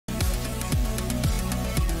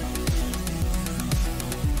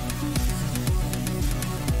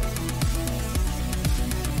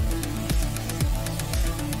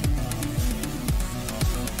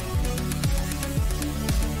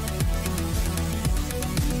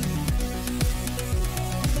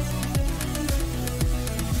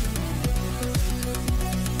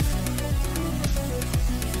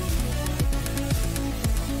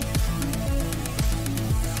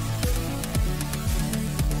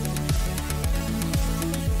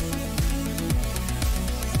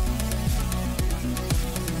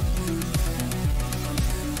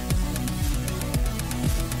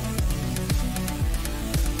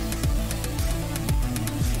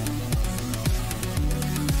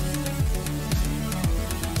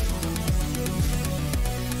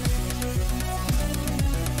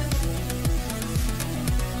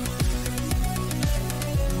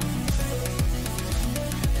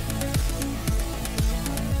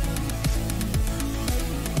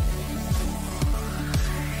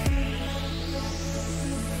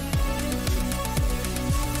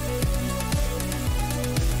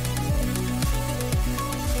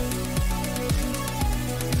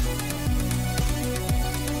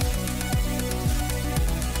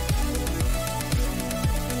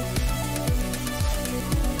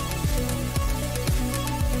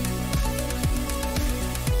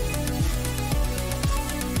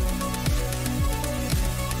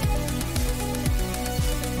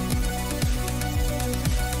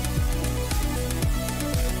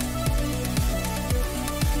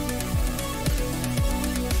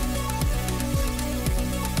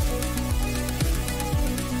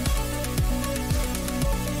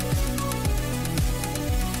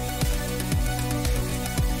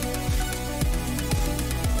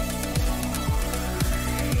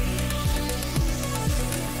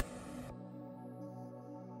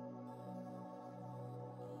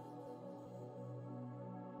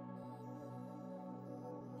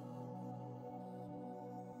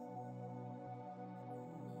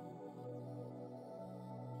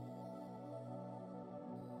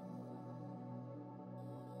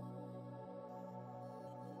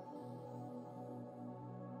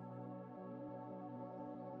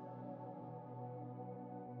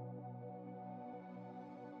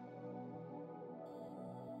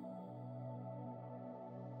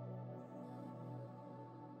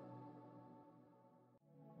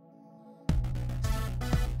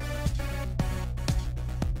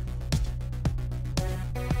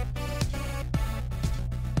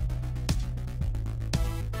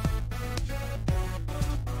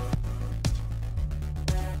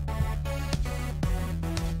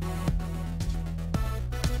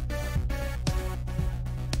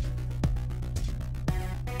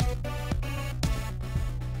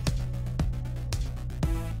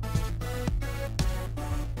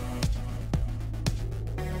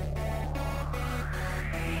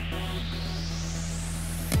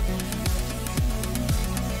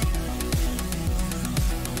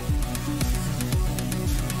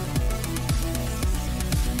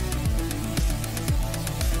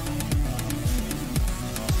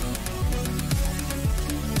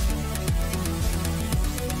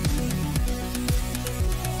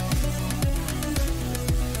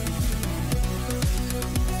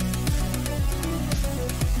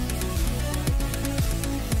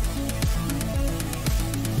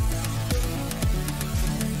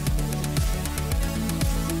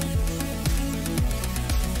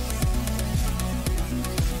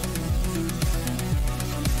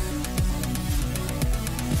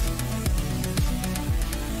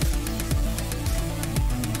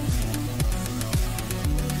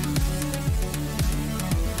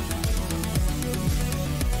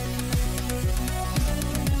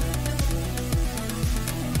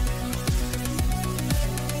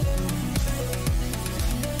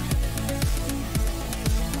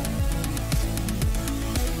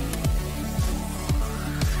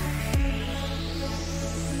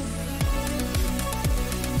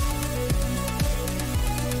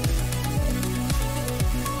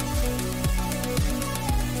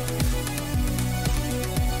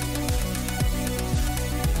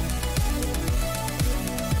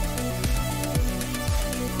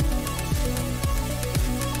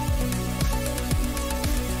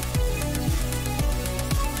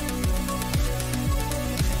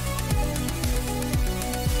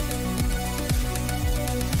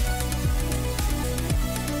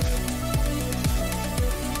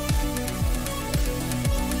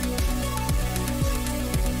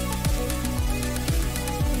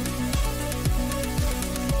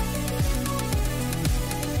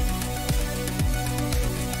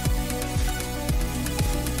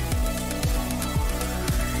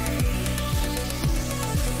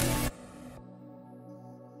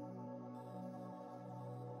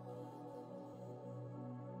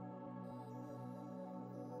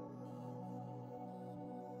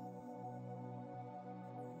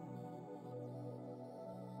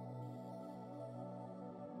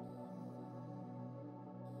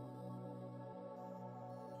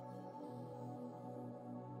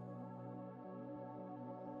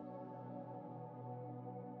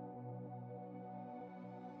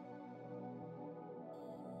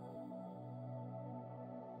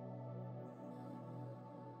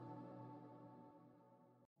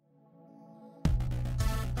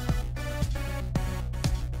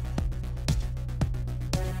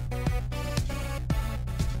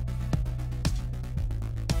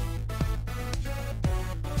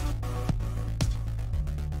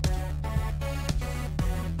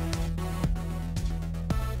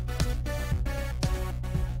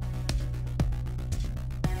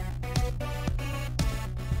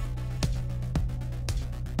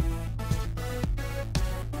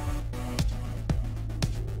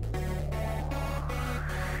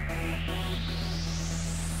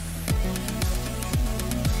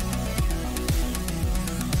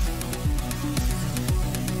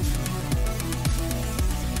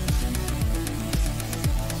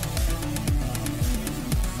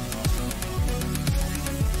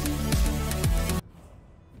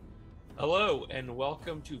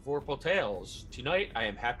welcome to Vorpal Tales. Tonight, I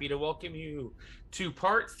am happy to welcome you to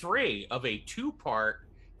part 3 of a two-part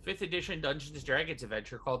 5th edition Dungeons and Dragons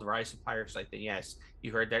adventure called Rise of Pyrescythe. And yes,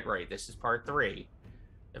 you heard that right. This is part 3,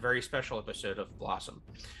 a very special episode of Blossom.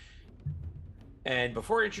 And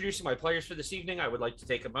before introducing my players for this evening, I would like to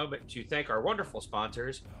take a moment to thank our wonderful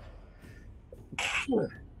sponsors,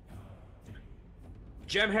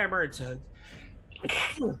 Gemhammer and Sons.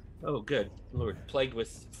 Oh, good Lord. Plagued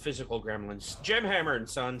with physical gremlins. Gemhammer and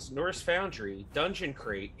Sons, Norse Foundry, Dungeon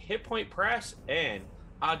Crate, Hit Point Press, and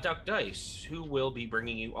Odd Duck Dice, who will be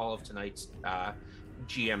bringing you all of tonight's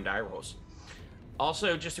GM die rolls.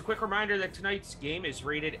 Also, just a quick reminder that tonight's game is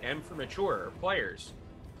rated M for mature. Players,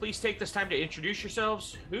 please take this time to introduce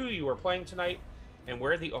yourselves, who you are playing tonight, and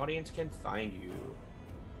where the audience can find you.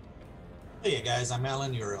 Hey guys, I'm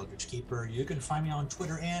Alain, your Eldritch Keeper. You can find me on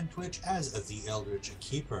Twitter and Twitch as the Eldritch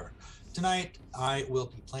Keeper. Tonight, I will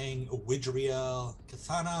be playing Widriel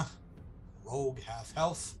Kathana, rogue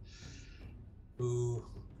half-health, who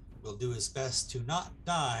will do his best to not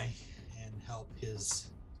die and help his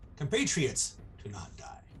compatriots to not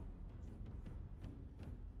die.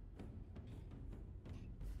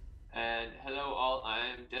 And hello all,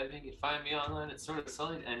 I'm Devin. You can find me online at Sword of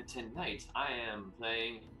Sullied, and tonight I am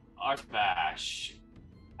playing Artabash,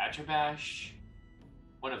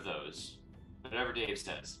 one of those, whatever Dave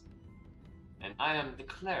says. And I am the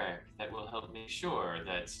cleric that will help make sure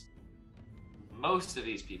that most of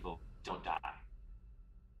these people don't die.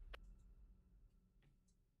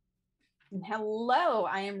 Hello,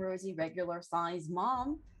 I am Rosie, regular size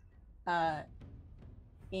mom.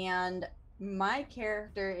 And my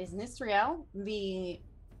character is Nisriel, the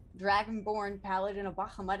Dragonborn Paladin of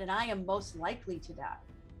Bahamut, and I am most likely to die.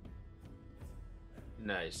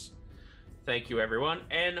 Nice. Thank you, everyone.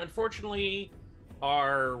 And unfortunately,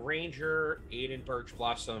 our ranger, Aiden Birch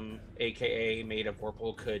Blossom, aka Maid of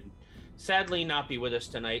Vorpal, could sadly not be with us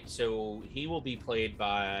tonight, so he will be played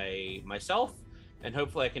by myself, and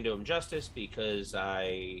hopefully I can do him justice because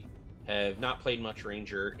I have not played much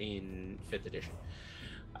ranger in 5th edition.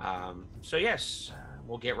 So yes,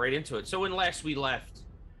 we'll get right into it. So when last we left,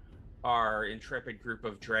 our intrepid group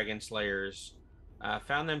of dragon slayers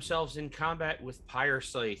found themselves in combat with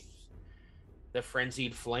Pyrescythe, the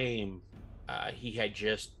frenzied flame. He had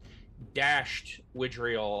just dashed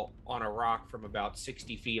Widriel on a rock from about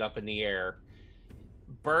 60 feet up in the air,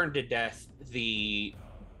 burned to death the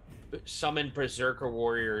summoned berserker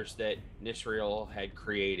warriors that Nisriel had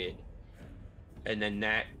created. And then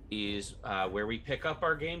that is where we pick up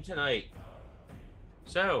our game tonight.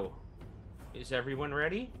 So, is everyone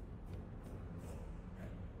ready?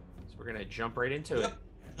 We're going to jump right into it.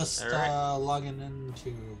 Just right. Logging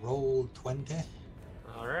into Roll20.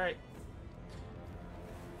 All right.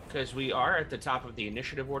 Because we are at the top of the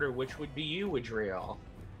initiative order, which would be you, Widriel.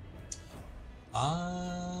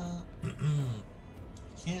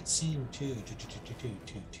 Can't seem to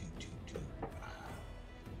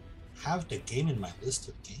have the game in my list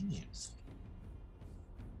of games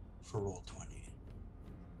for Roll20.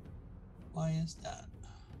 Why is that?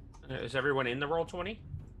 Is everyone in the Roll20?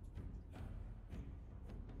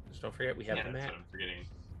 Don't forget, we have the map. That's what I'm forgetting.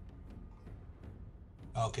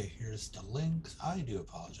 Okay, here's the links. I do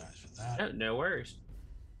apologize for that. No worries.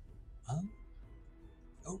 Oh,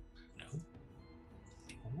 no.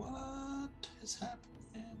 What is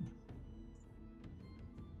happening?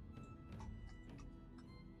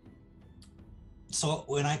 So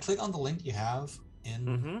when I click on the link you have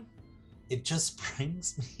in, it just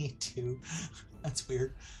brings me to, that's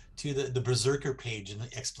weird, to the Berserker page in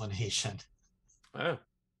the explanation. Oh.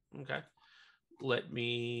 Okay.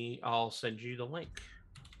 I'll send you the link.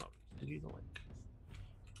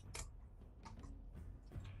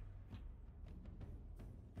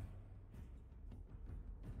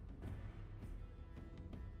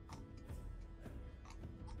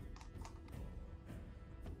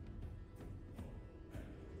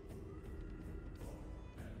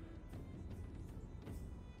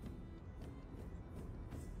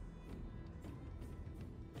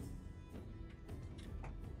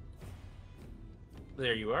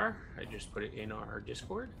 There you are. I just put it in our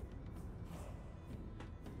Discord.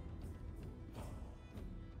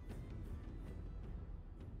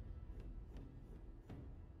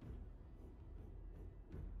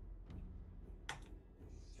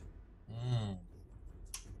 Mm.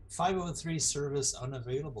 503 service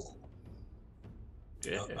unavailable.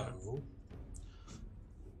 Yeah. Uh-oh.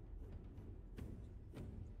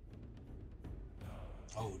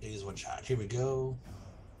 Oh, days one shot. Here we go.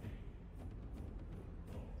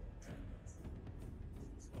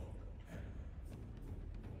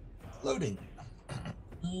 Loading.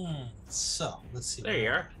 So let's see. There you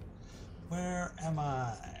are. Where am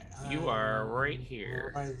I? You are right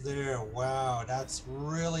here. Right there. Wow, that's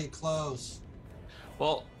really close.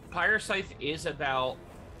 Well, Pyrescythe is about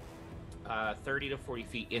 30 to 40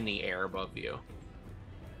 feet in the air above you.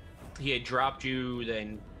 He had dropped you,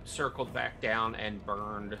 then circled back down and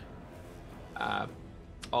burned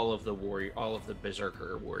all of the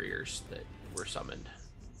berserker warriors that were summoned.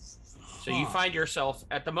 So you find yourself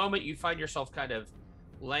at the moment. You find yourself kind of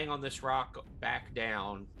laying on this rock, back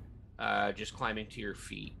down, just climbing to your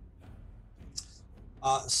feet.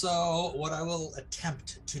 So what I will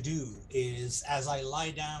attempt to do is, as I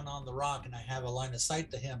lie down on the rock and I have a line of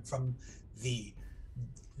sight to him from the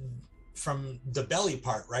belly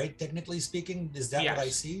part, right? Technically speaking, is that Yes. what I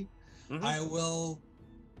see? Mm-hmm. I will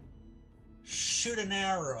shoot an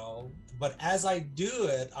arrow, but as I do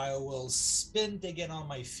it, I will spin to get on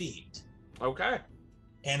my feet. Okay.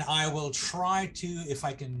 And I will try to, if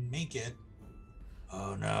I can make it.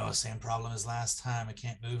 Oh no, same problem as last time. I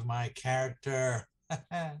can't move my character.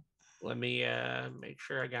 Let me make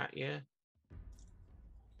sure I got you.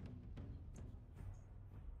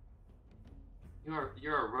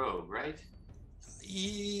 You're a rogue, right?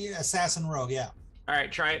 Yeah, assassin rogue, yeah. All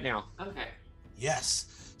right, try it now. Okay.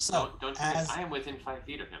 Yes. So Don't forget, I am within 5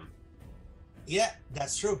 feet of him. Yeah,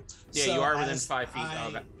 that's true. Yeah, so you are within 5 feet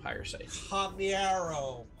of Pyrescythe. Hog the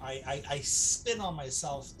arrow. I spin on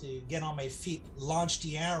myself to get on my feet, launch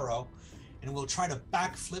the arrow, and will try to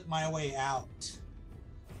backflip my way out,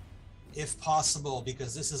 if possible,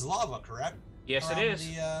 because this is lava, correct? Yes, it is.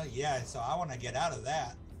 Yeah, so I want to get out of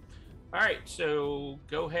that. All right, so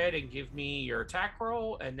go ahead and give me your attack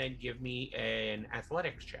roll, and then give me an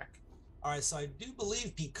athletics check. All right, so I do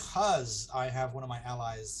believe because I have one of my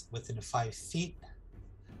allies within 5 feet,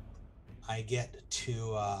 I get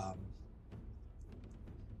to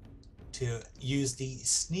use the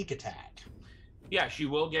sneak attack. Yes, you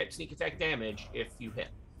will get sneak attack damage if you hit.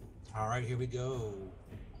 All right, here we go.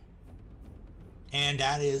 And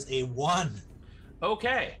that is a 1.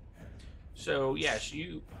 Okay. So, yes,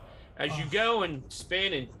 as you go and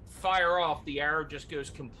spin and fire off, the arrow just goes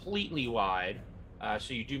completely wide.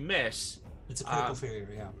 So you do miss. It's a critical failure,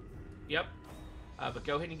 yeah. Yep. But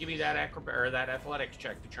go ahead and give me that that athletics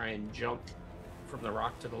check to try and jump from the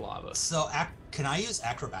rock to the lava. So can I use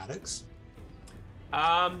acrobatics?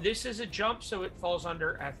 This is a jump, so it falls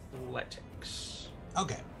under athletics.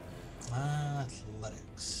 Okay.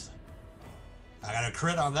 Athletics. I got a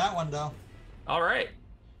crit on that one, though. All right.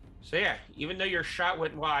 So yeah, even though your shot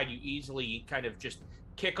went wide, you easily kind of just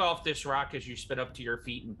kick off this rock as you spin up to your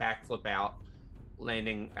feet and backflip out,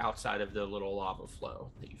 landing outside of the little lava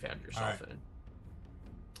flow that you found yourself in.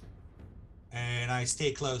 And I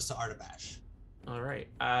stay close to Artabash. All right.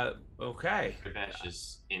 Okay. Artabash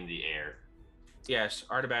is in the air. Yes,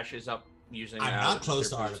 Artabash is up using. I'm not close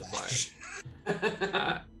to Artabash.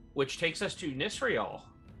 Which takes us to Nisriel.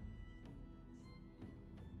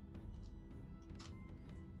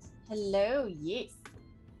 Hello, yes.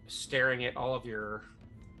 Staring at all of your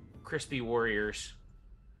crispy warriors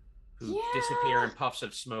who disappear in puffs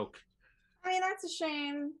of smoke. I mean, that's a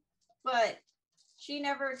shame, but she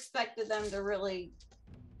never expected them to really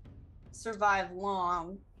survive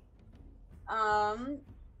long.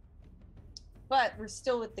 But we're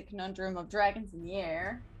still with the conundrum of dragons in the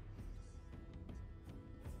air.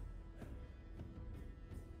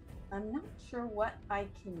 I'm not sure what I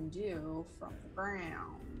can do from the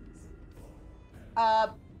ground.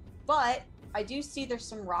 But I do see there's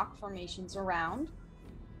some rock formations around.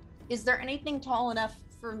 Is there anything tall enough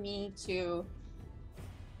for me to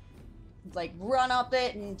like run up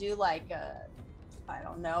it and do like a, I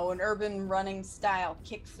don't know, an urban running style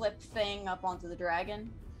kickflip thing up onto the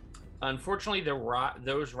dragon? Unfortunately,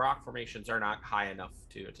 those rock formations are not high enough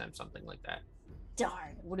to attempt something like that.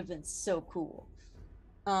 Darn, it would have been so cool.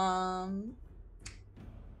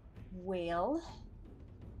 Well,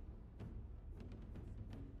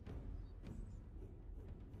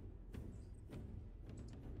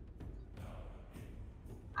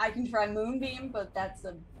 I can try Moonbeam, but that's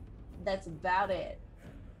about it.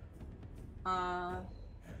 Because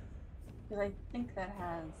I think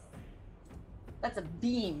that's a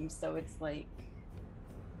beam, so it's like.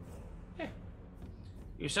 Yeah.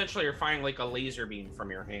 You essentially are firing like a laser beam from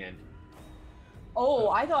your hand. Oh,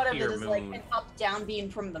 I thought of it Your as like moon. an up-down beam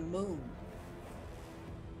from the moon.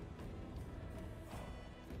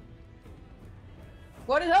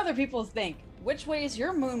 What did other people think? Which way is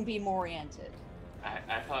your moonbeam oriented?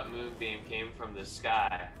 I thought Moonbeam came from the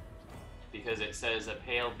sky because it says a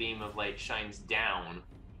pale beam of light shines down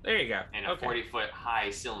There you go. in a 40-foot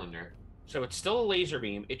high cylinder. So it's still a laser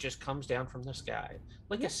beam. It just comes down from the sky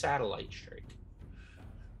like a satellite strike,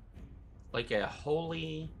 like a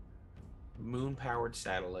holy moon-powered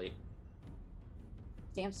satellite.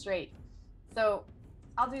 Damn straight. So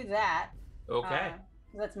I'll do that. Okay.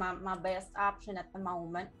 That's my best option at the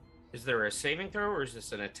moment. Is there a saving throw or is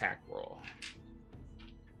this an attack roll?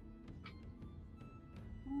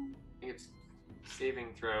 I think it's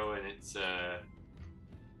saving throw and it's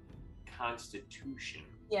Constitution.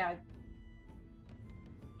 Yeah.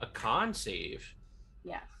 A con save.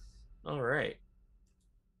 Yeah. All right.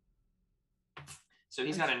 So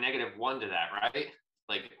he's got a -1 to that, right?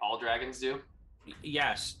 Like all dragons do?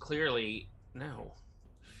 Yes, clearly, no.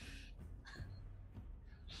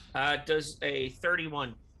 Does a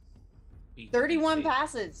 31 beat 31 DC?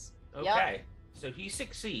 passes. Okay, Yep. so he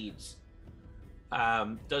succeeds.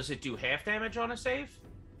 Does it do half damage on a save?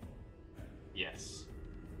 Yes.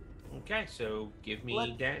 Okay, so give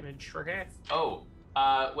me damage for half. Oh,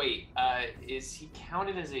 wait. Is he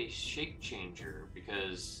counted as a shape changer?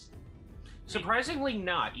 Because Surprisingly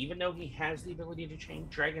not, even though he has the ability to change.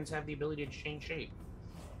 Dragons have the ability to change shape.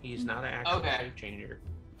 He's not an actual shape changer.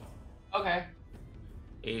 Okay.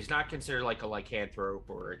 He's not considered like a lycanthrope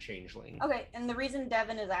or a changeling. Okay, and the reason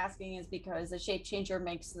Devin is asking is because the shape changer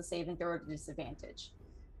makes the saving throw a disadvantage.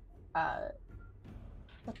 But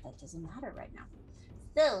that doesn't matter right now.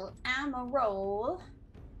 So I'm a roll.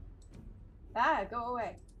 Go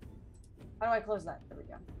away. How do I close that? There we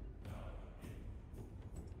go.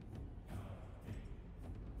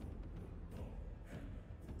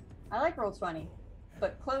 I like Roll20,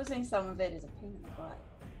 but closing some of it is a pain in the butt.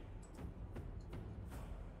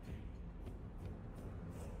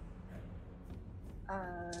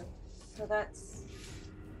 So that's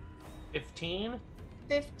 15?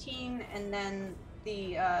 15, and then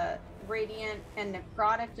the radiant and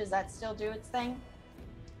necrotic, does that still do its thing?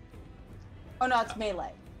 Oh no, it's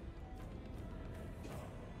melee.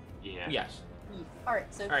 Yeah. Yes. All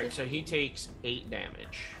right, so so he takes 8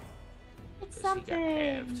 damage. it's 'cause he got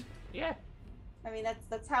halved. something. Yeah. I mean,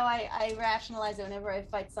 that's how I rationalize it whenever I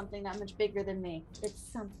fight something that much bigger than me. It's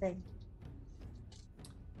something.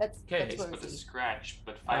 That's Okay. It's with a scratch,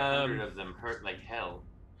 but 500 of them hurt like hell.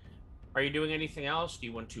 Are you doing anything else? Do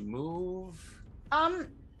you want to move?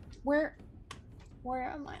 Where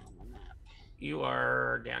am I on the map? You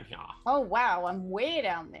are down here. Oh wow, I'm way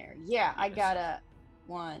down there. Yeah, I Yes. got a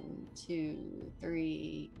 1, 2,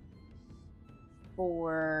 3,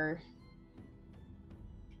 4.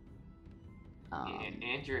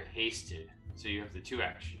 And you're hasted, so you have the 2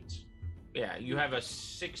 actions. Yeah, you have a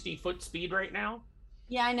 60-foot speed right now?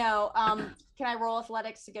 Yeah, I know. Can I roll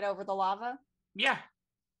athletics to get over the lava? Yeah.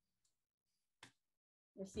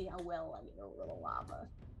 Let's see how well I get over the lava.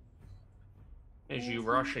 As you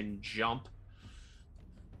rush and jump.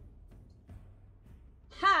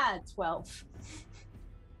 Ha! 12.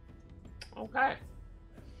 Okay.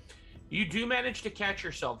 You do manage to catch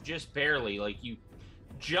yourself just barely. Like you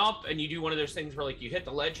jump and you do one of those things where like you hit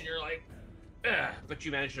the ledge and you're like, ugh, but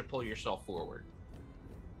you manage to pull yourself forward.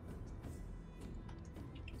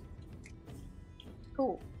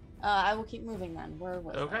 Cool. I will keep moving then. Where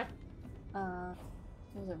was Okay. that?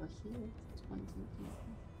 It was over here. 20.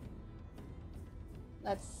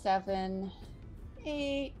 That's 7,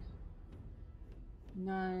 8,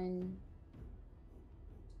 9,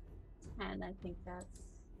 10. I think that's.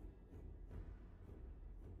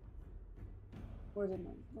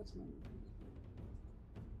 What's my?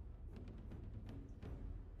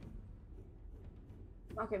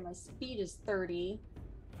 Okay, my speed is 30.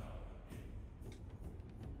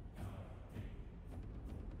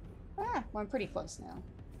 Well, I'm pretty close now.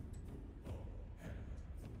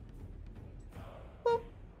 Boop.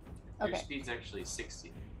 Your Okay. speed's actually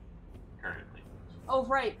 60 currently. Oh,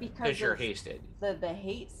 right, because you're of hasted. the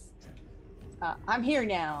haste. I'm here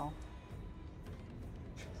now,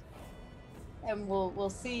 and we'll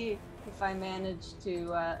see if I manage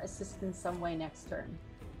to assist in some way next turn.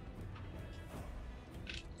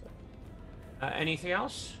 Anything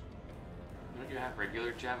else? Don't you have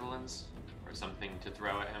regular javelins or something to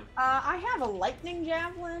throw at him? I have a lightning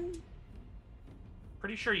javelin.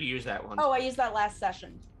 Pretty sure you used that one. Oh, I used that last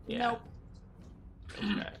session. Yeah. Nope.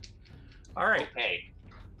 Okay. All right. Okay.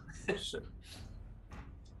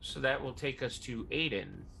 So that will take us to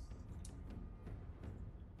Aiden.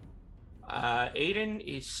 Aiden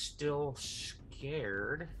is still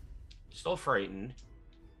scared, still frightened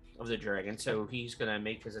of the dragon, so he's going to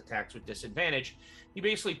make his attacks with disadvantage. He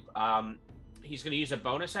basically, he's going to use a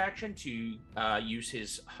bonus action to use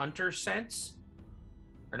his hunter sense,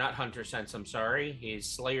 or not hunter sense, I'm sorry, his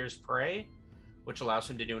Slayer's Prey, which allows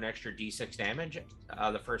him to do an extra d6 damage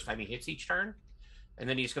the first time he hits each turn. And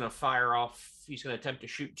then he's going to fire off. He's going to attempt to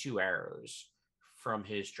shoot 2 arrows from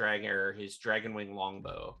his dragon wing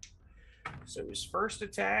longbow. So his first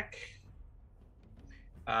attack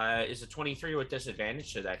is a 23 with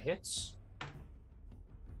disadvantage, so that hits.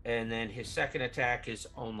 And then his second attack is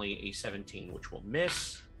only a 17, which will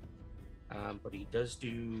miss. But he does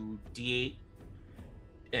do d8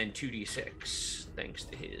 and 2d6 thanks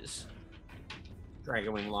to his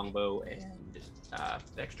dragon wing longbow and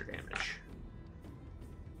extra damage.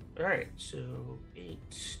 All right, so 8,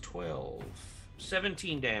 12,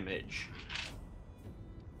 17 damage.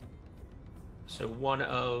 So one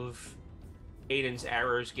of Aiden's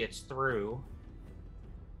arrows gets through,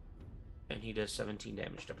 and he does 17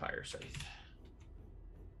 damage to Pyrescythe.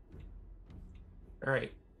 All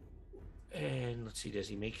right. And let's see, does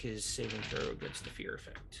he make his saving throw against the fear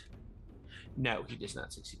effect? No, he does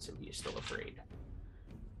not succeed, so he is still afraid.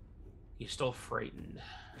 He's still frightened.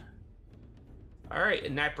 All right,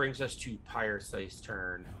 and that brings us to Pyrescythe's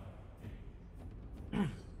turn.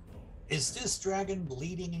 Is this dragon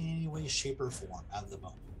bleeding in any way, shape, or form at the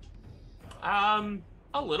moment?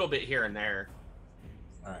 A little bit here and there.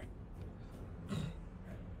 All right.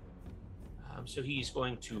 So he's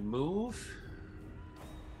going to move.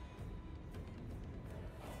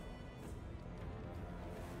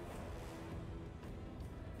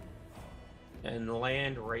 And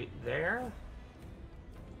land right there.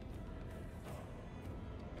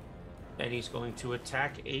 And he's going to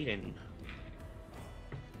attack Aiden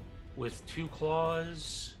with 2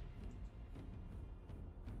 claws.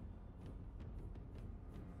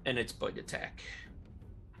 And it's bite attack.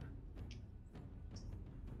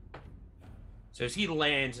 So as he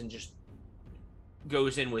lands and just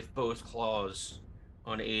goes in with both claws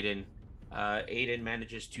on Aiden, Aiden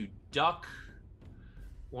manages to duck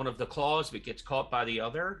one of the claws, but gets caught by the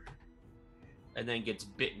other, and then gets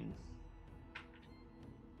bitten.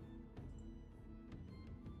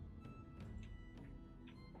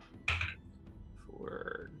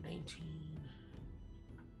 For 19.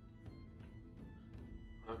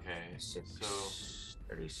 Okay, 6, so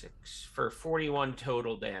 36 for 41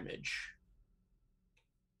 total damage.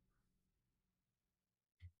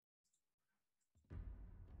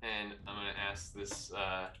 And I'm gonna ask this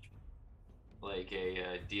like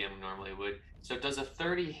a DM normally would. So does a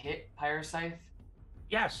 30 hit Pyrescythe?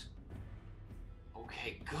 Yes.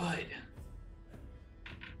 Okay, good.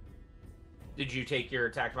 Did you take your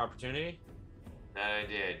attack of opportunity? That I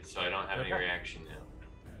did, so I don't have any Okay. reaction now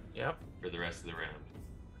Yep. for the rest of the round.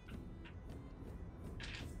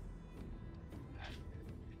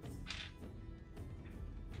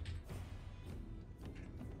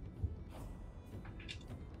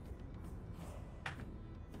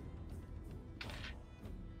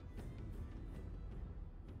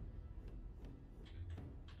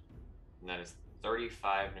 And that is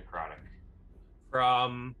 35 necrotic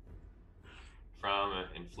From from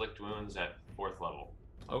inflict wounds at 4th level.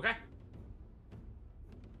 okay.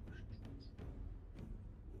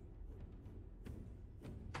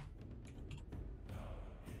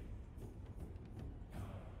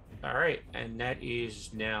 All right, and that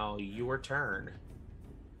is now your turn.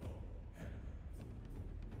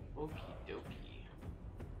 Okie dokie.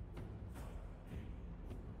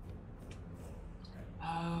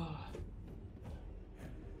 Oh.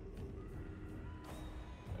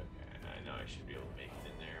 Okay, I know I should be able to make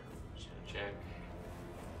it in there, but I'm just gonna check.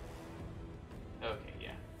 Okay,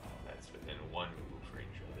 yeah. That's within 1 move range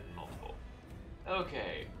rather than multiple.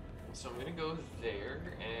 Okay, so I'm gonna go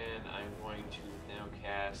there, and I'm going to now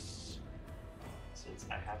cast, since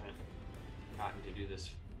I haven't gotten to do this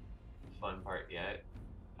fun part yet.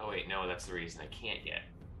 Oh wait, no, that's the reason I can't yet.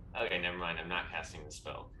 Okay, never mind, I'm not casting the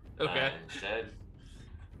spell. Okay. Instead,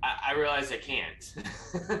 I realize I can't.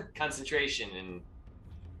 Concentration, and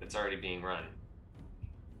it's already being run.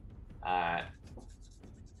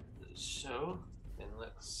 So, then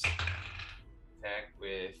let's attack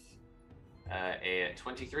with a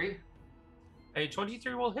 23. A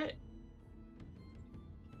 23 will hit.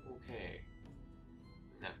 Okay.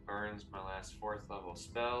 And that burns my last 4th level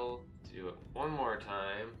spell. Do it one more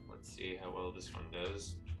time. Let's see how well this one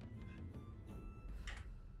does.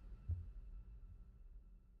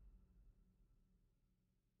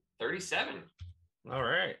 $37. All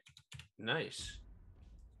right. Nice.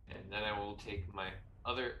 And then I will take my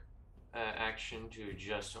other action to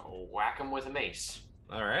just whack him with a mace.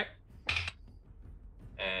 All right.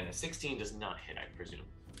 And a 16 does not hit, I presume.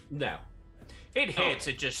 No. It hits,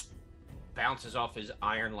 it just bounces off his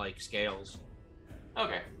iron-like scales.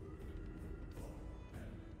 Okay.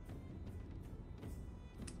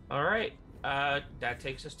 All right. That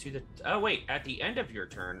takes us to the. Oh wait, at the end of your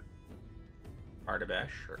turn,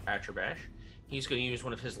 Artabash or Atrabash, he's going to use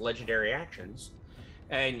one of his legendary actions,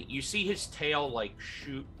 and you see his tail like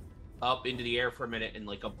shoot up into the air for a minute, and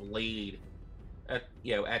like a blade, at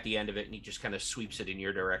the end of it, and he just kind of sweeps it in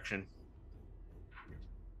your direction.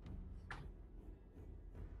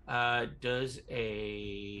 Does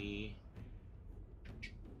a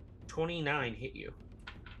 29 hit you?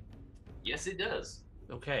 Yes, it does.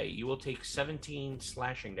 Okay, you will take 17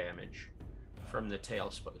 slashing damage from the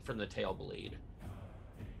tail blade.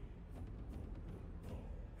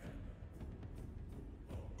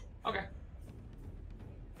 Okay.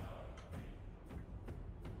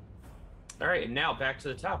 All right, and now back to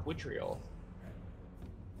the top, Witriol.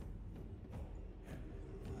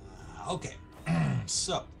 Okay,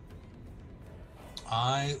 so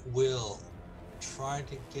I will try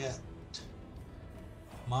to get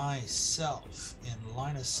myself in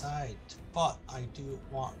line of sight, but I do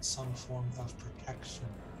want some form of protection.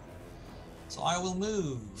 So I will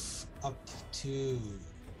move up to,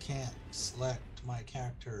 can't select my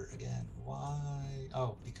character again. Why?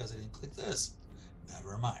 Oh, because I didn't click this.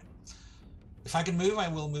 Never mind. If I can move, I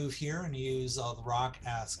will move here and use the rock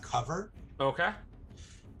as cover. Okay.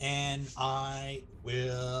 And I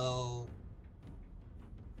will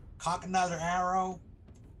cock another arrow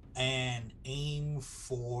and aim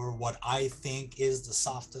for what I think is the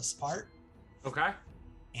softest part. Okay.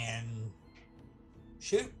 And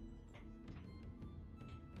shoot.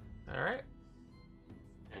 All right.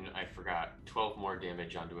 And I forgot 12 more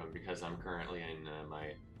damage onto him because I'm currently in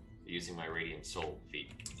using my Radiant Soul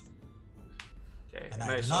feat. Okay. And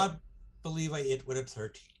I do not believe I hit with a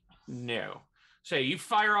 13. No. So you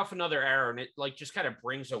fire off another arrow, and it like just kind of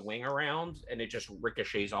brings a wing around, and it just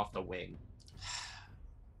ricochets off the wing.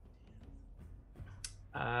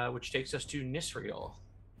 Which takes us to Nisriel.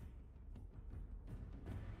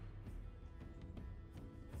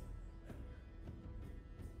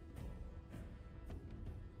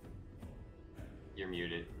 You're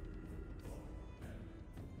muted.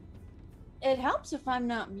 It helps if I'm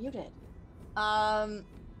not muted.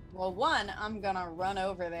 Well, one, I'm gonna run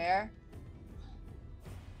over there.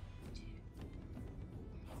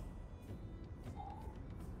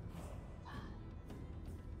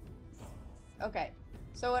 Okay,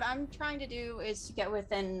 so what I'm trying to do is to get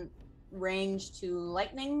within range to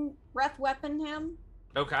lightning breath weapon him.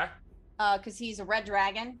 Okay. Because he's a red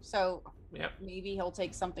dragon, so Yep. maybe he'll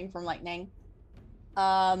take something from lightning.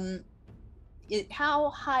 How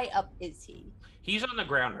high up is he? He's on the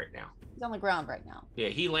ground right now. He's on the ground right now. Yeah,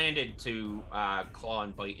 he landed to claw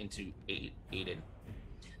and bite into Aiden.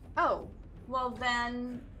 Oh, well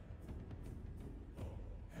then,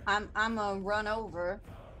 I'm gonna run over.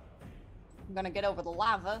 I'm gonna get over the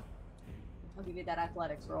lava. I'll give you that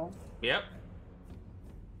athletics roll. Yep.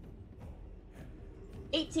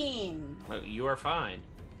 18. Well, you are fine.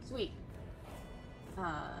 Sweet.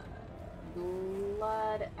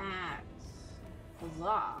 Blood axe.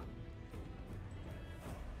 Huzzah.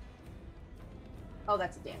 Oh,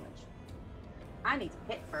 that's a damage. I need to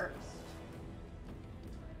hit first.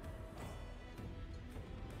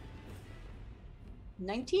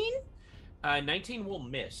 $19? 19 will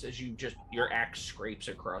miss as your axe scrapes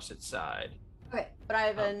across its side. Okay, but I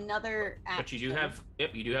have another action. But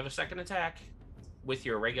you do have a second attack with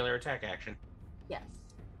your regular attack action. Yes.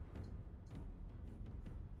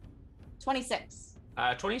 26.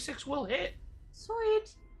 26 will hit.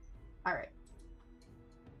 Sweet. All right.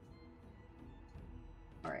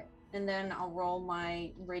 And then I'll roll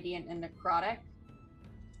my radiant and necrotic.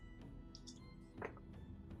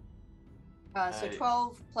 So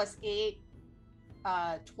 12 plus 8,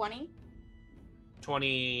 20.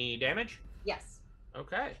 20 damage? Yes.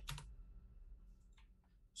 Okay.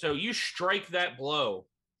 So you strike that blow,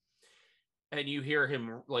 and you hear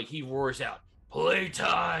him, like, he roars out,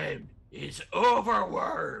 "Playtime is over,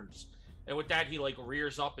 worms!" And with that, he, like,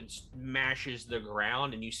 rears up and smashes the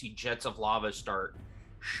ground, and you see jets of lava start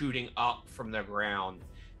shooting up from the ground,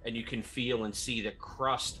 and you can feel and see the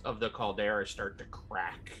crust of the caldera start to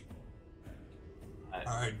crack. All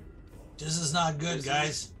right, this is not good,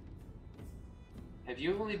 guys. Have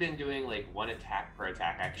you only been doing like one attack per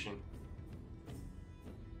attack action?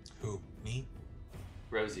 Who? Me?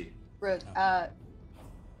 Rosie. I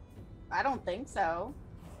don't think so.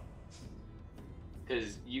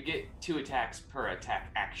 Because you get 2 attacks per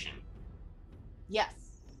attack action. Yes.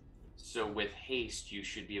 So with haste, you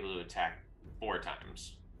should be able to attack 4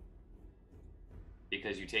 times.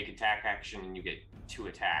 Because you take attack action and you get 2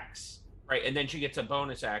 attacks. Right, and then she gets a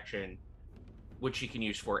bonus action, which she can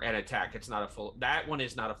use for an attack. It's not a full. That one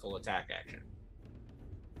is not a full attack action.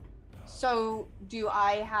 So do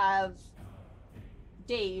I have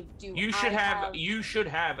Dave? You should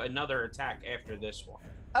have another attack after this one.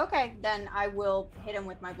 Okay, then I will hit him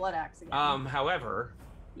with my blood axe again. However,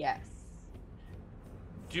 yes.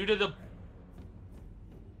 Due to the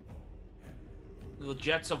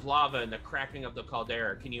jets of lava and the cracking of the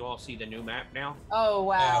caldera, can you all see the new map now? Oh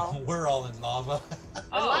wow. Yeah, we're all in lava.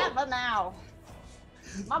 Lava now.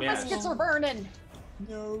 My biscuits are burning.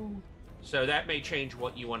 No. So that may change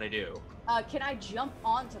what you want to do. Can I jump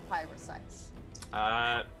onto Pyrescythe?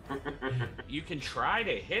 You can try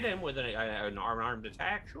to hit him with an armed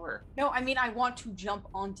attack, sure. No, I mean I want to jump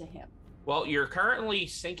onto him. Well, you're currently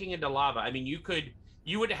sinking into lava. I mean,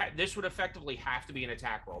 this would effectively have to be an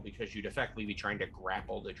attack roll because you'd effectively be trying to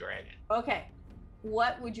grapple the dragon. Okay.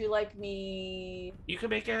 What would you like me? You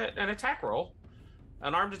can make an attack roll,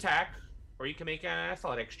 an armed attack, or you can make an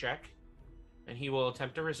athletics check, and he will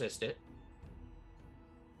attempt to resist it.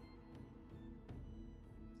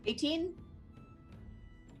 18?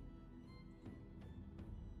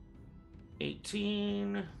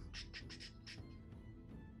 18.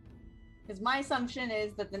 Because my assumption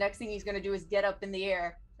is that the next thing he's going to do is get up in the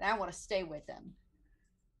air, and I want to stay with him.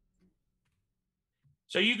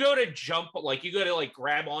 So you go to jump, you go to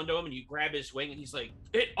grab onto him, and you grab his wing, and he's like,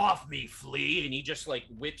 "Get off me, flea!" And he just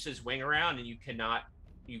whips his wing around, and you cannot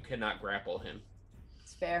grapple him.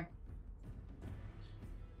 It's fair.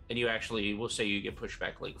 And we'll say you get pushed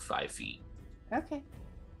back 5 feet. Okay.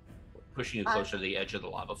 Pushing you closer to the edge of the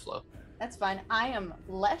lava flow. That's fine. I am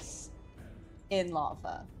less in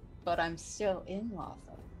lava, but I'm still in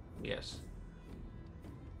lava. Yes.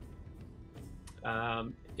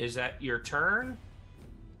 Is that your turn?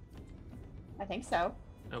 I think so.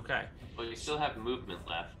 Okay. Well, you still have movement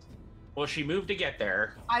left. Well, she moved to get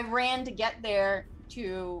there. I ran to get there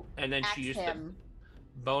to and then she used him.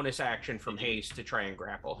 The bonus action from haste to try and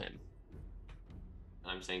grapple him.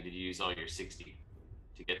 I'm saying, did you use all your 60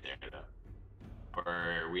 to get there, though? Or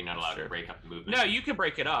are we not allowed to break up the movement? No, you can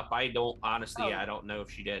break it up. I don't know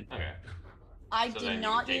if she did. Okay. I did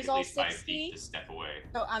not use all 60. 5 feet to step away.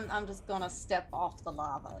 So I'm just gonna step off the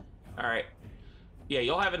lava. All right. Yeah,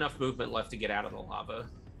 you'll have enough movement left to get out of the lava.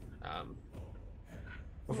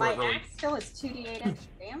 My axe still is 2d8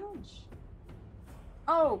 extra damage.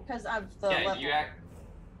 Oh, because of the level.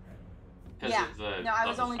 Of the no, I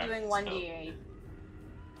was only doing 1d8.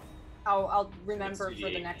 I'll remember for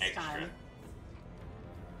the next extra time.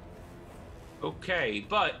 Okay,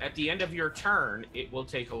 but at the end of your turn, it will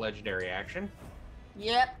take a legendary action.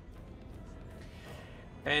 Yep.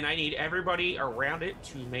 And I need everybody around it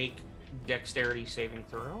to make dexterity saving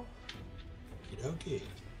throw. Okay.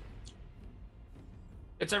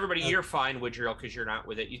 It's everybody. You're fine, Widriel, because you're not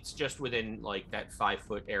with it. It's just within that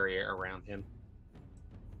 5-foot area around him.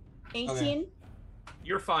 18. Okay.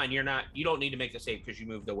 You're fine. You're not. You don't need to make the save because you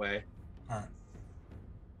moved away. All right.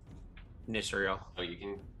 Nisriel. Oh, you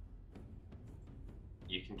can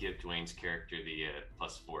give Duane's character the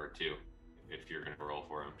 +4 too, if you're gonna roll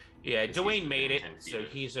for him. Yeah, Duane made it, so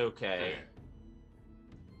he's okay.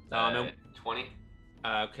 20.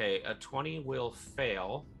 Okay, a 20 will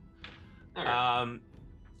fail. Okay.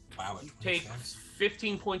 Wow. You take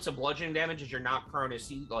 15 points of bludgeoning damage as you're knocked prone as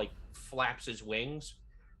he flaps his wings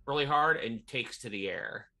really hard and takes to the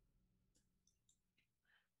air.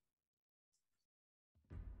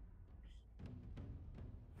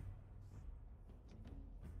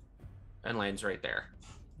 And lands right there.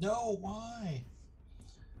 No, why?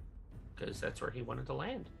 Because that's where he wanted to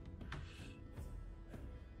land.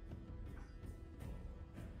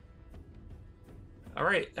 All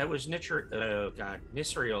right, that was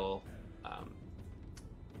Nisriel.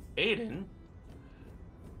 Aiden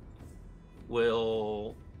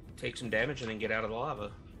will take some damage and then get out of the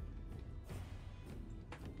lava.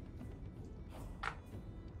 All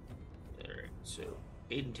right, so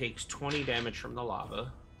Aiden takes 20 damage from the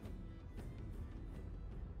lava.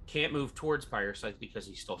 Can't move towards Pyrescythe because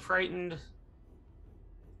he's still frightened.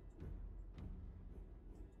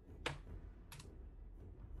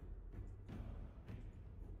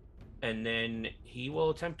 And then he will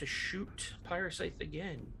attempt to shoot Pyrescythe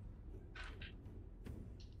again.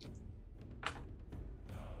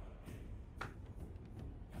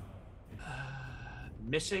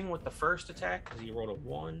 Missing with the first attack because he rolled a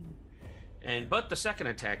 1. But the second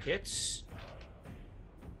attack hits.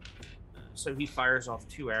 So he fires off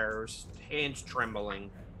 2 arrows, hands trembling.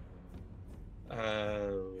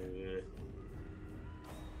 So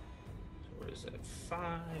what is that?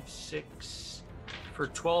 5, 6 for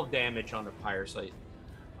 12 damage on the Pyrescythe.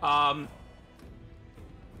 All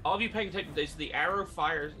of you paying attention, the arrow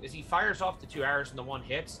fires as he fires off the 2 arrows and the 1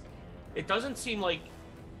 hits. It doesn't seem like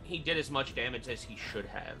he did as much damage as he should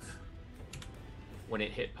have when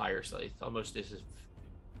it hit Pyrescythe. Almost as if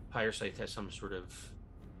Pyrescythe has some sort of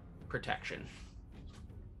protection.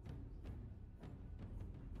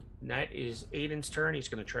 And that is Aiden's turn. He's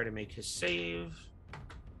going to try to make his save.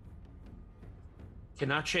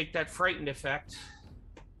 Cannot shake that frightened effect.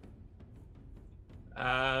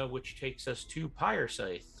 Which takes us to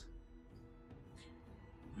Pyrescythe.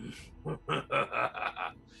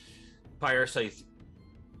 Pyrescythe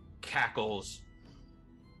cackles.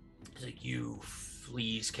 He's like, "You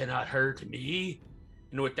fleas cannot hurt me."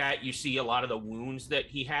 And with that, you see a lot of the wounds that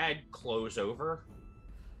he had close over.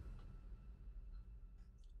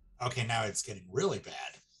 Okay, now it's getting really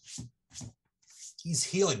bad. He's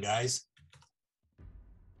healing, guys.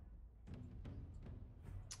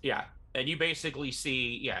 Yeah, and you basically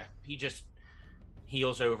see, yeah, he just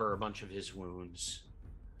heals over a bunch of his wounds.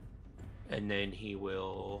 And then he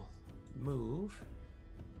will move.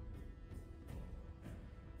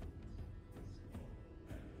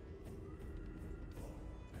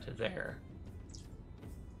 To there.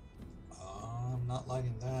 I'm not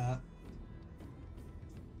liking that.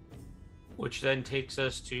 Which then takes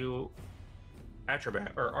us to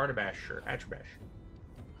Artabash. Artabash.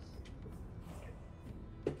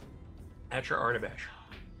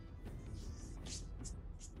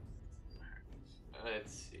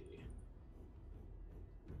 Let's see.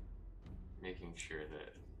 Making sure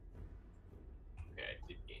that. Okay, I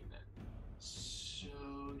did gain that. So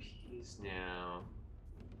he's now.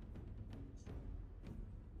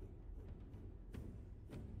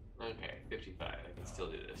 Okay, 55. I can still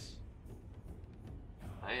do this.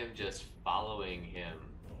 I am just following him.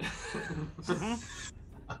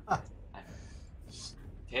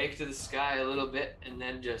 Take to the sky a little bit and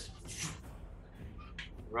then just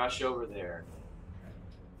rush over there.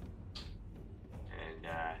 And,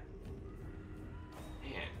 man.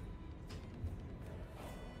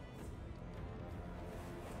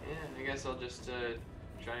 Yeah, I guess I'll just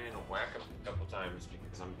try and whack him a couple times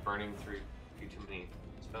because I'm burning through too many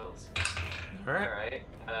spells. All right.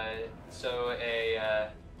 Alright, so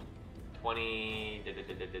a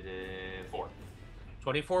 24.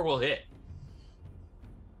 24 will hit.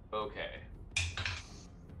 Okay.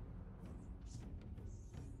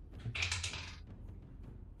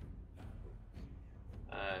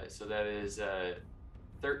 So that is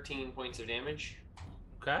 13 points of damage.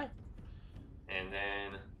 Okay. And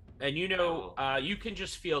then... And you know, you can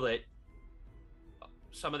just feel that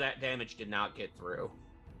some of that damage did not get through.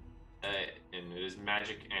 And it is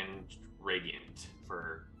magic and radiant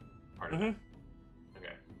for part of it.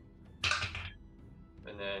 Okay.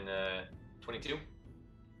 And then 22?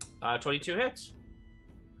 22 hits.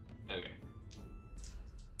 Okay.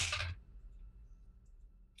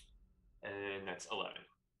 And that's 11.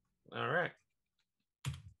 All right.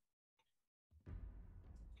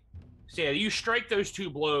 So yeah, you strike those two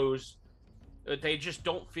blows, but they just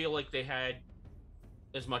don't feel like they had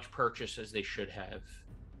as much purchase as they should have.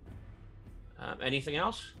 Anything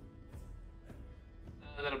else?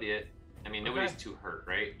 That'll be it. I mean, nobody's too hurt,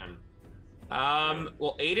 right?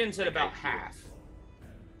 Well, Aiden's at about half.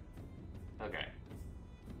 Okay.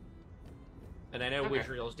 And I know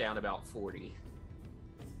Widriel's down about 40.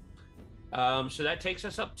 So that takes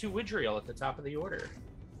us up to Widriel at the top of the order.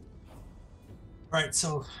 Right,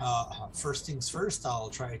 so first things first, I'll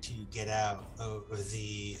try to get out of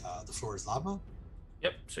the floor is lava.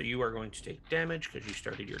 Yep, so you are going to take damage because you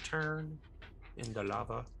started your turn in the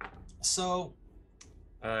lava. So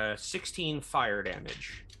 16 fire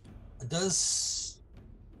damage. Does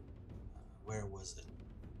where was it?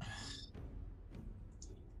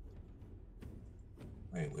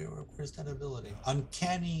 Wait, where's that ability?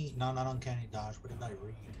 Uncanny, no, not uncanny dodge. What did I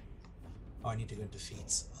read? Oh, I need to go into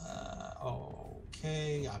feats.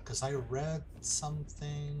 Okay, because I read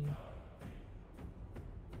something.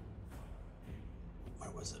 Where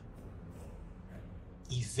was it?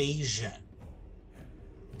 Evasion.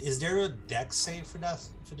 Is there a dex save for that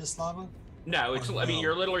for this lava? No, it's. I mean,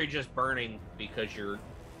 you're literally just burning because you're.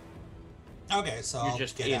 Okay, so you're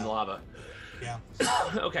just in lava. Yeah.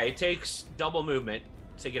 Okay, it takes double movement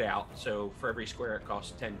to get out. So for every square, it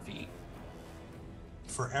costs 10 feet.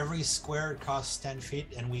 For every square, it costs 10 feet,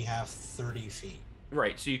 and we have 30 feet.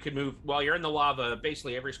 Right, so you could move while you're in the lava.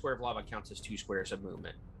 Basically, every square of lava counts as 2 squares of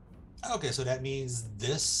movement. Okay, so that means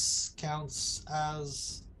this counts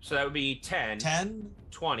as... So that would be 10. 10?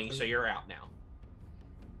 20, so you're out now.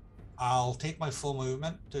 I'll take my full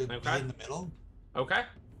movement to be in the middle. Okay.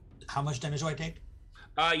 How much damage do I take?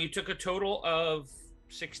 You took a total of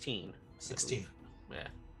 16. 16. Yeah.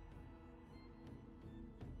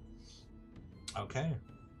 Okay.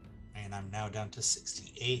 And and I'm now down to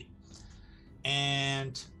 68.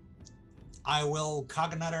 And I will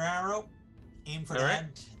cock another arrow, aim for the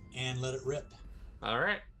head, and let it rip. All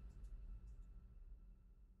right.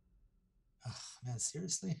 Oh, man,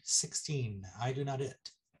 seriously? 16. I do not hit.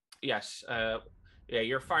 Yes. Yeah,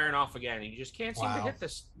 you're firing off again. You just can't seem to hit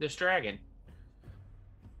this dragon.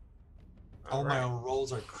 All my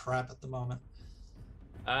rolls are crap at the moment.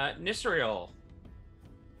 Nisriel.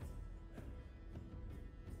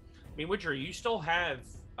 I mean, Witcher, you still have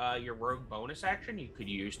your rogue bonus action you could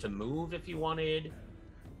use to move if you wanted.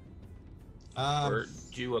 Or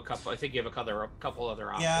do a couple. I think you have a couple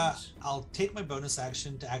other options. Yeah, I'll take my bonus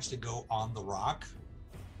action to actually go on the rock.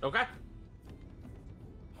 Okay.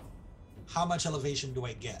 How much elevation do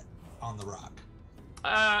I get on the rock?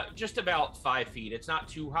 Just about 5 feet. It's not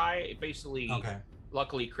too high. It basically,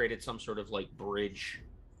 luckily, created some sort of like bridge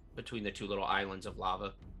between the two little islands of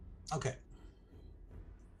lava. Okay.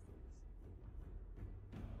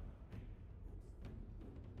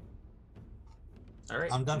 All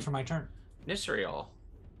right. I'm done for my turn. Nisriel.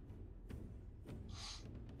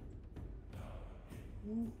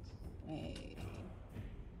 Okay.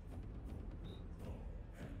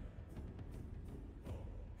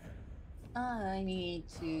 I need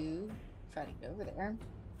to try to get over there.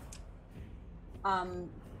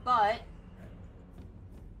 But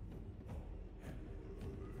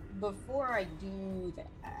before I do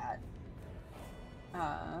that,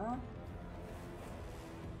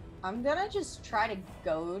 I'm gonna just try to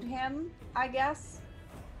goad him, I guess.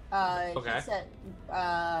 Okay. He said,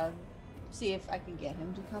 see if I can get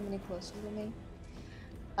him to come any closer to me.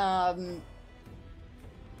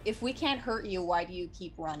 If we can't hurt you, why do you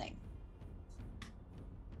keep running?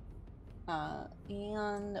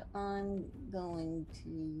 And I'm going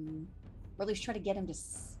to, or at least try to get him to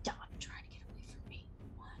stop trying to get away from me.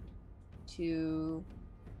 1, 2,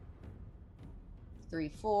 3,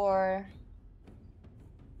 4,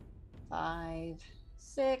 5,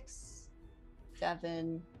 6,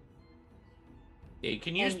 7. Yeah, you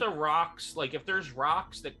can use the rocks. Like if there's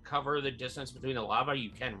rocks that cover the distance between the lava,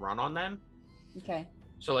 you can run on them. Okay.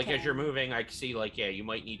 So like as you're moving, I can see like, yeah, you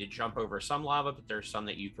might need to jump over some lava, but there's some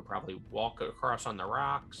that you could probably walk across on the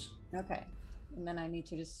rocks. Okay. And then I need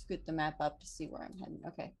to just scoot the map up to see where I'm heading.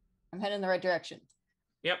 Okay. I'm heading in the right direction.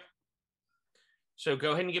 Yep. So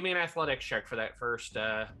go ahead and give me an athletics check for that first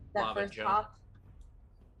lava jump. Pop.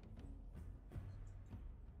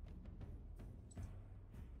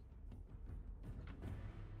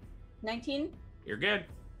 $19. You're good.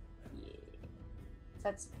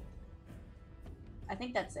 Yeah. I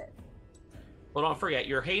think that's it. Well, don't forget,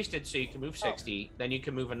 you're hasted, so you can move 60. Then you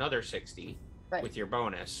can move another 60 with your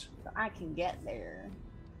bonus. So I can get there.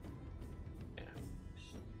 Yeah.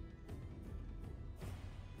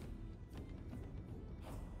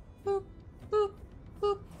 Boop, boop,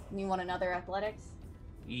 boop. You want another athletics?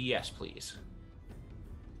 Yes, please.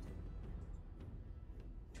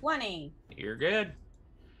 20. You're good.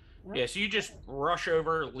 Yeah, so you just rush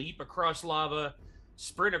over, leap across lava,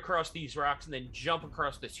 sprint across these rocks, and then jump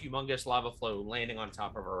across this humongous lava flow, landing on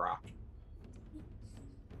top of a rock.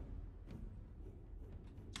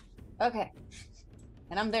 Okay.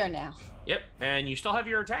 And I'm there now. Yep, and you still have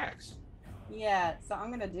your attacks. Yeah, so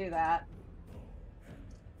I'm gonna do that.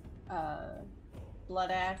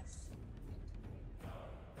 Blood axe.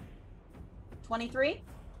 23?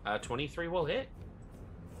 23 will hit.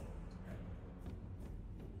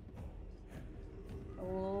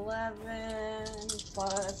 11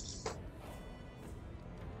 plus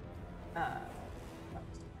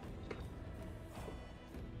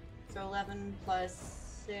so 11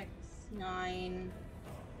 plus 6, 9,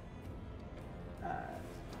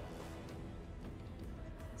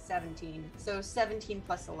 17. So 17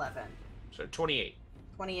 plus 11. So 28.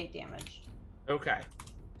 28 damage. Okay.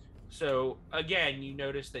 So again, you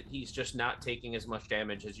notice that he's just not taking as much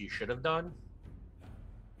damage as you should have done.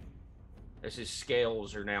 As his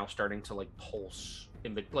scales are now starting to like pulse,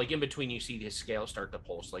 in between, you see his scales start to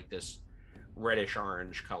pulse like this reddish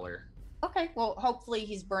orange color. Okay, well, hopefully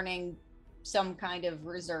he's burning some kind of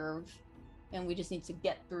reserve, and we just need to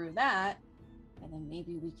get through that, and then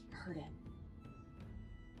maybe we can hurt him.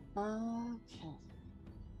 Okay.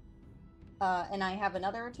 And I have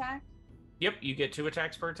another attack. Yep, you get 2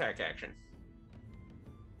 attacks per attack action.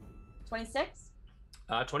 26.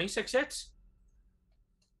 26 hits.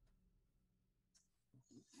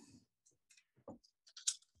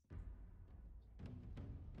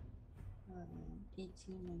 18,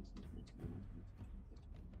 19, 20,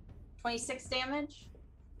 26 damage.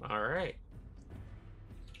 All right.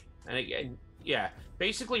 And again, yeah,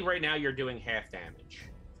 basically right now you're doing half damage.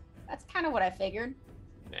 That's kind of what I figured.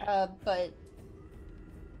 But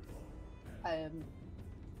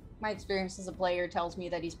my experience as a player tells me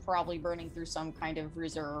that he's probably burning through some kind of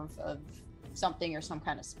reserve of something or some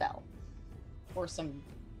kind of spell. Or some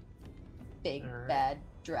big, bad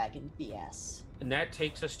dragon BS. And that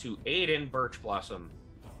takes us to Aiden Birch Blossom,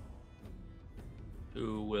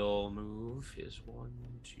 who will move his 1,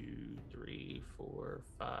 2, 3, 4,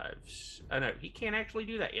 5. Oh, no, he can't actually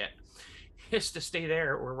do that yet. He has to stay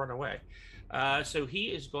there or run away. So he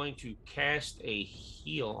is going to cast a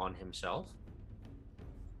heal on himself,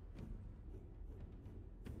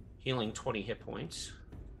 healing 20 hit points.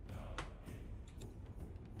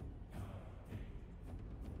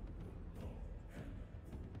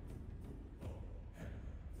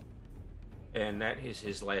 And that is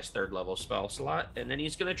his last 3rd level spell slot. And then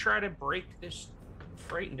he's going to try to break this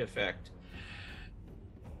frightened effect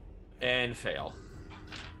and fail.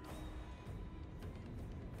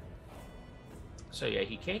 So yeah,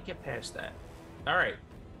 he can't get past that. All right.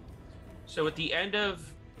 So at the end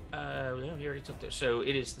of, he already took this. So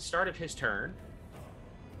it is the start of his turn.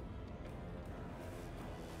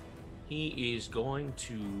 He is going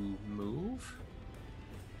to move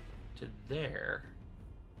to there.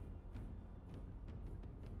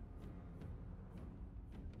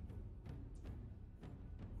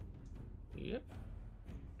 Yep.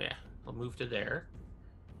 Yeah, I'll move to there.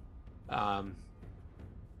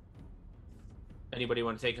 Anybody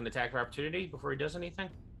want to take an attack of opportunity before he does anything?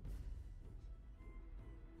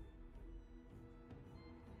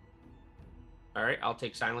 All right, I'll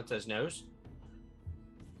take silence as no's.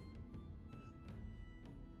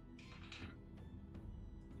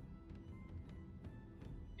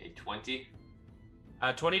 A 20.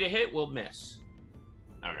 20 to hit will miss.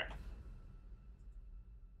 Okay.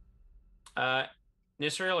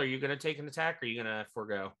 Nisrael, are you going to take an attack or are you going to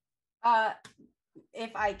forego?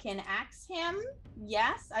 If I can axe him,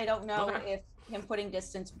 yes. I don't know Okay. if him putting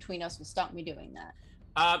distance between us will stop me doing that.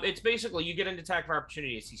 It's basically you get an attack of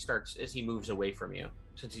opportunity as he moves away from you,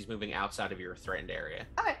 since he's moving outside of your threatened area.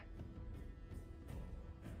 Okay.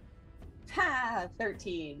 Ha!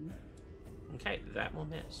 13. Okay, that will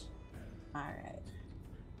miss. All right.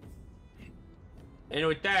 And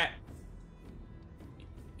with that,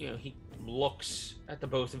 he looks at the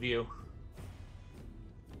both of you,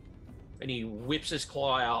 and he whips his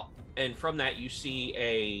claw out, and from that you see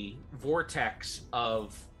a vortex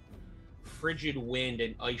of frigid wind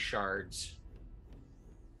and ice shards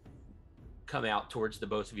come out towards the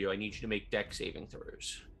both of you. I need you to make dex saving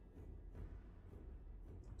throws.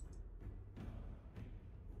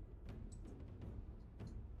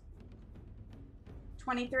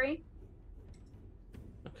 $23.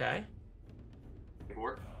 Okay.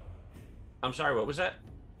 24. I'm sorry, what was that?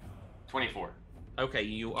 24. Okay,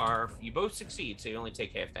 you both succeed, so you only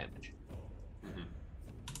take half damage. Mm-hmm.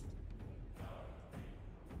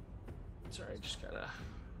 Sorry, I just gotta...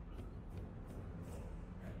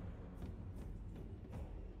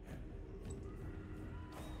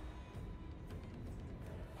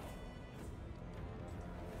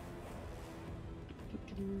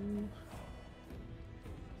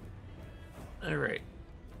 All right.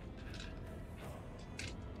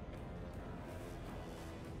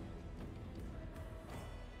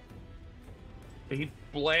 He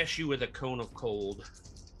blasts you with a cone of cold.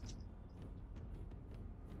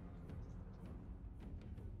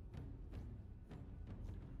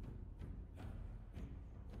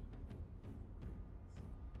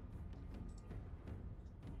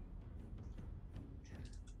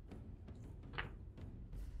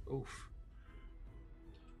 Oof.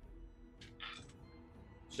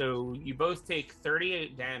 So you both take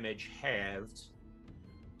 38 damage halved.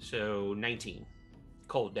 So 19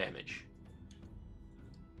 cold damage.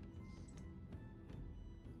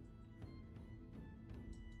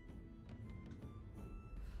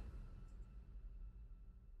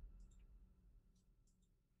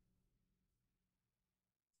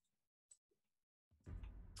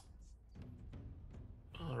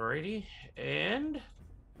 Alrighty, and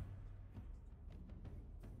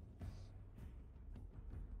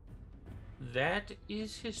that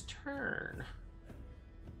is his turn.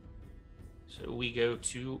 So we go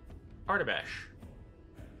to Artabash.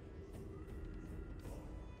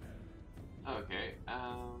 Okay,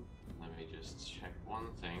 let me just check one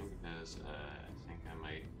thing because I think I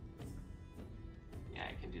might. Yeah,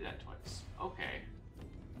 I can do that twice. Okay.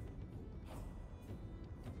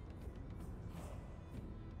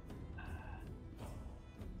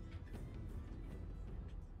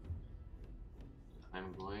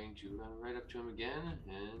 I'm going to run right up to him again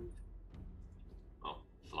and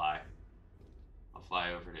fly. I'll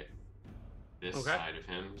fly over to this Okay. side of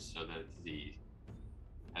him so that the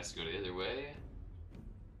has to go the other way.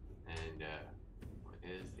 And what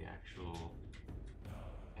is the actual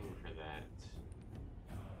thing for that?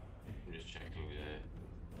 I'm just checking to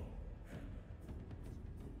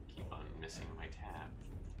keep on missing my tab.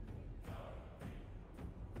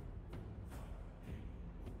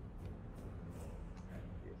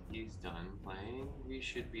 If he's done playing, we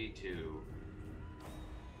should be too.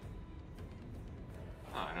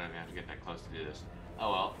 Oh, I don't even have to get that close to do this.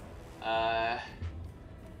 Oh well.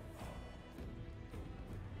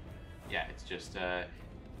 Yeah, it's just,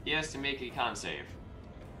 he has to make a con save.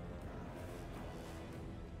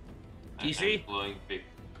 DC? I'm blowing big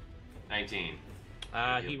 19. He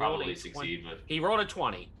probably rolled a succeed, but... He rolled a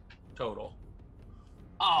 20 total.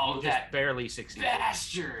 Oh, He that just barely succeeded.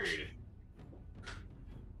 bastard!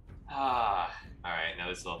 Ah, alright, now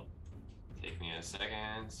this will take me a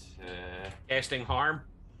second. Casting harm.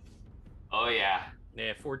 Oh, yeah.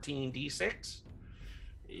 Yeah, 14 d6.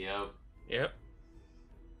 Yep. Yep.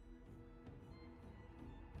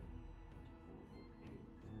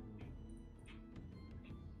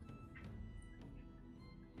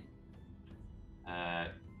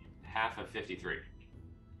 Half of 53.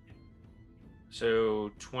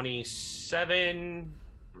 So 27,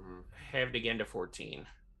 Mhm. halved again to 14.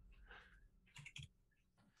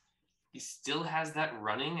 He still has that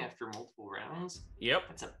running after multiple rounds? Yep.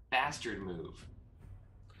 That's a bastard move.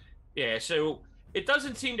 Yeah, so it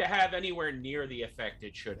doesn't seem to have anywhere near the effect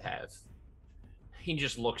it should have. He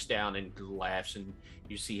just looks down and laughs, and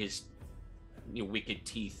you see his wicked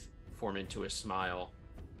teeth form into a smile.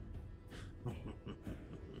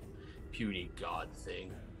 Puny god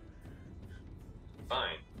thing.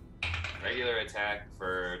 Fine. Regular attack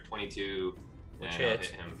for 22. Which and I'll hits.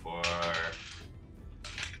 hit him for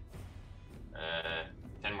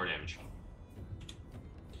 10 more damage.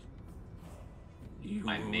 You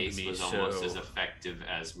My mace me was almost so. as effective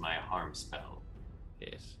as my harm spell.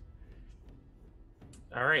 Yes.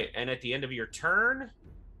 All right, and at the end of your turn,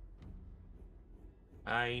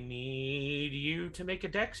 I need you to make a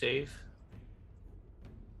dex save.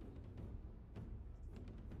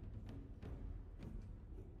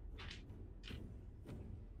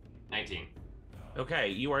 Okay,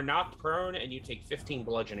 you are knocked prone and you take 15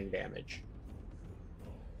 bludgeoning damage.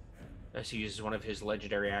 As he uses one of his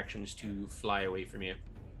legendary actions to fly away from you.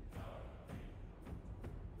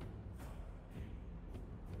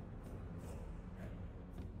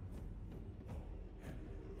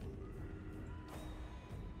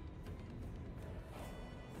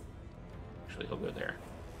 Actually, he'll go there.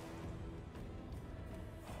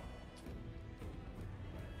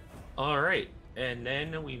 All right, and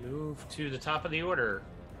then we move to the top of the order.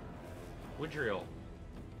 Woodriel.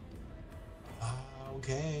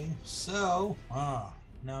 Okay, so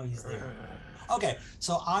no, he's there. Okay,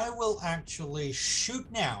 so I will actually shoot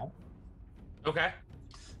now. Okay.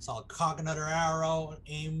 So I'll cock another arrow,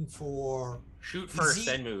 aim for. Shoot first,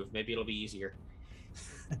 then move. Maybe it'll be easier.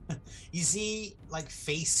 Is he like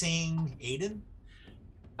facing Aiden?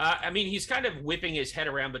 I mean, he's kind of whipping his head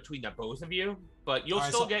around between the both of you, but you'll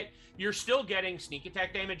still you're still getting sneak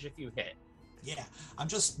attack damage if you hit. Yeah, I'm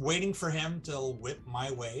just waiting for him to whip my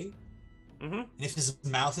way. Mm-hmm. And if his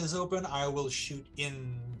mouth is open, I will shoot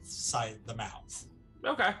inside the mouth.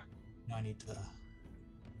 Okay. Now I need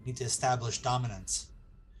to establish dominance.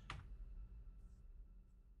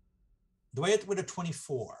 Do I hit with a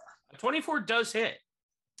 24? A 24 does hit.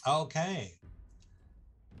 Okay.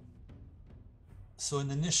 So an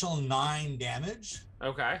initial 9 damage.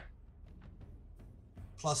 Okay.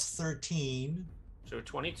 Plus 13. So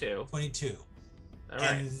 22. 22. All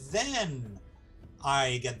right. And then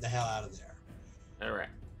I get the hell out of there. All right.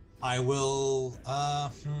 I will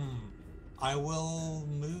I will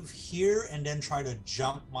move here and then try to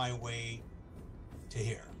jump my way to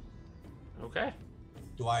here. Okay.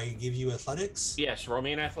 Do I give you athletics? Yes, roll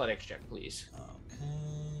me an athletics check, please. Okay.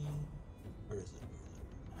 Where is it?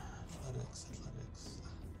 Athletics.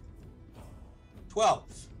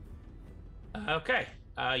 12. Okay.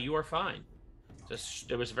 You are fine.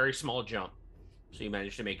 Just it was a very small jump, so you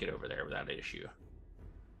managed to make it over there without an issue.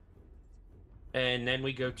 And then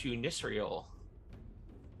we go to Nisriel.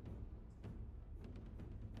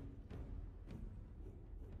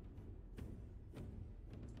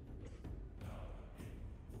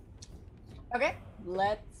 Okay,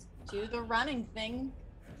 let's do the running thing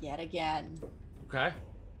yet again. Okay.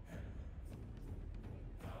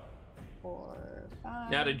 4,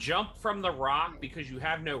 5. Now to jump from the rock, because you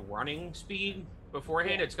have no running speed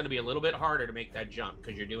beforehand, it's going to be a little bit harder to make that jump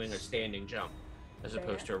because you're doing a standing jump as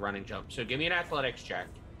opposed to a running jump. So give me an athletics check.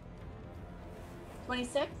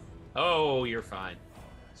 26. Oh, you're fine.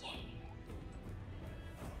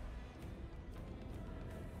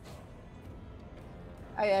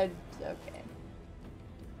 I had okay.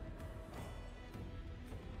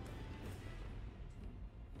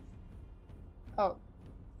 Oh,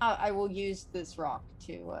 I will use this rock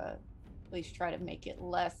to at least try to make it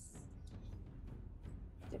less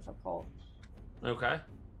difficult. Okay.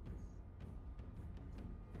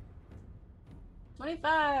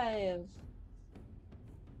 25.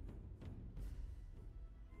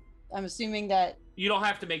 I'm assuming that. You don't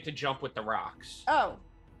have to make the jump with the rocks. Oh,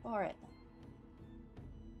 all right.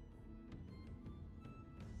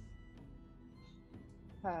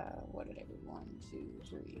 What did I do? 1, 2,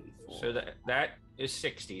 3, 4. So that is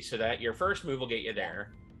 60. So that your first move will get you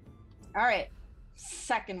there. All right.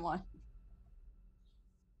 Second one.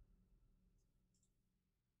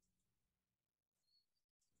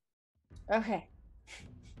 Okay.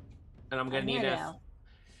 And I'm gonna here need now.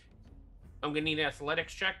 I'm gonna need an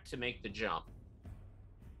athletics check to make the jump.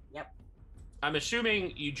 Yep. I'm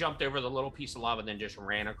assuming you jumped over the little piece of lava and then just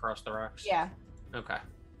ran across the rocks. Yeah. Okay.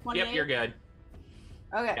 28? Yep, you're good.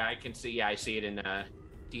 Okay. Yeah, I can see. Yeah, I see it in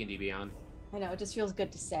D&D Beyond. I know, it just feels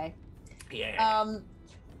good to say. Yeah.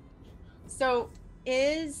 So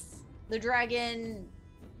is the dragon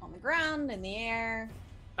on the ground, in the air?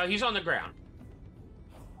 He's on the ground.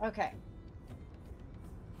 Okay.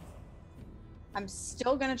 I'm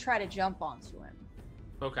still gonna try to jump onto him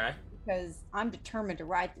Okay. because I'm determined to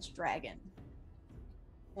ride this dragon.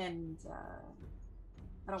 And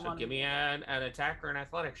I don't So want give me an attack or an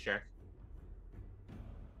athletics check.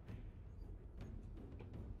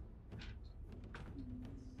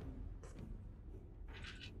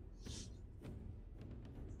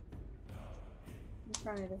 I'm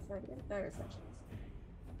trying to decide if there is such.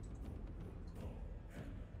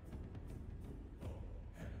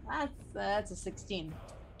 That's a 16.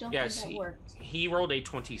 Don't Yes, think that worked. he rolled a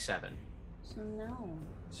 27. So no.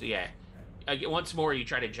 So yeah, once more you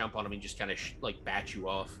try to jump on him and just kind of like bat you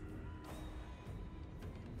off.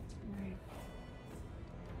 Alright.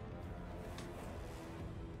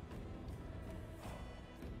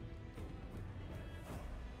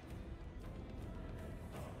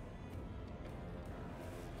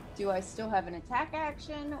 Do I still have an attack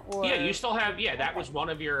action, or? Yeah, you still have. Yeah, that Okay. was one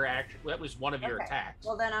of your That was one of your Okay. attacks.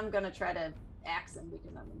 Well, then I'm gonna try to axe him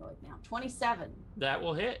because I'm annoyed now. 27. That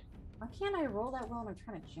will hit. Why can't I roll that well when I'm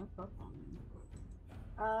trying to jump up on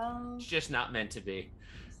him? It's just not meant to be.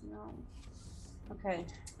 No. Okay.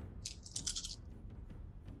 It's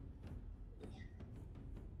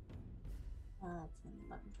 11,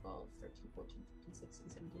 12, 13, 14, 15, 16,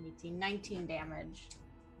 17, 18, 19 damage.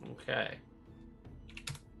 Okay.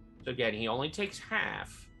 So again, he only takes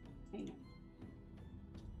half. I know.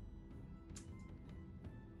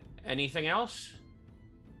 Anything else?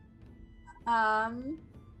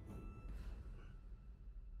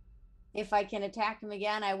 If I can attack him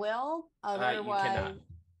again, I will. You Otherwise, cannot.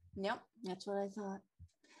 nope. That's what I thought.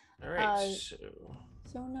 All right.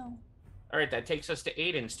 So no. All right, that takes us to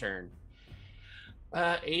Aiden's turn.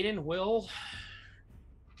 Aiden will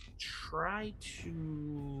try to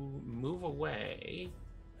move away.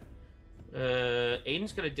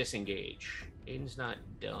 Aiden's going to disengage. Aiden's not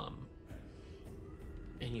dumb.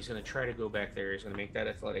 And he's going to try to go back there. He's going to make that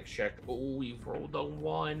athletics check. Oh, he rolled a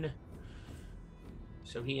 1.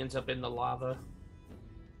 So he ends up in the lava.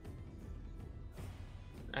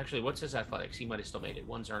 Actually, what's his athletics? He might have still made it.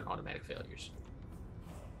 1s aren't automatic failures.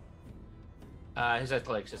 His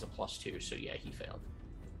athletics is a +2, so yeah, he failed.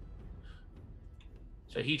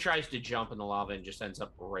 So he tries to jump in the lava and just ends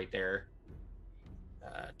up right there.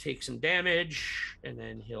 Take some damage, and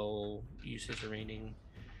then he'll use his remaining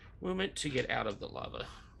movement to get out of the lava.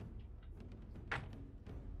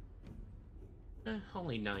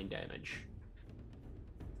 Only 9 damage.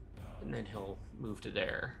 And then he'll move to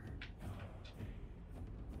there.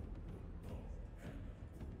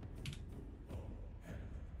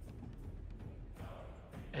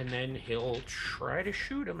 And then he'll try to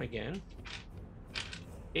shoot him again.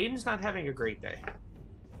 Aiden's not having a great day.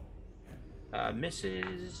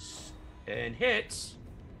 Misses and hits.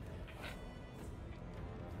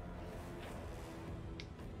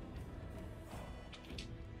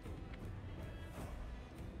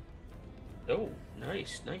 Oh,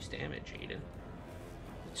 nice damage, Aiden.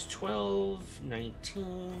 It's 12,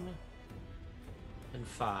 19, and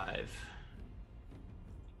 5.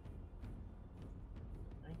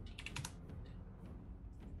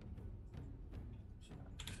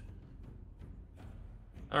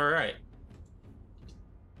 All right.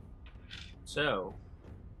 So,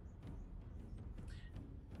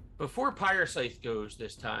 before Pyrescythe goes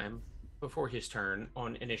this time, before his turn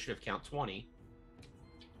on initiative count 20,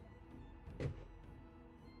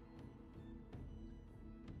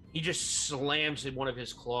 He just slams one of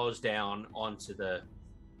his claws down onto the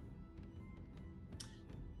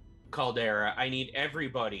caldera. I need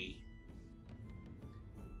everybody,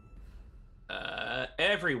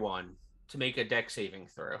 everyone, to make a dex saving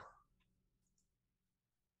throw.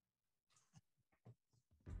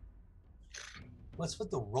 What's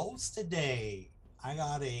with the rolls today? I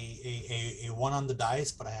got a 1 on the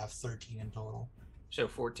dice, but I have 13 in total. So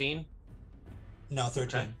 14? No,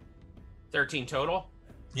 13. Okay. 13 total?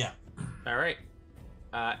 Yeah. All right.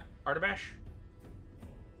 Artabash?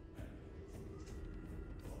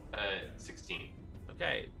 16.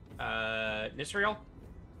 Okay. Nisriel?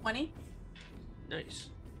 20. Nice.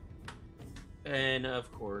 And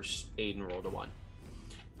of course, Aiden rolled a 1.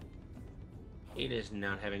 Aiden is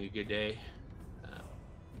not having a good day.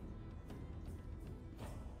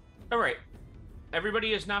 All right.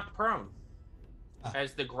 Everybody is knocked prone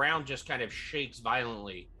as the ground just kind of shakes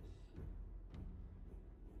violently.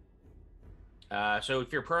 So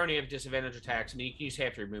if you're prone, you have disadvantage attacks. I mean, you can use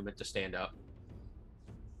half your movement to stand up.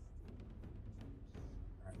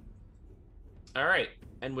 All right.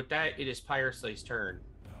 And with that, it is Pyrescythe's turn.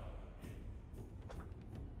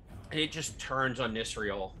 And it just turns on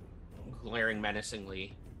Nisriel, glaring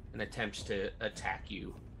menacingly, and attempts to attack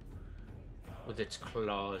you with its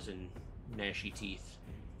claws and gnashy teeth.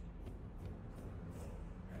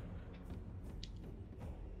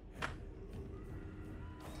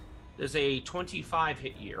 Does a 25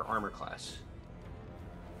 hit your armor class?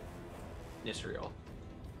 Nisriel.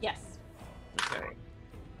 Yes. Okay.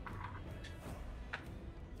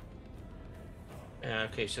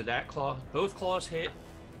 Okay, so that claw, both claws hit,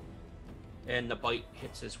 and the bite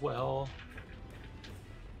hits as well.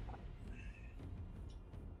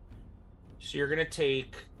 So you're gonna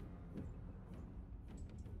take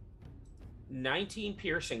 19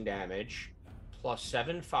 piercing damage, plus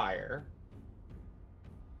 7 fire,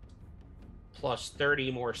 plus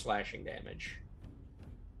 30 more slashing damage.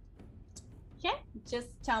 Okay. Just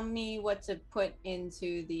tell me what to put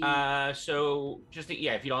into the. So just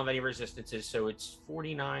yeah, if you don't have any resistances, so it's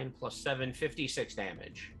 49 plus 7, 56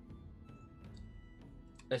 damage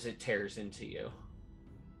as it tears into you.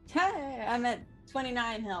 I'm at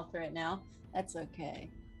 29 health right now. That's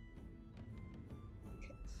okay.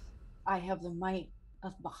 I have the might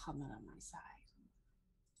of Bahamut on my side.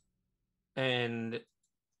 And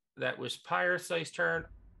that was Pyrescythe's turn.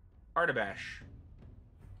 Artabash.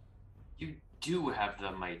 You do have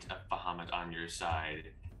the might of Bahamut on your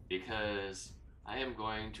side, because I am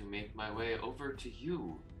going to make my way over to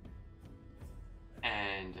you.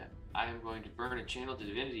 And I am going to burn a channel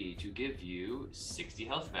divinity to give you 60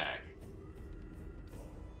 health back.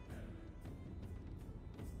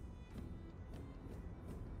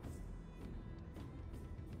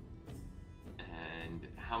 And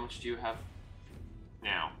how much do you have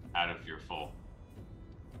now out of your full?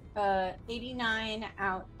 89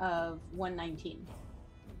 out of 119.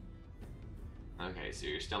 Okay, so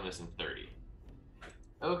you're still missing 30.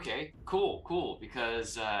 Okay, cool,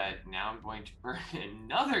 because now I'm going to burn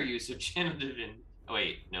another use of Channel Divinity. Oh,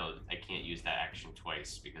 wait, no, I can't use that action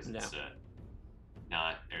twice because it's I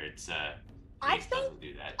Ace think doesn't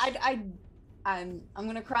do that. I'm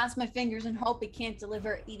gonna cross my fingers and hope it can't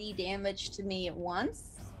deliver 80 damage to me at once.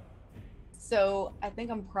 So I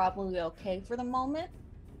think I'm probably okay for the moment.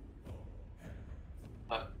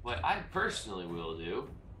 But what I personally will do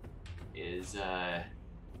is, are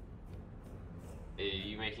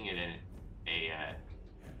you making it a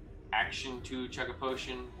action to chug a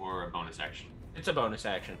potion or a bonus action? It's a bonus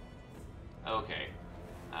action. Okay.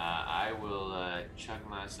 I will chug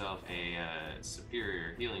myself a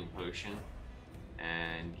superior healing potion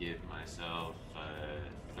and give myself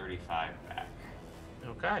 35 back.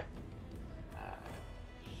 Okay.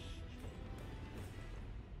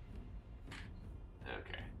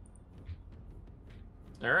 Okay.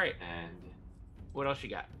 All right. And what else you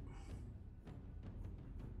got?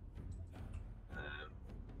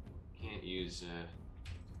 can't use.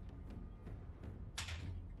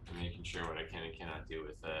 I'm making sure what I can and cannot do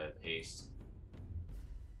with haste.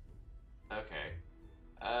 Okay.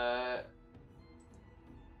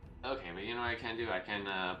 Okay, but you know what I can do? I can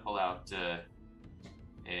pull out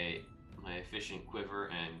my efficient quiver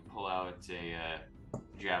and pull out a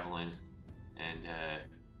javelin and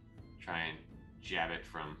try and jab it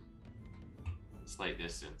from a slight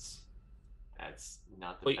distance. That's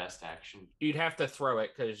not the best action. You'd have to throw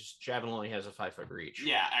it because javelin only has a 5-foot reach.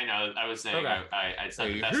 Yeah, I know. I was saying Okay. it's not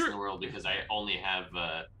the best in the world because I only have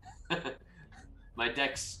my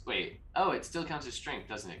dex. Wait, it still counts as strength,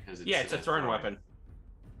 doesn't it? Because it's a thrown weapon.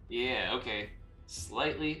 Yeah. Okay.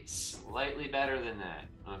 Slightly better than that.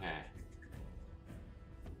 Okay.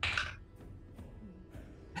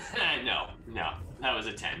 No, that was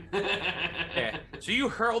a 10. Yeah. So you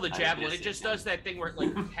hurl the I javelin. missed It just it. does that thing where it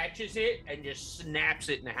like catches it and just snaps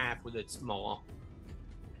it in half with its maw.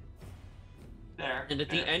 There. And at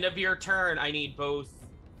the there. end of your turn, I need both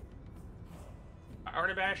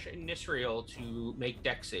Artabash and Nisriel to make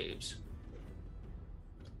deck saves.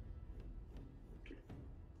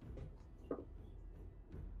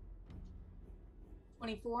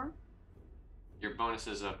 $24. Your bonus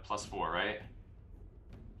is a +4, right?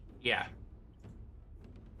 Yeah.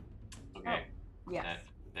 Okay. Yes.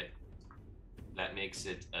 That makes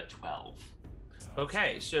it a 12.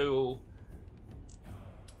 Okay, so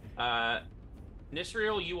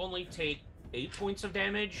Nisriel, you only take 8 points of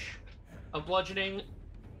damage of bludgeoning,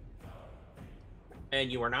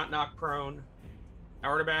 and you are not knocked prone.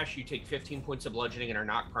 Artabash, you take 15 points of bludgeoning and are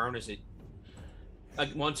knocked prone as it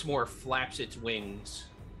once more flaps its wings.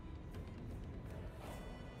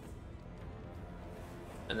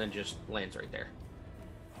 And then just lands right there.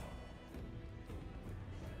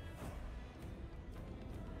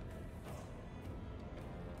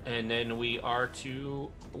 And then we are to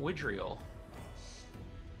Widriel.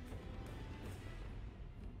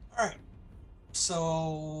 All right.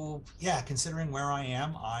 So yeah, considering where I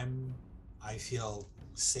am, I feel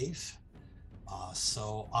safe.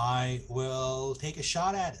 So I will take a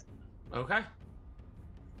shot at it. Okay.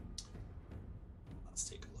 Let's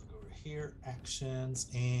take a look over here. Actions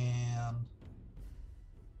and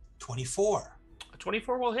 24.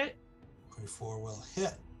 24 will hit. 24 will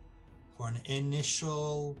hit for an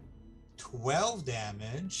initial 12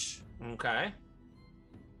 damage. Okay.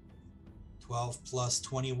 12 plus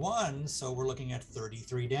 21, so we're looking at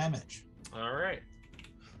 33 damage. All right.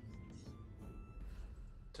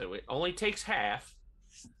 So it only takes half,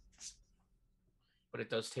 but it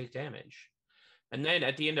does take damage. And then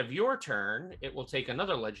at the end of your turn, it will take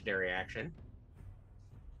another legendary action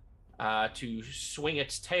to swing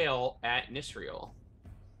its tail at Nisriel.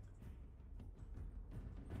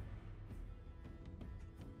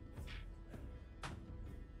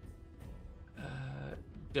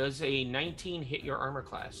 Does a 19 hit your armor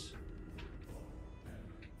class?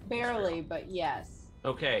 Barely, but yes.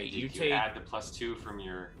 Okay, Did you you take... add the +2 from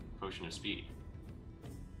your potion of speed?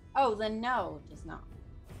 Oh, then no, it does not.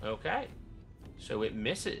 Okay. So it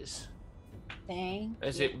misses. Dang.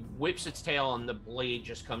 As it whips its tail and the blade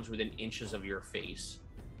just comes within inches of your face.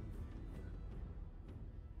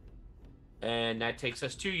 And that takes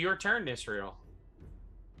us to your turn, Nisriel.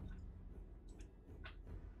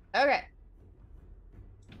 Okay.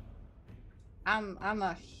 I'm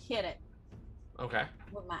gonna hit it Okay.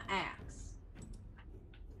 with my axe.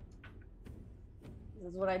 This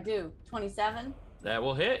is what I do. 27. That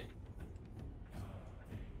will hit.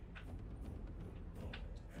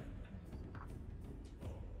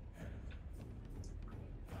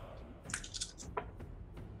 $15,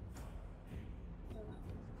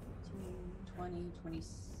 20,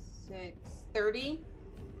 26, 30. All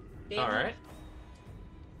damage. right.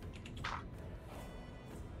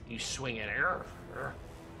 You swing it.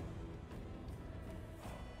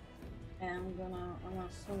 And I'm gonna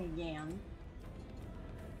swing again.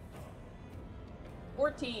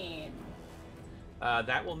 14.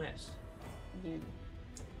 That will miss. Dude,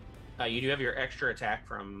 You do have your extra attack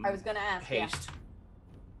from I was gonna ask. Yeah. haste.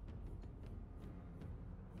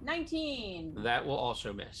 19. That will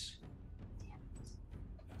also miss.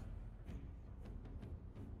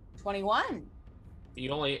 21.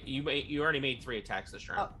 You already made 3 attacks this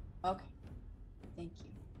round. Oh, okay. Thank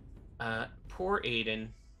you. Poor Aiden.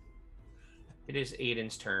 It is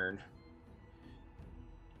Aiden's turn.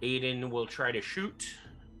 Aiden will try to shoot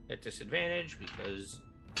at disadvantage because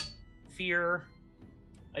fear.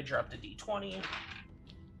 I dropped a d20.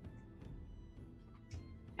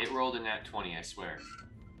 It rolled a nat 20, I swear.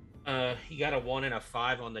 He got a 1 and a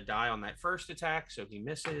 5 on the die on that first attack, so he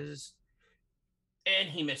misses. And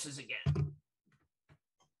he misses again.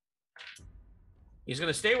 He's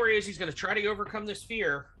going to stay where he is. He's going to try to overcome this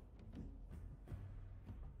fear.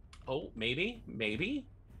 Oh, maybe.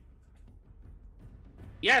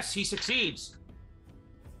 Yes, he succeeds.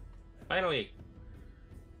 Finally.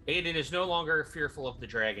 Aiden is no longer fearful of the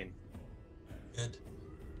dragon. Good.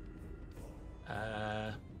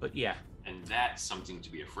 But yeah. And that's something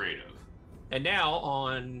to be afraid of. And now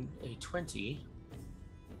on a 20.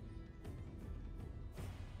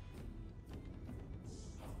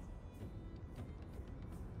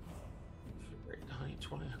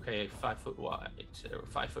 Okay, 5 foot wide, so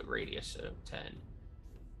 5 foot radius, so 10.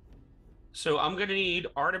 So I'm gonna need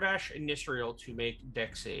Artabash and Nisriel to make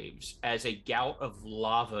deck saves as a gout of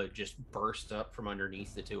lava just bursts up from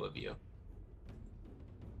underneath the two of you.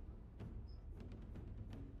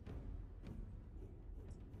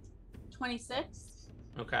 26.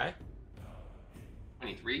 Okay.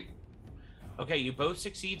 23. Okay, you both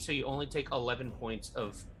succeed, so you only take 11 points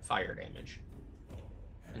of fire damage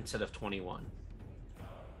instead of 21.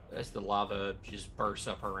 As the lava just bursts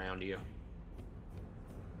up around you.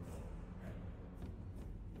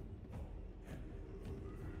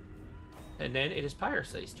 And then it is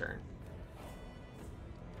Pyrescythe's turn.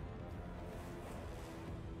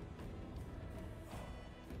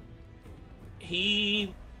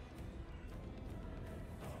 He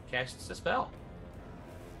casts a spell.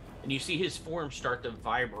 And you see his form start to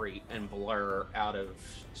vibrate and blur out of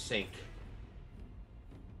sync.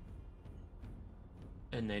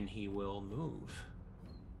 And then he will move.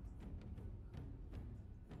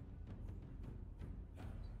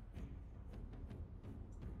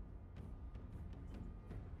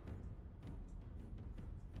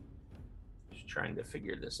 Just trying to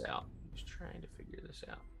figure this out.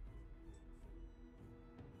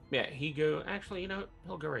 Yeah, actually, you know,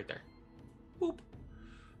 he'll go right there. Boop.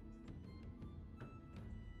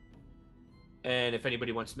 And if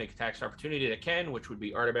anybody wants to make attacks of opportunity, they can, which would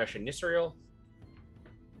be Artabash and Nisrael.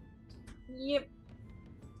 Yep.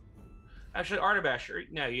 Actually, Artabash,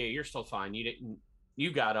 no, yeah, you're still fine.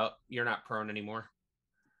 You got up. You're not prone anymore.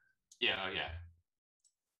 Yeah, oh yeah.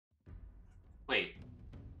 Wait.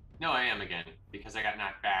 No, I am again, because I got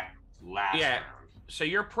knocked back last round. So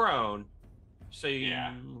you're prone. So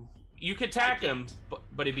you could attack him, but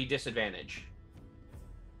it'd be disadvantage.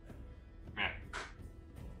 Yeah.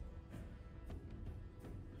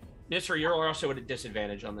 Nisra, you're also at a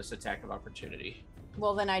disadvantage on this attack of opportunity.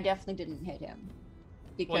 Well, then I definitely didn't hit him.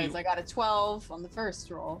 Because I got a 12 on the first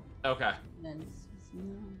roll. Okay. And then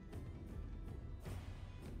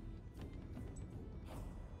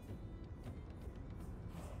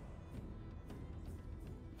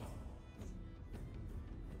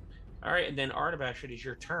all right, and then Artabash, it is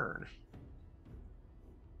your turn.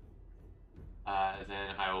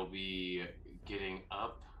 Then I will be getting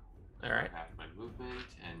up. All right. Half my movement,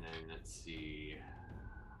 and then let's see.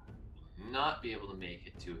 Not be able to make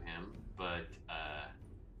it to him, but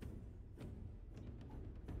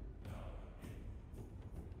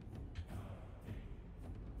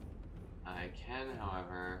I can,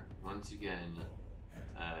 however, once again.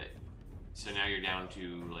 So now you're down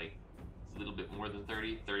to like a little bit more than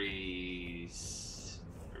 30,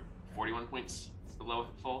 41 points below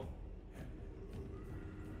full.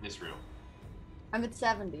 Nisrael. I'm at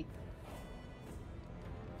 70.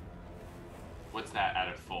 What's that out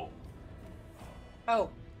of full? Oh,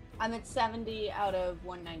 I'm at 70 out of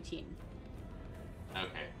 119.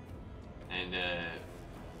 Okay. And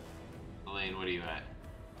Alain, what are you at?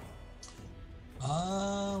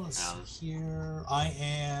 Let's see here. I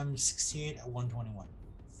am 68 at 121.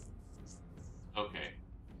 Okay.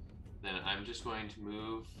 Then I'm just going to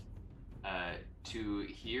move to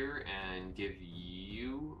here and give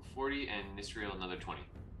you 40 and Nisrael another 20.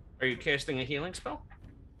 Are you casting a healing spell?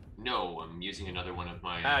 No, I'm using another one of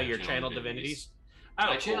my your channel divinities.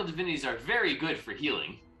 My channel divinities are very good for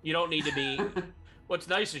healing. You don't need to be. What's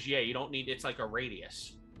nice is, it's like a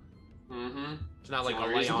radius. Mm-hmm. It's not like a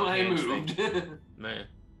lay on hands thing. Man.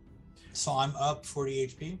 So I'm up 40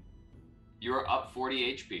 HP. You're up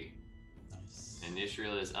 40 HP. Nice. And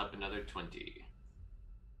Nisrael is up another 20.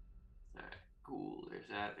 All right, cool. There's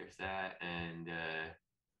that. And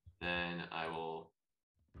then I will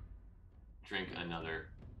drink another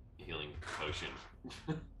healing potion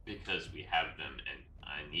because we have them and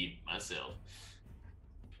I need myself.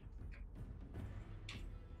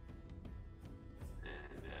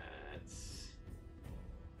 And that's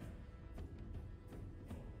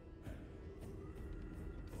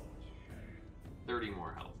 30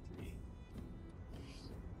 more health to me.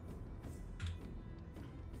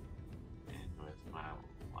 And with my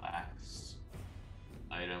last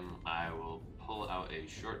item, I will pull out a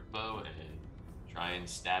short bow and try and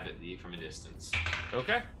stab at thee from a distance.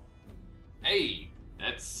 Okay. Hey,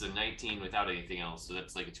 that's a 19 without anything else, so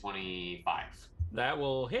that's like a 25. That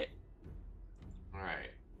will hit. All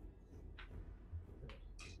right.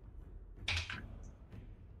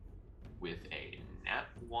 With a nat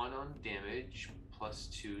 1 on damage,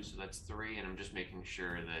 +2, so that's 3, and I'm just making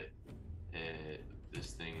sure that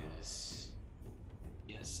this thing is...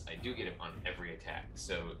 Yes, I do get it on every attack,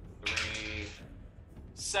 so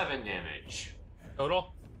 7 damage.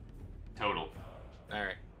 Total? Total. All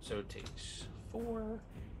right, so it takes 4.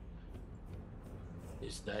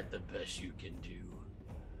 Is that the best you can do?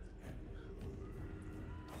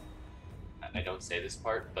 I don't say this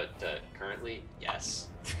part, but currently, yes.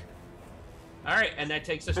 All right, and that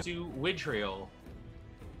takes us to Widriel.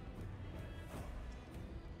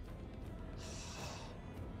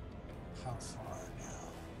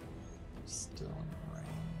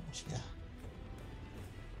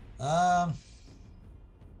 Um.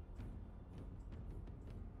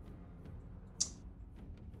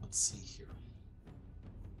 Let's see here.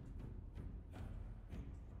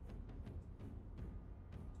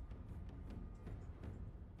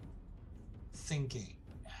 Thinking.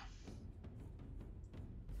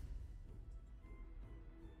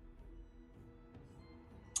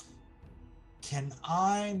 Can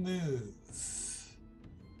I move?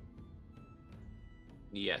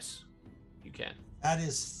 Yes, you can. That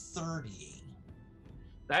is 30.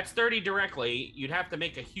 That's 30 directly. You'd have to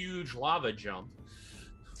make a huge lava jump.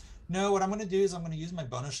 No, what I'm going to do is I'm going to use my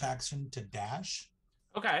bonus action to dash.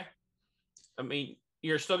 Okay. I mean,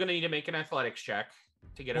 you're still going to need to make an athletics check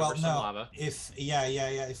to get over some lava. If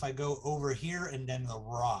if I go over here and then the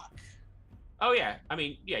rock. Oh yeah, I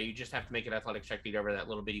mean, yeah, you just have to make an athletics check to get over that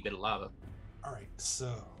little bitty bit of lava. All right,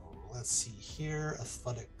 so let's see here.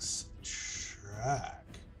 Athletics track.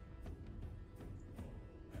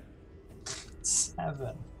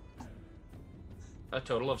 7. A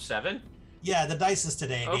total of 7? Yeah, the dice is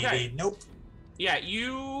today, Okay. baby. Nope. Yeah,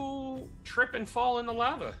 you trip and fall in the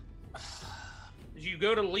lava. You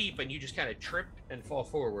go to leap and you just kind of trip and fall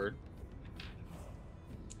forward.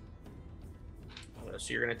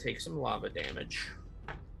 So you're going to take some lava damage.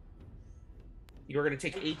 You're going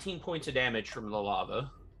to take 18 points of damage from the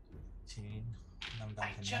lava. 18. I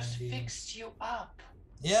just fixed you up.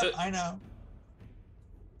 Yep, So- I know.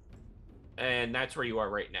 And that's where you are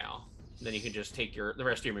right now. Then you can just take the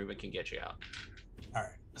rest of your movement can get you out. All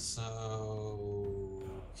right, so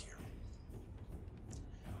here.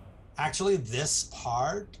 Actually, this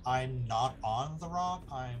part, I'm not on the rock.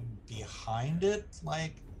 I'm behind it,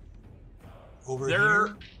 like over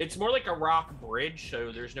here. It's more like a rock bridge,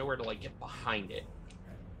 so there's nowhere to like get behind it.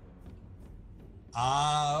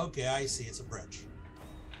 Ah, okay, I see. It's a bridge.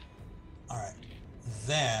 All right,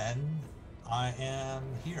 then I am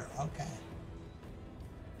here. Okay.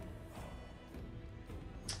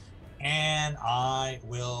 And I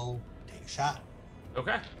will take a shot.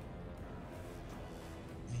 Okay.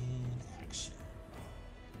 In action.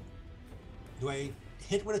 Do I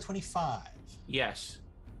hit with a 25? Yes.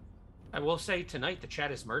 I will say tonight the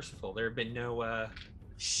chat is merciful. There have been no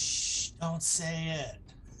Shh, don't say it.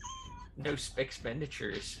 no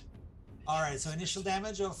expenditures. All right, so initial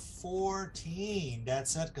damage of 14.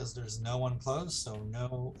 That's it, because there's no one close, so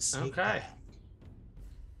no sneak Okay. attack.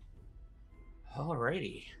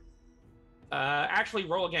 Alrighty. Actually,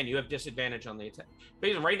 roll again. You have disadvantage on the attack.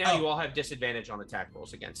 Basically, right now, you all have disadvantage on attack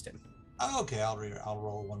rolls against him. Okay, I'll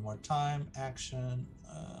roll one more time. Action.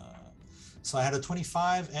 So I had a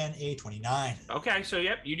 25 and a 29. Okay, so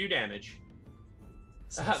yep, you do damage.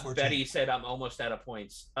 So Betty said I'm almost out of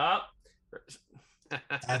points. Up.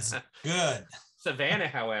 That's good. Savannah,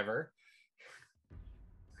 however.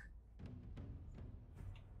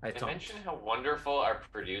 I mentioned how wonderful our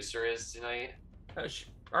producer is tonight.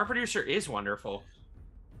 Our producer is wonderful.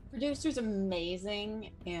 Producer's amazing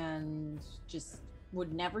and just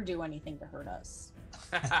would never do anything to hurt us.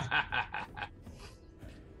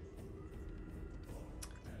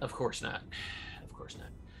 Of course not. Of course not.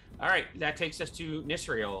 All right, that takes us to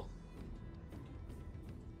Nisriel.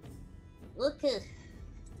 Look at.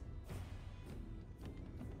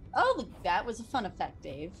 Oh, that was a fun effect,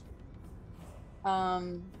 Dave.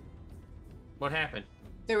 What happened?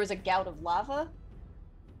 There was a gout of lava.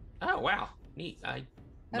 Oh wow, neat. I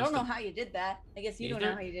don't know how you did that. I guess you don't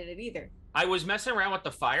know how you did it either. I was messing around with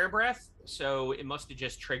the fire breath, so it must have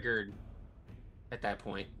just triggered at that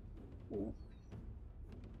point.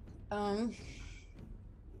 All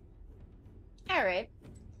right.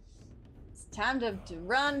 It's time to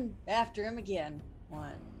run after him again.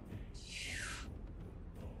 1.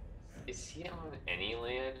 Is he on any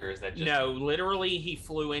land, or is that just... No, literally he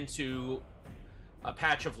flew into a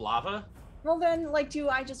patch of lava. Well then, like, do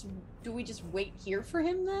we just wait here for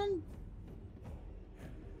him then?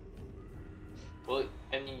 Well,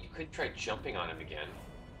 I mean, you could try jumping on him again.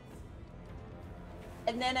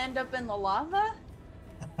 And then end up in the lava?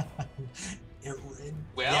 I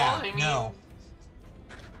mean... No.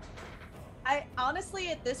 I honestly,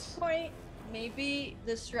 at this point, maybe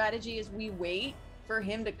the strategy is we wait for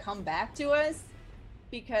him to come back to us,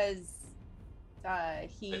 because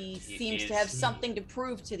he seems to have something to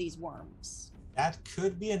prove to these worms. That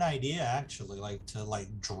could be an idea, actually, to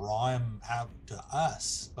draw him out to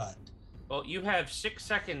us, but... Well, you have 6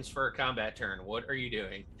 seconds for a combat turn. What are you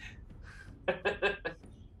doing?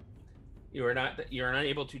 You're not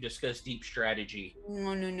able to discuss deep strategy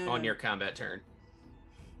on your combat turn.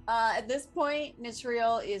 At this point,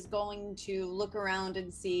 Nisriel is going to look around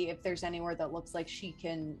and see if there's anywhere that looks like she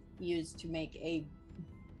can use to make a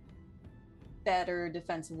better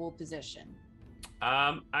defensible position?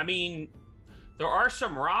 I mean, there are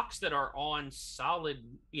some rocks that are on solid,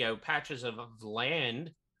 patches of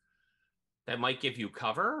land that might give you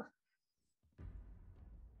cover.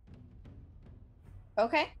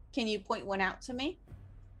 Okay. Can you point one out to me?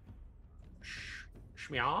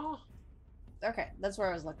 Shmya? Okay, that's where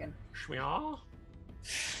I was looking. Shmya?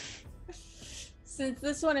 Since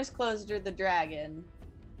this one is closer to the dragon,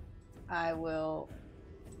 I will...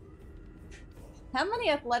 How many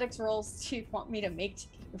athletics rolls do you want me to make to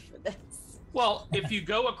you for this? Well, if you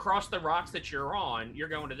go across the rocks that you're on, you're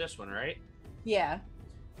going to this one, right? Yeah.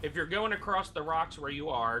 If you're going across the rocks where you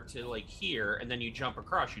are to like here, and then you jump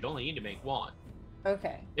across, you'd only need to make one.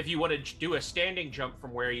 Okay. If you want to do a standing jump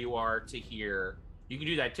from where you are to here, you can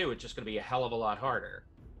do that too. It's just going to be a hell of a lot harder.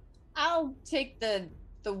 I'll take the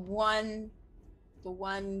one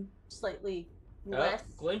slightly less.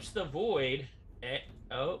 Glimpse the void.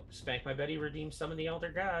 Spank My Betty redeems some of the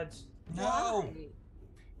elder gods. No. Why?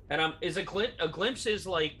 And is a glimpse is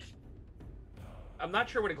like, I'm not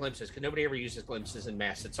sure what a glimpse is because nobody ever uses glimpses in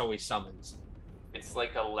mass. It's always summons. It's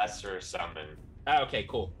like a lesser summon Oh, okay,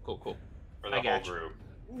 cool. for the I whole got you. group.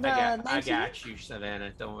 I got you,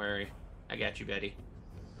 Savannah. Don't worry. I got you, Betty.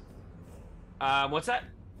 What's that?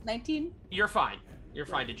 19? You're fine. You're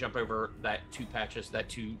fine to jump over that two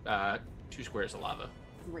squares of lava.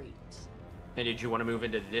 Great. And did you want to move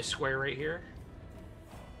into this square right here?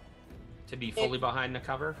 To be fully behind the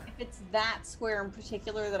cover? If it's that square in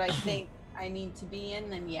particular that I think I need to be in,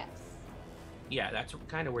 then yes. Yeah, that's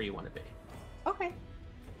kind of where you want to be. Okay.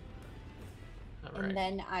 All right. And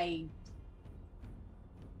then I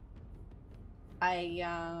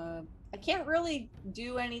can't really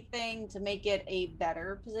do anything to make it a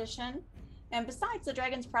better position. And besides, the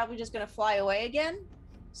dragon's probably just going to fly away again.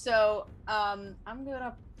 So I'm going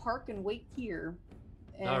to park and wait here.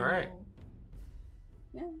 And, All right.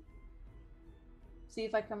 Yeah. See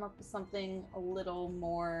if I come up with something a little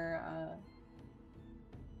more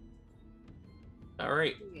All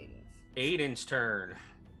right. creative. Aiden's turn.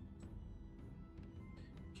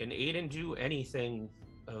 Can Aiden do anything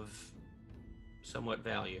of somewhat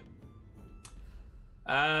value?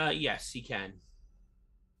 Yes, he can.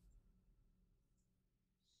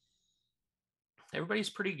 Everybody's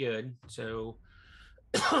pretty good, so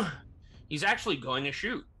he's actually going to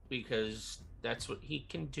shoot because that's what he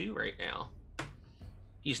can do right now.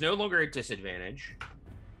 He's no longer at disadvantage.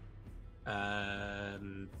 I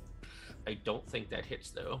don't think that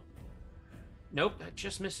hits though. Nope, that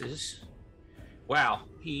just misses. Wow,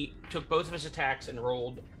 he took both of his attacks and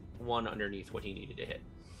rolled one underneath what he needed to hit.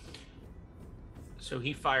 So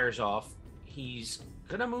he fires off. He's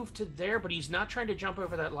gonna move to there, but he's not trying to jump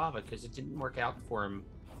over that lava because it didn't work out for him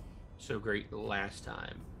so great the last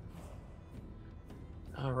time.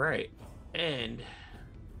 All right, and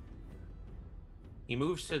he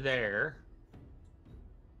moves to there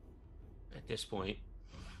at this point.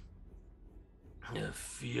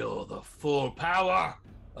 Feel the full power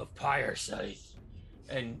of Pyrescythe.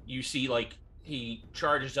 And you see, like, he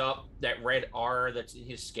charges up, that red R that's in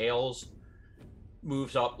his scales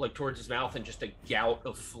moves up, like, towards his mouth, and just a gout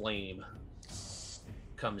of flame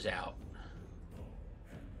comes out.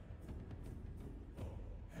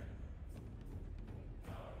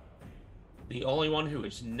 The only one who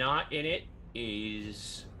is not in it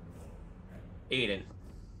is Aiden.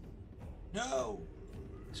 No.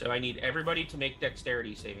 So I need everybody to make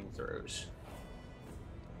dexterity saving throws.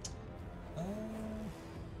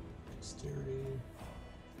 Dexterity.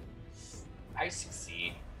 I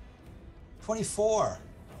succeed. 24.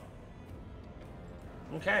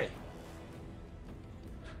 Okay.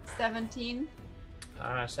 17.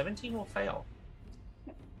 17 will fail.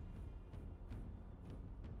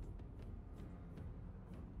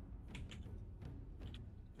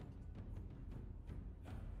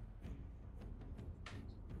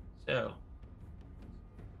 So,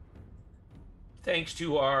 thanks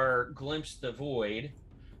to our Glimpse the Void,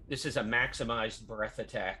 this is a maximized breath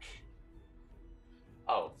attack.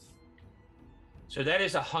 Oh. So that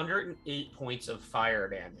is 108 points of fire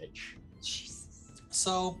damage. Jesus.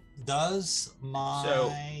 So does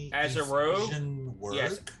my as a rogue, evasion work?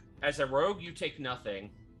 yes, as a rogue, you take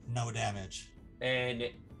nothing. No damage. And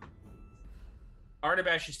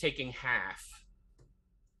Artabash is taking half.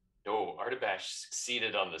 No, Artabash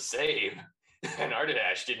succeeded on the save, and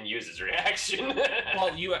Artabash didn't use his reaction.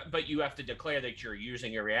 Well, but you have to declare that you're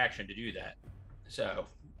using your reaction to do that. So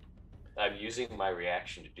I'm using my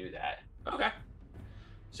reaction to do that. okay.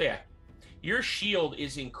 So yeah, your shield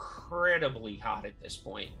is incredibly hot at this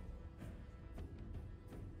point.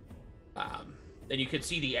 And you can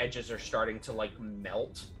see the edges are starting to like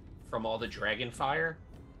melt from all the dragon fire.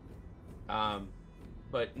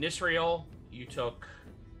 But Nisrael, you took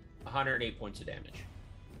 108 points of damage.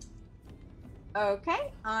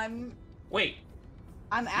 Okay, Wait,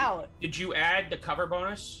 I'm out. did you add the cover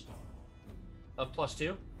bonus of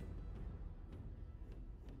 +2?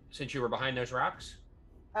 Since you were behind those rocks?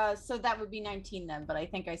 So that would be 19 then, but I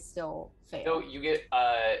think I still fail. So you get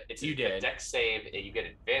it's You a did. dex save. You get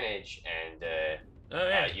advantage, and Oh,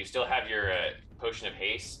 yeah. you still have your potion of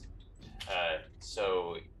haste.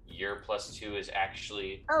 So your +2 is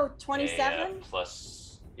actually Oh, 27?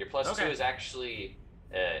 your +2 Okay. is actually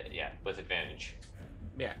with advantage.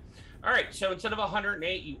 Yeah. All right, so instead of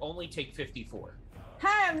 108, you only take 54.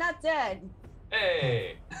 Hi, I'm not dead.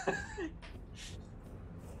 Hey.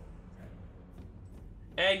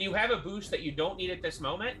 And you have a boost that you don't need at this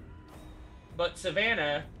moment. But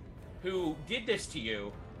Savannah, who did this to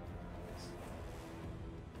you,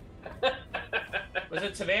 was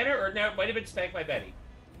it Savannah or no? It might have been Spank by Betty.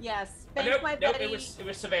 Yes, Oh, thank my Betty. it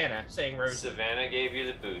was Savannah saying Rosie. Savannah gave you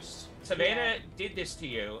the boost. Savannah did this to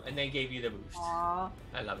you and then gave you the boost. Aw,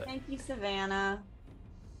 I love it. thank you, Savannah.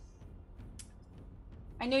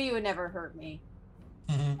 I knew you would never hurt me.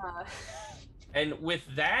 And with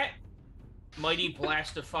that mighty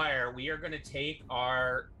blast of fire, we are going to take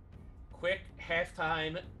our quick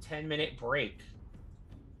halftime 10-minute break.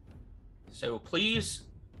 So please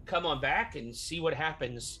come on back and see what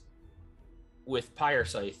happens with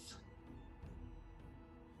Pyrescythe.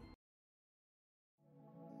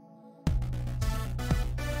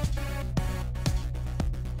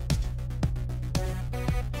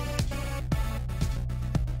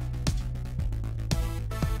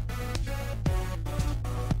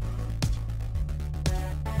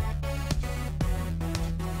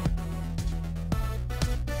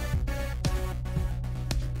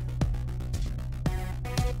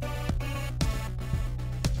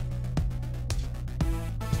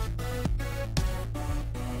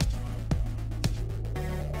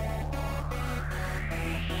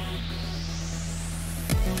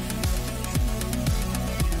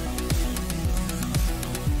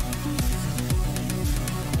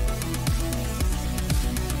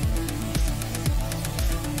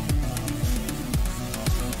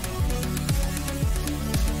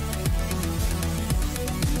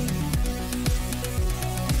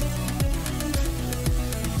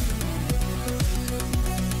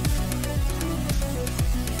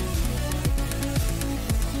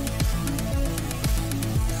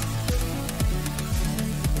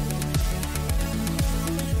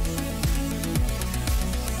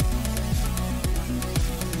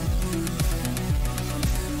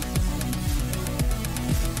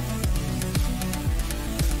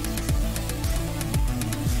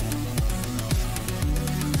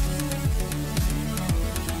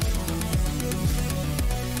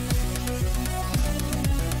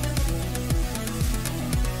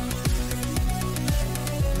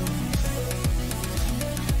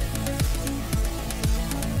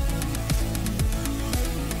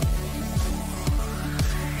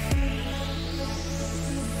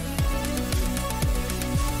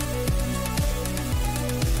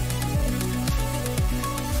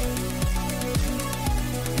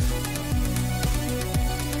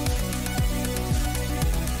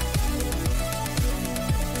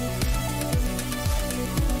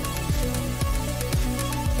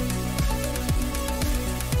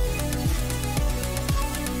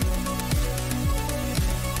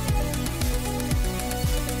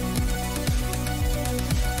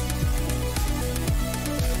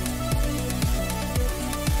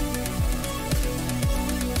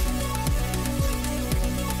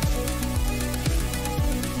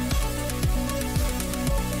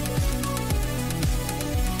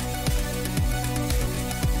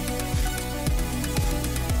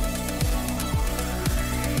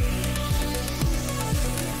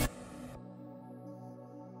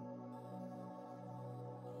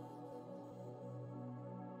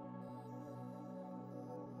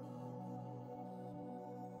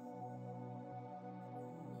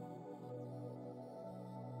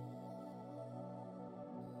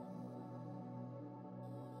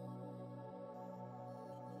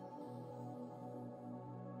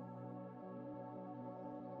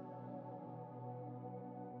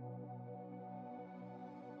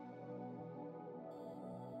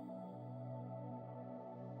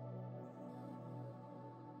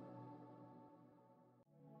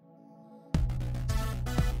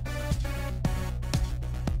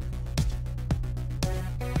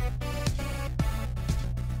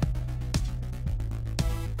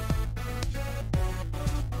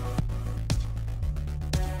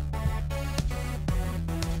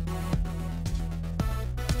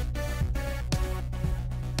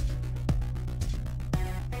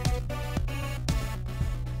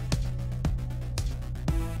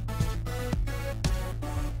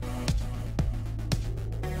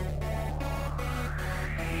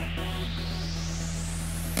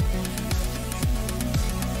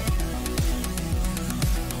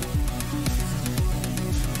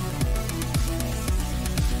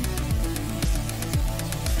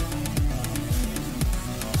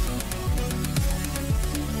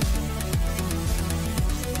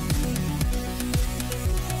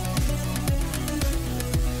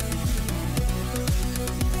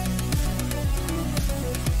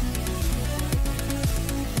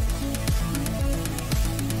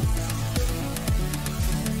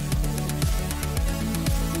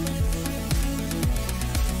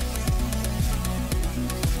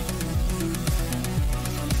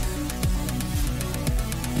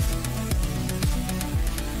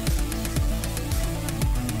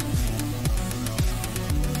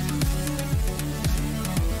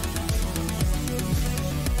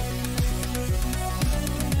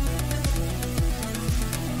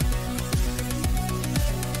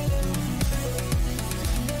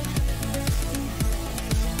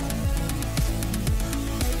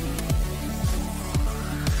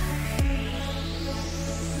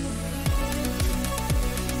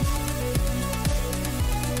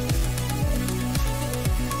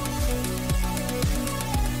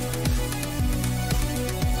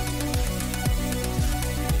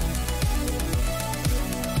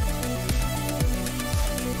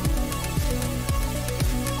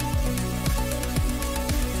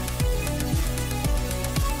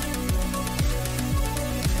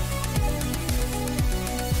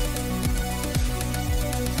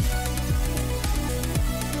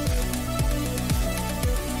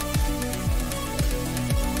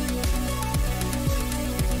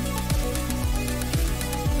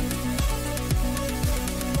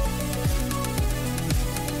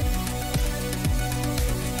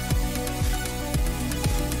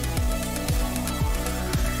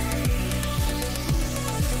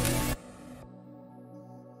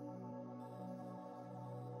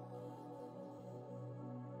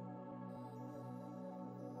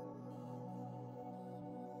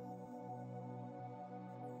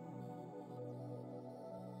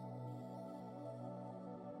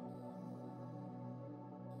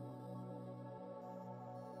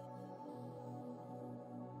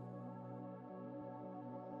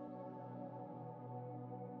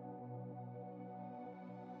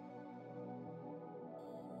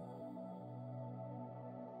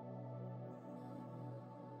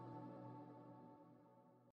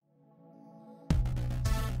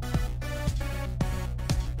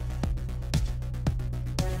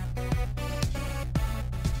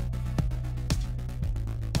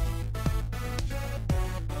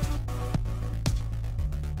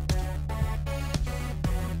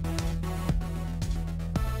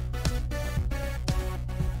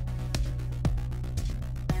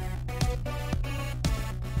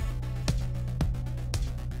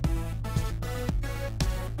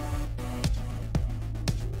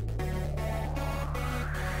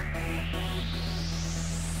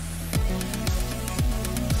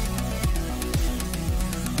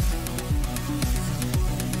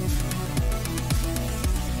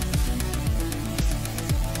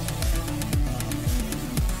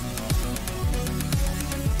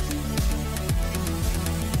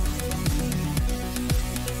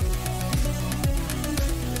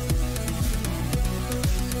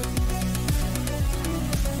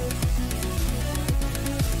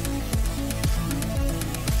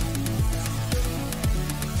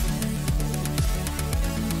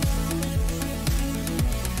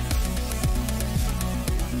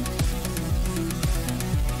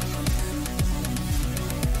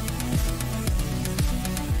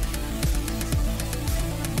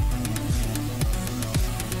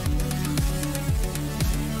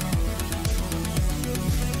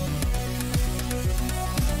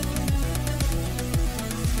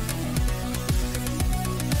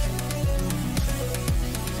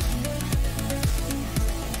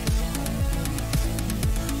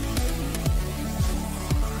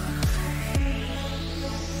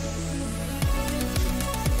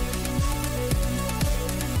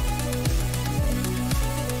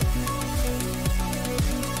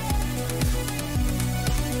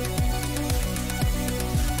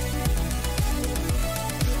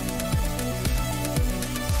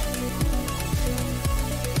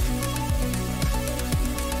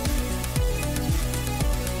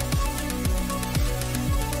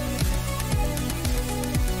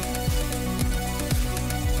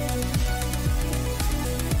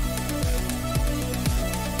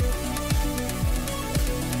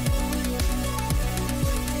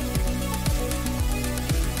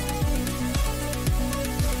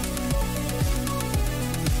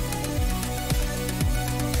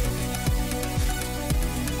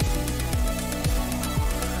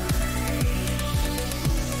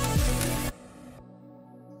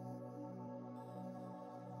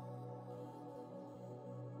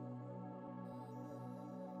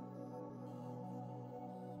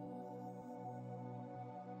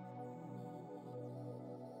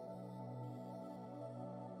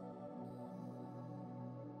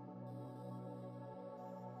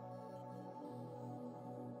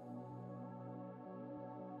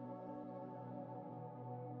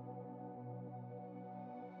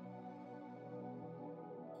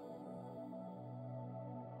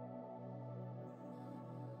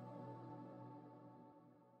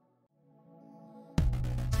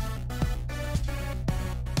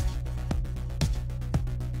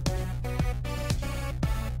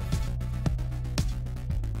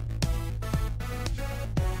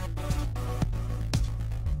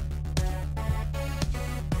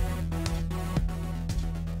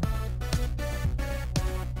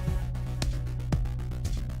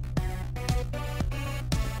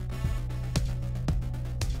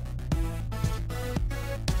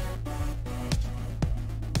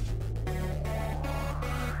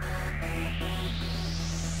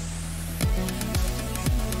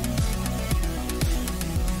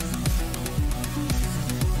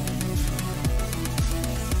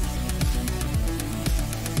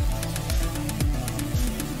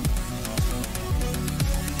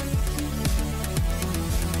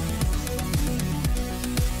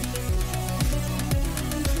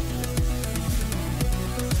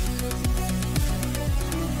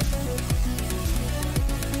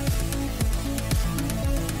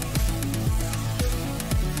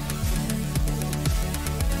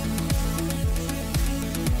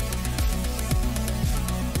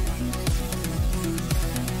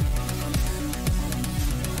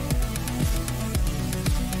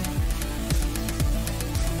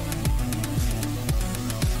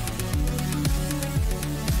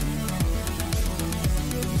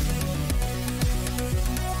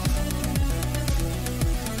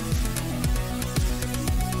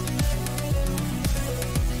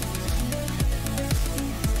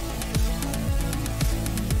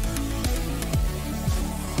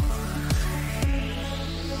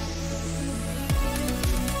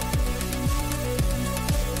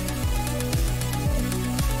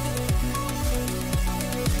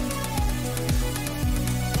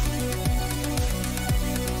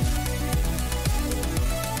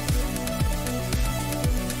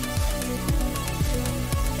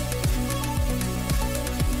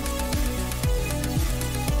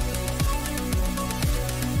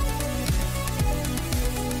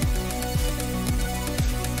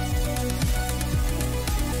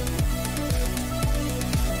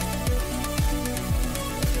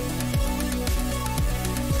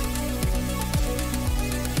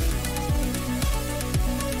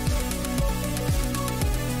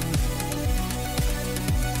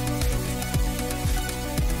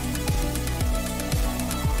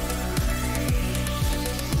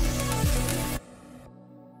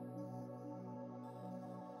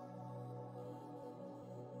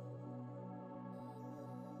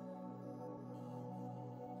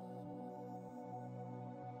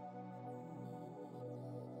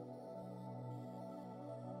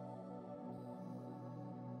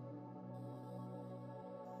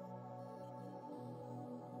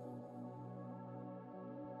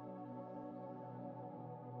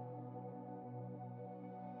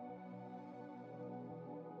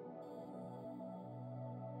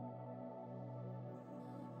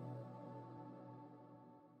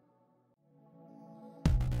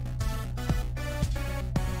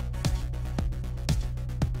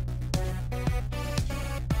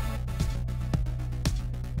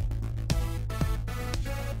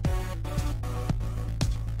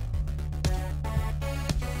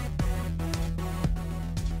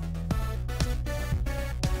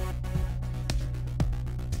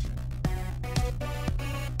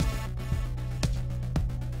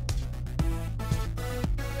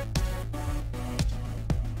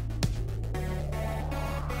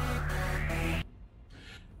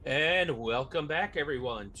 And welcome back,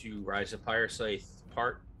 everyone, to Rise of Pyrescythe,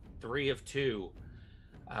 part 3 of 2.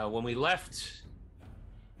 When we left,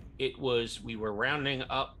 we were rounding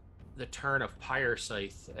up the turn of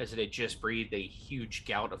Pyrescythe as it had just breathed a huge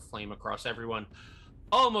gout of flame across everyone,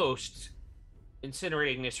 almost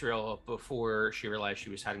incinerating Nisrael before she realized she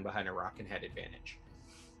was hiding behind a rock and had advantage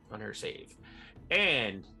on her save.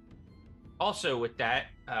 And also with that,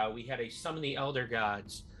 we had a Summon the Elder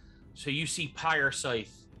Gods. So you see Pyrescythe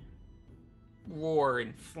roar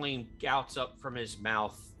and flame gouts up from his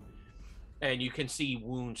mouth, and you can see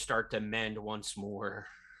wounds start to mend once more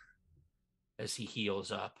as he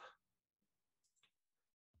heals up.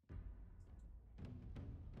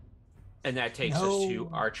 And that takes us to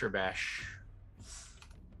Archerbash.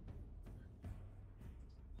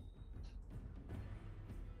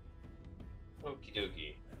 Okie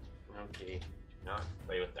dokie. Okay, do not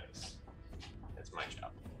play with dice. That's my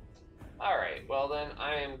job. Alright, well then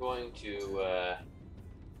I am going to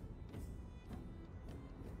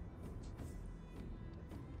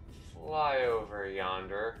fly over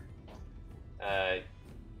yonder. And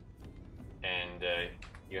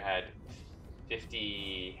you had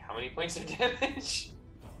 50... how many points of damage?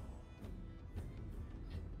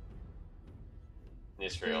 Who are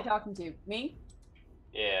Nisrael. you talking to? Me?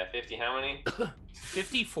 Yeah, 50 how many?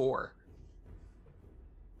 54.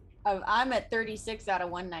 I'm at 36 out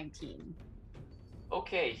of 119.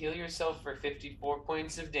 Okay, heal yourself for 54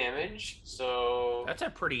 points of damage, so... That's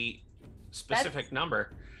a pretty specific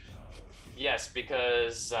number. Yes,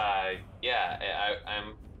 because,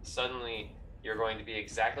 I'm suddenly... You're going to be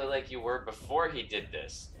exactly like you were before he did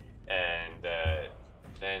this. And,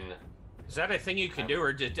 then... Is that a thing you can do,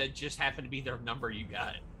 or did that just happen to be the number you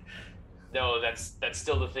got? No, that's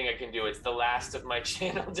still the thing I can do. It's the last of my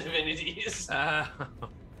channel divinities.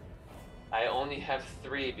 I only have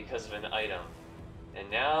 3 because of an item. And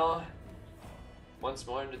now, once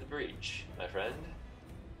more into the breach, my friend.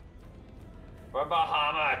 For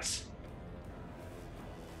Bahamut!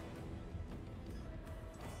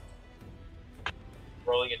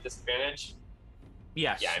 Rolling at disadvantage?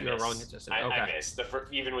 Yes, Yeah, I you're miss. rolling at disadvantage. I missed,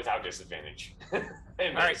 even without disadvantage. I miss.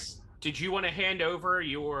 All right. Did you want to hand over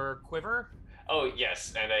your quiver? Oh,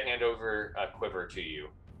 yes, and I hand over a quiver to you.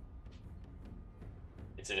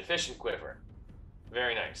 It's an efficient quiver.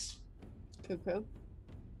 Very nice. Poo-poo.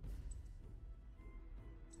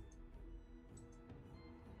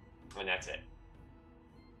 And that's it.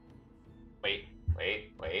 Wait,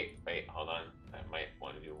 hold on. I might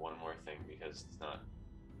want to do one more thing because it's not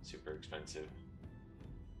super expensive.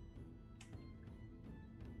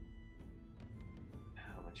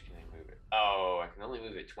 How much can I move it? Oh, I can only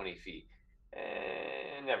move it 20 feet.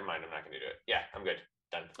 And never mind, I'm not going to do it. Yeah, I'm good.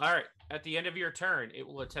 Done. All right. At the end of your turn, it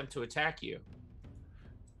will attempt to attack you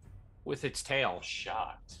with its tail.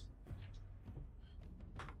 Shot.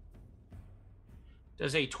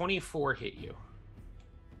 Does a 24 hit you?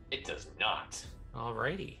 It does not.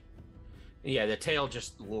 Alrighty. Yeah, the tail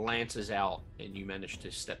just lances out, and you manage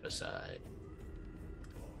to step aside.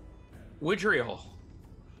 Widriel.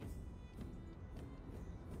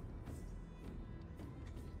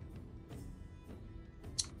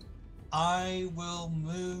 I will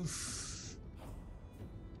move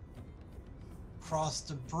across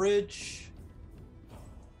the bridge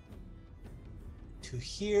to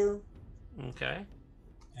here. Okay.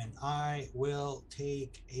 And I will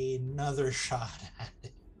take another shot at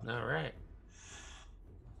it. All right. It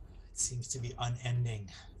seems to be unending.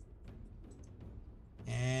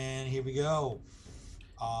 And here we go.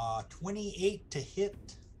 28 to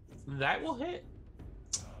hit. That will hit.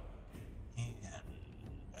 And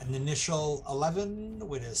an initial 11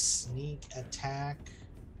 with a sneak attack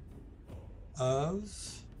of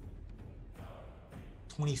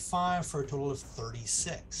 25 for a total of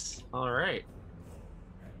 36. All right.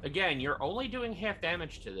 Again, you're only doing half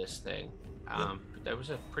damage to this thing. But that was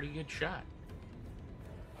a pretty good shot.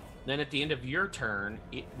 Then at the end of your turn,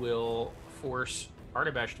 it will force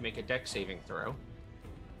Artabash to make a dex saving throw.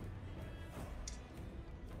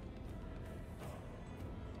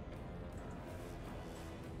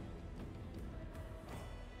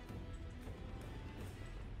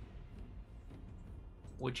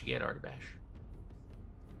 What'd you get, Artabash?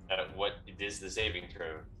 What is the saving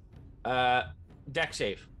throw? Dex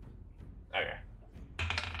save. Okay.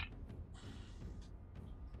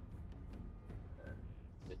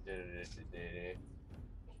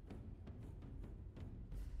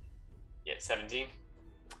 Yeah, 17.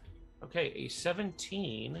 Okay, a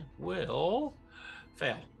 17 will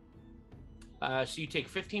fail. So you take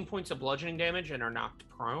 15 points of bludgeoning damage and are knocked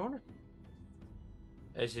prone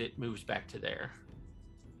as it moves back to there.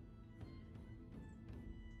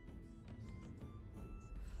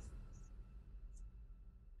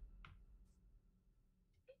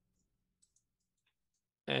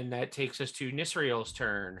 And that takes us to Nisriel's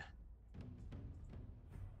turn.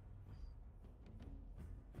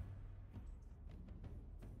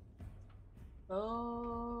 Okay.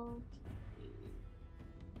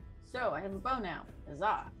 So I have a bow now.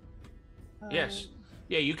 Huzzah. Yes.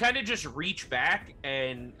 Yeah, you kind of just reach back,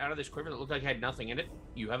 and out of this quiver that looked like it had nothing in it,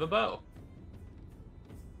 you have a bow.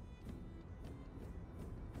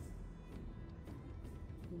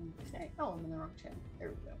 Okay. Oh, I'm in the wrong channel. There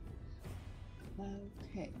we go.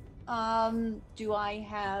 Okay. Do I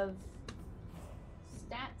have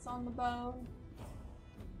stats on the bow?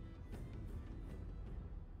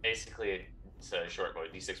 Basically, it's a short bow,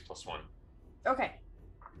 d6 plus 1. Okay.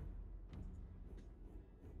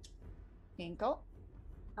 Inkle.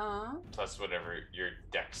 Plus whatever your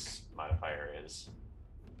dex modifier is.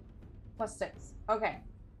 +6. Okay.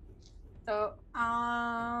 So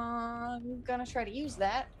I'm gonna try to use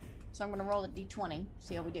that. So I'm gonna roll a d20.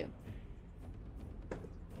 See how we do.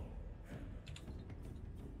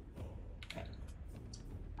 Okay.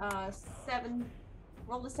 7.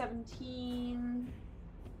 Roll a 17.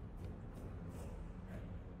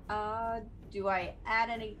 Do I add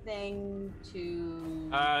anything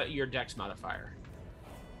to Your dex modifier.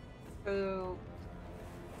 to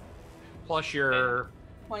Plus your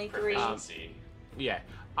 23? Proficiency. yeah.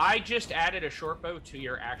 I just added a short bow to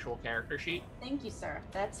your actual character sheet. Thank you, sir.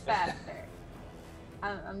 That's faster.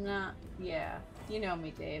 I'm not. Yeah, you know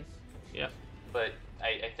me, Dave. Yep. But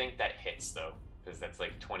I think that hits, though, because that's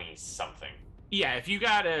like 20-something. Yeah, if you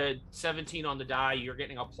got a 17 on the die, you're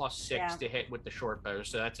getting a +6 Yeah. to hit with the short bow,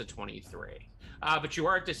 so that's a 23. But you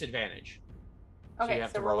are at disadvantage. So Okay, you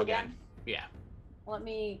have so to roll again. again. Yeah. Let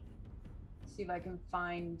me see if I can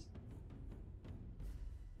find.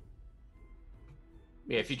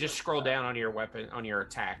 Yeah, if you just scroll down on your weapon, on your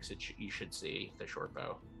attacks, you should see the short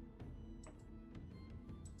bow.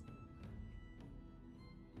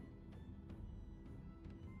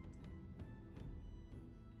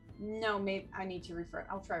 No, maybe I need to refresh.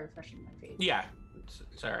 I'll try refreshing my page. Yeah.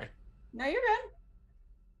 Sorry. No, you're good.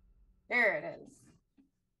 There it is.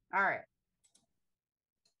 All right.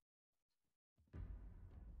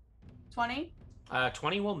 20.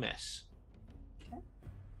 20 will miss. Okay.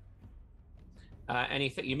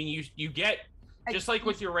 Anything? You mean you get just like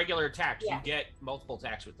with your regular attacks, Yeah. you get multiple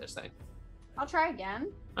attacks with this thing. I'll try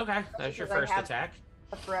again. Okay, that's your Because I first have- attack.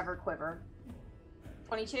 A forever quiver.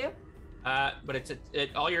 22. But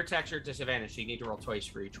all your attacks are at disadvantage, so you need to roll twice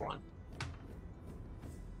for each one.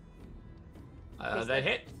 Is That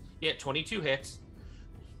hit. Yeah, 22 hits.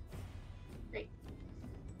 Great.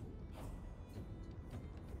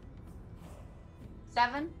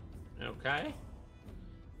 7. Okay.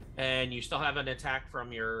 And you still have an attack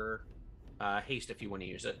from your haste if you want to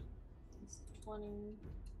use it. 20.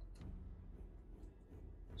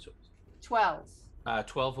 So 12.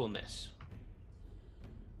 12 will miss.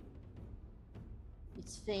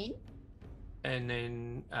 It's fine. And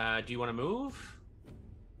then, do you want to move?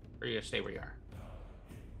 Or are you going to stay where you are?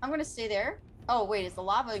 I'm gonna stay there. Oh wait, is the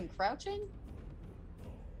lava encroaching?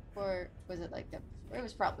 Or was it like that? It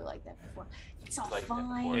was probably like that before. It's all Like that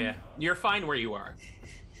fine. before. Yeah. You're fine where you are.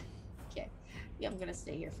 Okay. Yeah, I'm gonna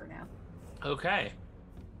stay here for now. Okay.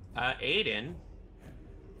 Aiden.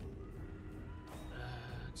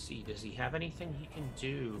 Let's see, does he have anything he can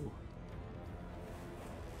do?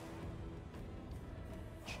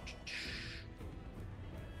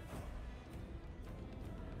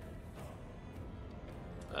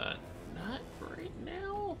 Not right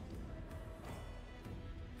now.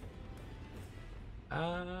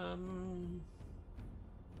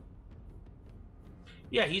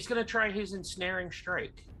 Yeah, he's gonna try his ensnaring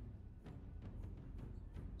strike.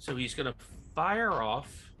 So he's gonna fire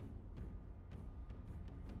off.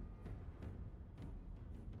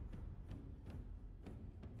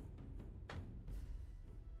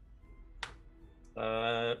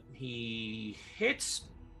 He hits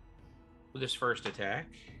with his first attack.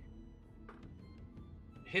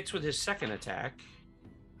 Hits with his second attack.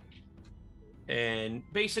 And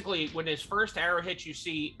basically, when his first arrow hits, you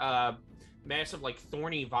see massive, like,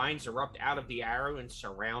 thorny vines erupt out of the arrow and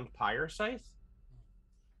surround Pyrescythe.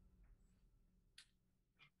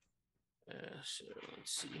 So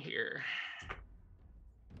let's see here.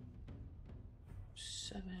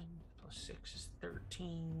 7 plus 6 is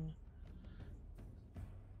 13.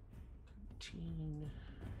 13.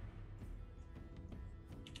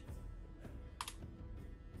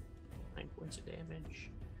 9 points of damage.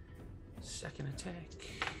 Second attack.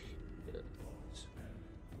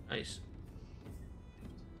 Nice.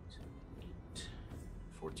 8.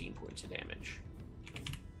 14 points of damage.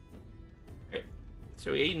 Okay.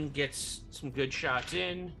 So Aiden gets some good shots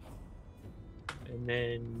in. And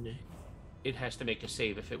then it has to make a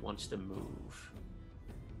save if it wants to move.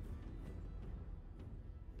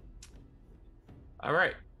 All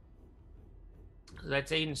right.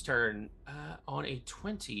 That's Aiden's turn. On a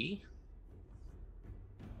 20,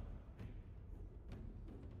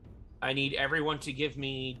 I need everyone to give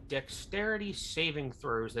me dexterity saving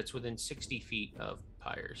throws that's within 60 feet of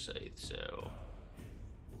Pyrescythe. So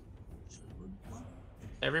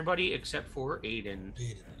everybody except for Aiden.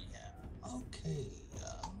 Aiden, yeah. Okay.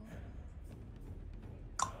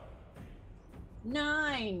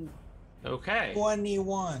 9. Okay.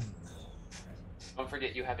 21. Don't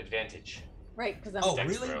forget you have advantage. Right, because I'm. Oh, Dex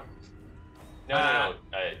really? throw. No.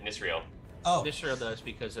 Nisriel. Oh, Nisriel does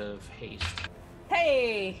because of haste.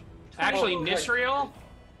 Hey. Actually, Oh, Nisriel,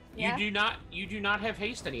 Yeah? you do not have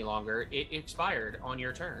haste any longer. It expired on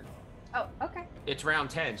your turn. Oh, okay. It's round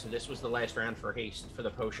 10, so this was the last round for haste for the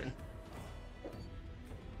potion.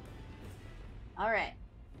 All right.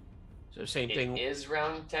 So same thing. It is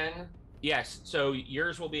round 10? Yes, so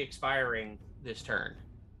yours will be expiring this turn.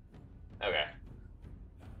 Okay.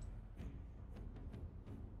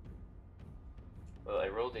 Well, I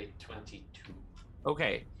rolled a 22.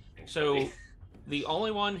 Okay, so the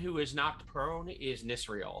only one who is knocked prone is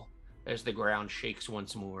Nisriel, as the ground shakes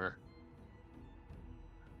once more.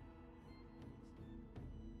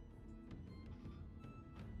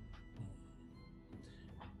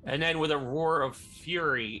 And then with a roar of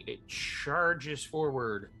fury, it charges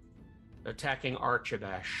forward, attacking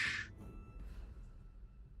Archibash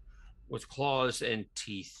with claws and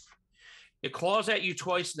teeth. It claws at you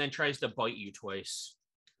twice and then tries to bite you twice,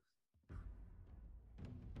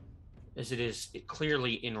 as it is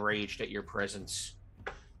clearly enraged at your presence.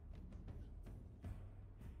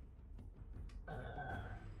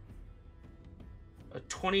 A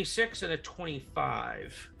 26 and a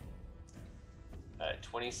 25.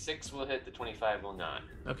 26 will hit, the 25 will not.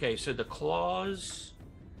 Okay, so the claws.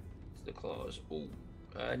 Ooh,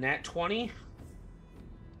 nat 20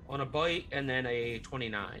 on a bite, and then a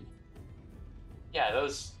 29. Yeah,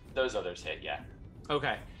 those others hit, yeah.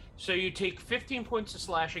 Okay, so you take 15 points of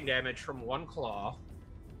slashing damage from one claw.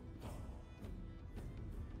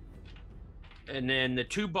 And then the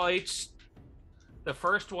 2 bites, the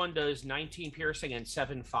first one does 19 piercing and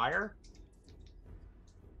 7 fire.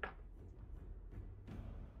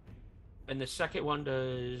 And the second one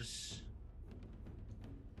does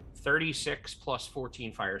 36 plus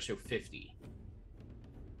 14 fire, so 50.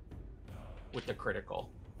 With the critical.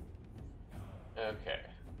 Okay.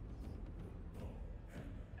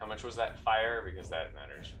 How much was that fire? Because that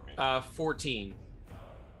matters for me. 14.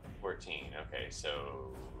 14. Okay,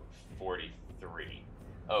 so 43.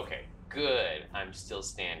 Okay, good. I'm still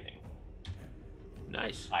standing.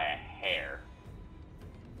 Nice. By a hair.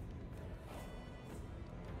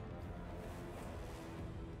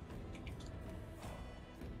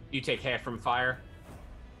 You take half from fire?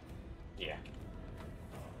 Yeah.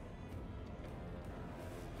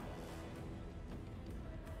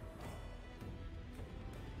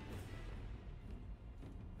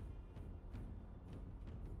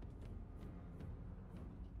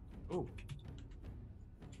 Ooh.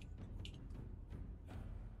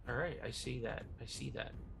 All right, I see that.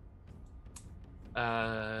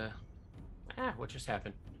 What just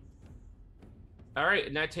happened? All right,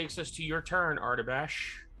 and that takes us to your turn,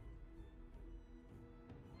 Artibash.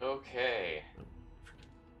 Okay.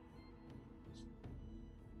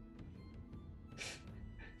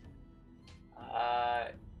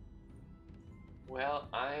 Well,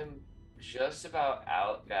 I'm just about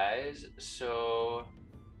out, guys, so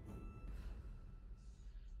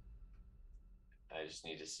I just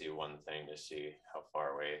need to see one thing to see how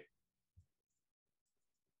far away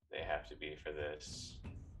they have to be for this.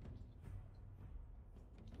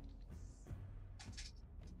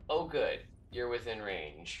 Oh, good. You're within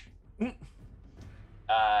range.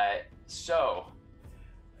 So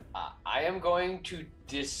I am going to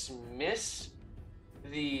dismiss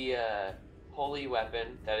the holy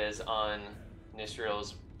weapon that is on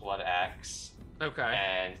Nisriel's blood axe. Okay.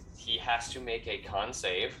 And he has to make a con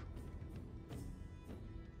save.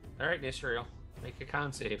 All right, Nisriel, make a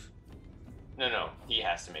con save. No, he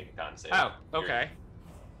has to make a con save. Oh, okay.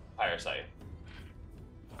 Pyrescythe.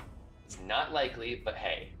 It's not likely, but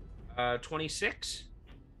hey. 26?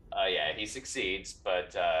 Yeah, he succeeds,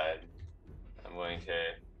 but I'm going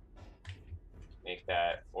to make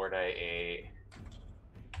that 4d8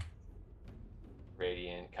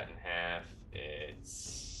 radiant, cut in half.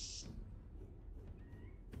 It's...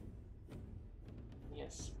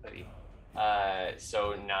 Yes, buddy.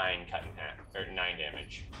 So 9 cut in half, or 9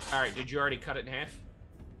 damage. All right, did you already cut it in half?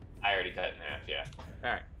 I already cut it in half, yeah.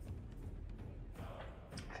 All right.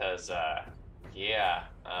 Because,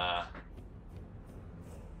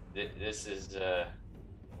 this is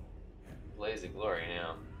Blaze of Glory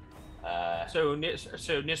now. So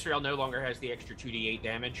Nisrael no longer has the extra 2d8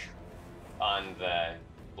 damage on the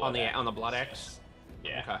Blood X.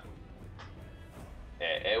 Yeah.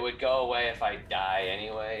 Okay. It would go away if I die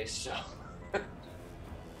anyway. So.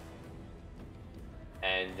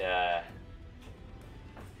 And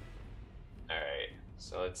all right.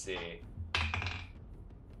 So let's see.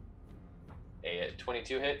 A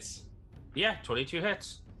 22 hits. Yeah, 22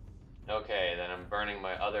 hits. Okay, then I'm burning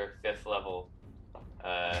my other 5th level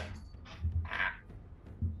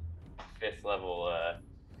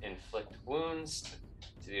inflict wounds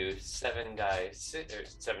to do 7 die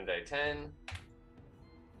 10.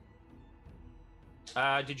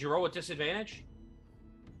 Did you roll with disadvantage?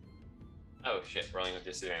 Oh shit, rolling with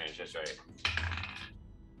disadvantage, that's right.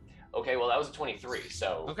 Okay, well that was a 23,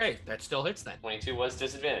 so okay, that still hits then. 22 was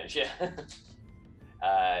disadvantage, yeah.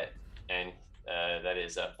 And that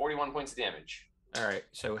is 41 points of damage. All right,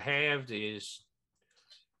 so halved is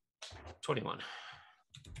 21.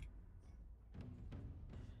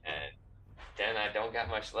 And then I don't got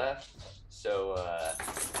much left, so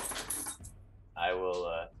I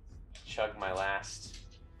will chug my last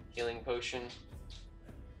healing potion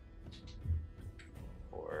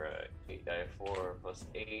for 8 die 4 plus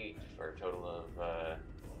 8 for a total of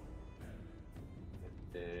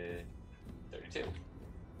 32.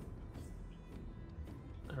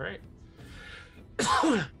 All right.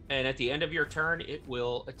 And at the end of your turn, it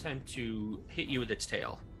will attempt to hit you with its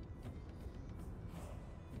tail.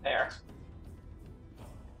 There.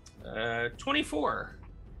 24.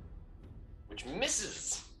 Which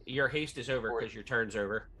misses. Your haste is over because your turn's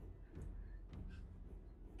over.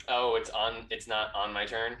 Oh, it's not on my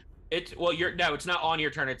turn? It's not on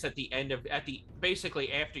your turn. It's at the end of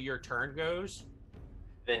basically after your turn goes.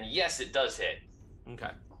 Then yes, it does hit.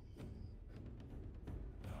 Okay.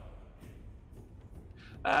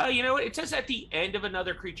 You know what? It says at the end of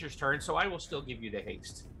another creature's turn, so I will still give you the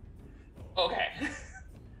haste. Okay.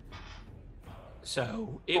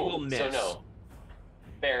 So it will miss. So no.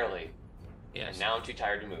 Barely. Yes. And now I'm too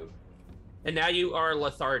tired to move. And now you are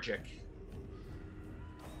lethargic.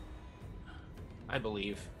 I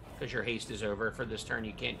believe. Because your haste is over for this turn,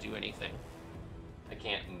 you can't do anything. I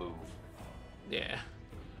can't move. Yeah.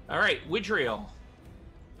 All right, Widriel.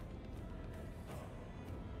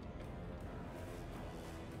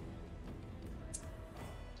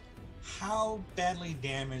 How badly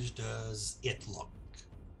damaged does it look?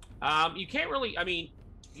 You can't really. I mean,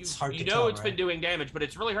 It's hard to you know tell, it's been right? doing damage, but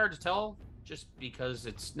it's really hard to tell just because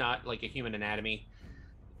it's not like a human anatomy.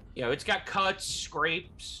 You know, it's got cuts,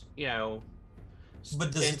 scrapes. You know,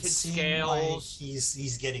 But does it dented seem scales. like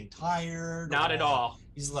he's getting tired? Not at or all.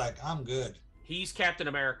 He's like, I'm good. He's Captain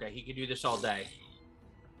America. He can do this all day.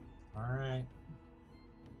 All right.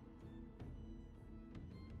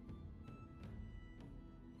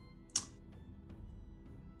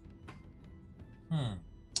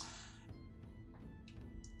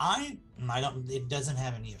 I don't. It doesn't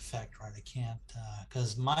have any effect, right? I can't,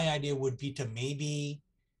 because my idea would be to maybe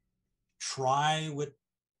try with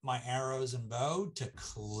my arrows and bow to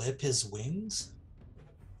clip his wings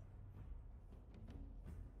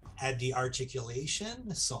at the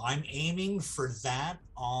articulation. So I'm aiming for that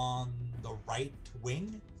on the right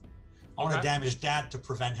wing. I want to Okay. damage that to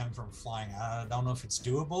prevent him from flying. I don't know if it's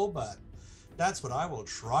doable, but that's what I will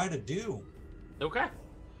try to do. Okay.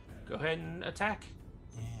 Go ahead and attack.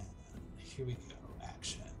 And here we go.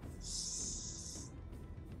 Actions.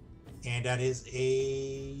 And that is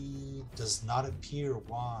does not appear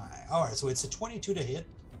why. All right, so it's a 22 to hit.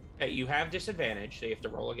 Okay, you have disadvantage, so you have to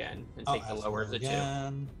roll again and take the I have to lower of roll the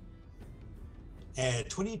again.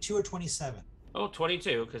 22 or 27. two. Oh,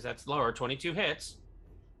 22, because that's lower. 22 hits.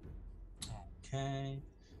 Okay.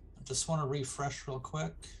 I just want to refresh real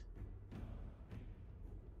quick.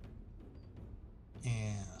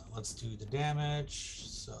 And let's do the damage.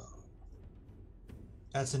 So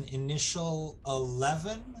that's an initial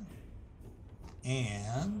 11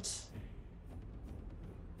 and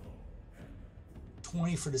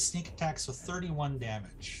 20 for the sneak attack, so 31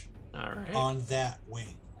 damage All right. on that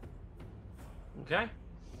wing. Okay.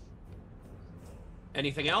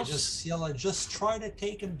 Anything I else? just try to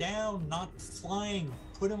take him down, not flying.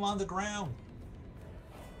 Put him on the ground.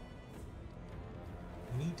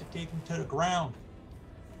 We need to take him to the ground.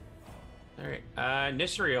 All right.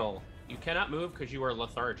 Nisriel, you cannot move because you are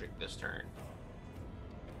lethargic this turn.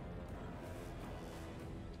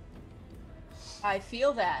 I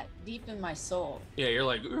feel that deep in my soul. Yeah, you're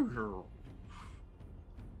like, "Ooh."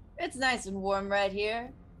 It's nice and warm right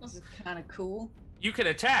here. This is kind of cool. You can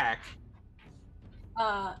attack.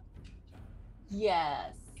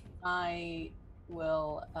 Yes, I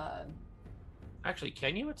will. Actually,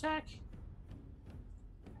 can you attack?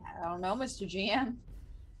 I don't know, Mr. GM.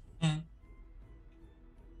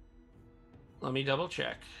 Let me double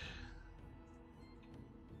check.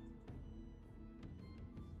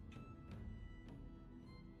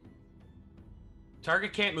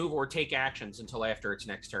 Target can't move or take actions until after its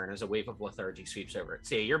next turn as a wave of lethargy sweeps over it.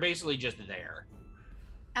 See, you're basically just there.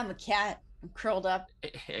 I'm a cat. I'm curled up.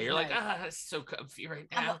 You're like, it's so comfy right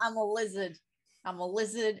now. I'm a lizard. I'm a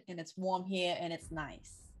lizard, and it's warm here, and it's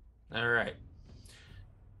nice. All right.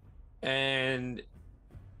 And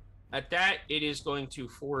at that, it is going to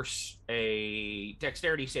force a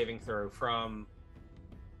dexterity saving throw from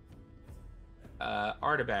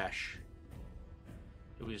Artabash,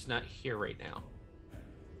 who is not here right now.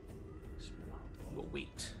 So we'll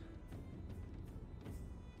wait.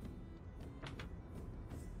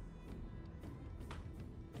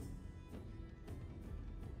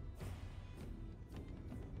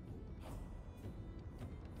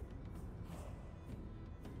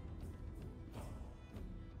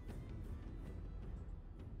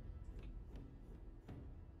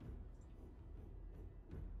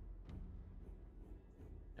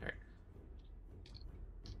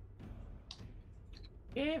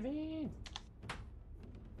 Devin.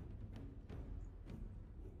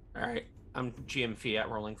 All right, I'm GM Fiat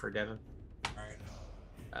rolling for Devin. All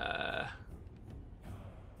right.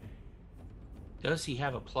 Does he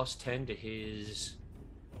have a +10 to his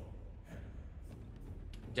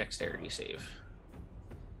dexterity save?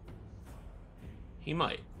 He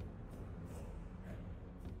might.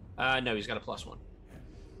 No, he's got a +1. All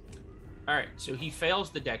right, so he fails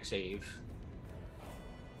the dex save.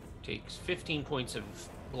 Takes 15 points of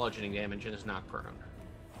bludgeoning damage and is knocked prone.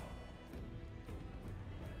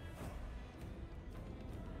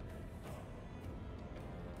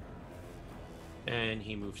 And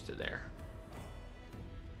he moves to there.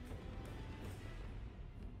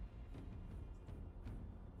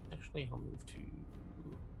 Actually, he'll move to...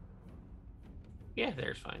 Yeah,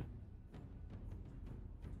 there's fine.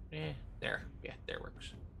 Yeah, there. Yeah, there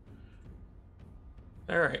works.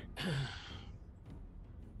 All right.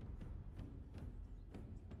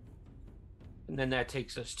 And then that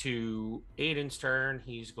takes us to Aiden's turn.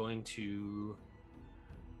 He's going to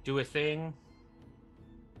do a thing.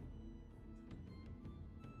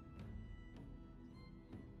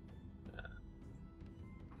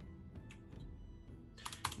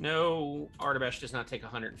 No, Artabash does not take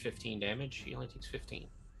 115 damage. He only takes 15.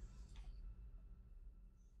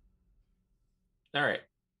 All right.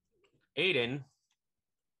 Aiden.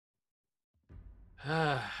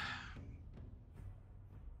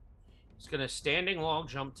 He's going to standing log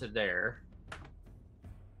jump to there.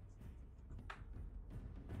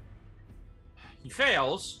 He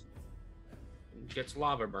fails. Gets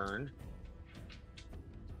lava burned.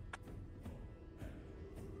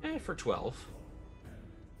 For 12.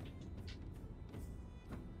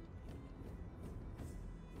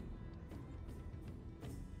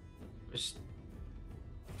 Just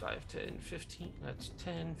 5, 10, 15. That's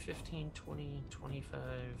 10, 15, 20, 25,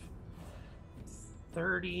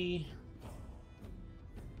 30.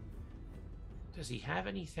 Does he have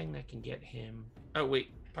anything that can get him? Oh, wait.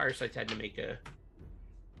 Pyrescythe had to make a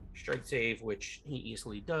strength save, which he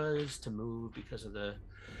easily does to move because of the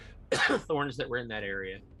thorns that were in that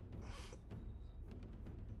area.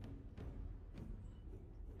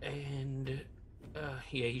 And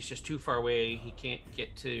yeah, he's just too far away. He can't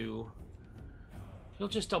get to... He'll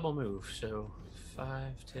just double move. So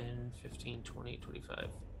 5, 10, 15, 20, 25,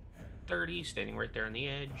 30, standing right there on the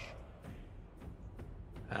edge.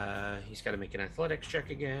 He's got to make an athletics check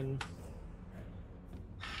again.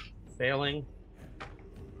 Failing.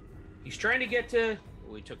 He's trying to get to...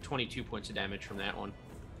 Oh, he took 22 points of damage from that one.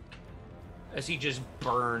 As he just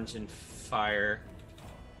burns in fire.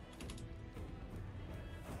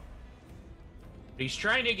 He's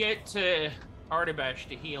trying to get to Artabash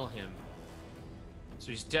to heal him. So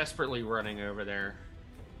he's desperately running over there.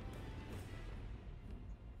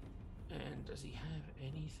 And does he have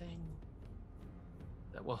anything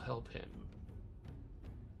that will help him?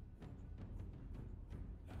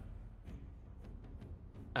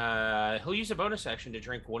 He'll use a bonus action to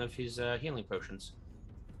drink one of his healing potions.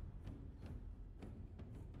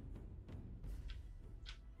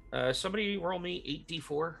 Somebody roll me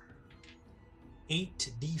 8d4.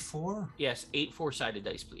 8d4? Yes, 8 4-sided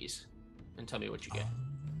dice, please. And tell me what you get.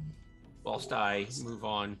 Whilst I move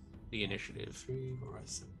on the initiative. 3, 4, 5,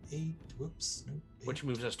 7, 8. Whoops. Nope, 8. Which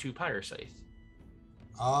moves us to Pyrescythe.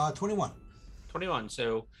 21. 21.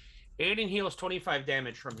 So Aiden heals 25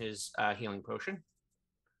 damage from his healing potion,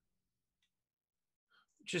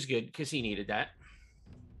 which is good because he needed that.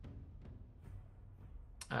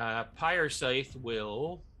 Pyrescythe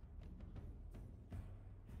will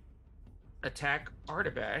attack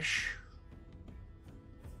Artabash,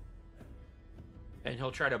 and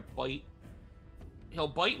he'll try to bite. He'll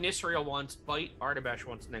bite Nisriel once, bite Artabash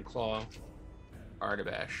once, and then claw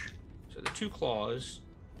Artabash. So the 2 claws,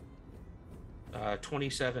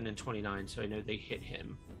 27 and 29, so I know they hit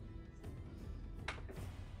him.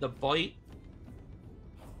 The bite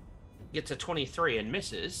gets a 23 and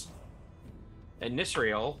misses. And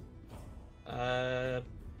Nisriel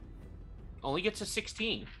only gets a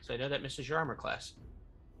 16, so I know that misses your armor class.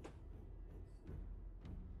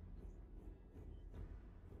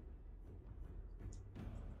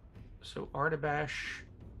 So Artabash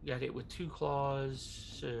got hit with 2 claws,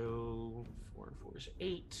 so 4 and 4 is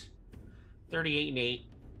 8. 38 and 8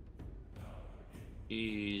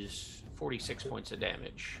 is 46 points of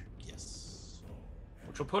damage. Yes.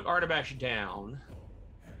 Which will put Artabash down.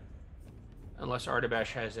 Unless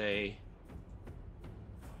Artabash has a...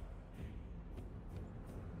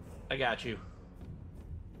 I got you.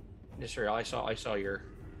 Nisriel, I saw your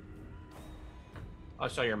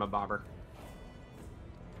mabobber.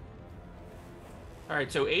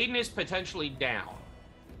 Alright, so Aiden is potentially down.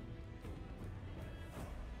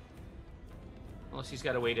 Unless he's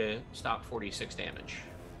got a way to stop 46 damage.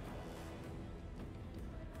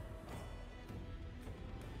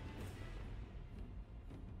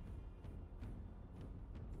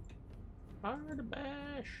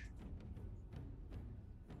 Artabash.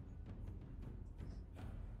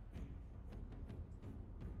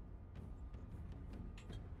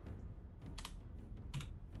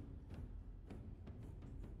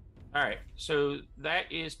 All right, so that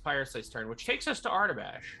is Pyrescythe's turn, which takes us to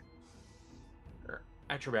Artabash. Or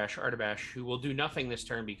Artabash, who will do nothing this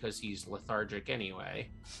turn because he's lethargic anyway.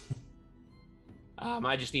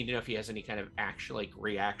 I just need to know if he has any kind of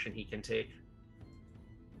reaction he can take.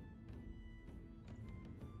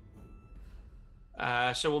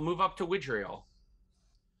 So we'll move up to Widriel.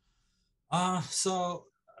 My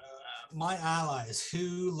allies,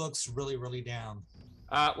 who looks really, really down?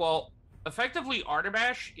 Well, effectively,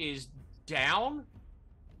 Artabash is down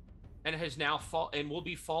and has now will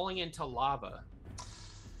be falling into lava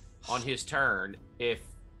on his turn if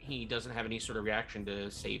he doesn't have any sort of reaction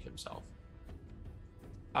to save himself.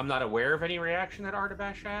 I'm not aware of any reaction that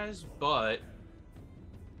Artabash has, but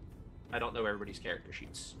I don't know everybody's character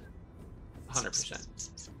sheets 100%.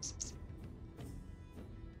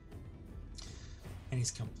 And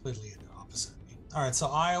he's completely the opposite of me. All right, so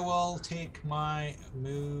I will take my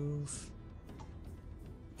move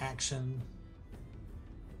action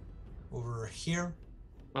over here.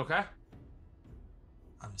 Okay.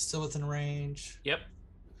 I'm still within range. Yep.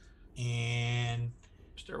 And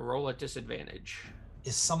just a roll at disadvantage.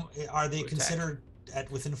 Are they considered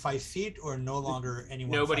at within 5 feet or no longer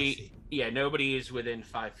anyone? Nobody. 5 feet? Yeah, nobody is within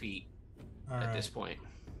 5 feet at this point.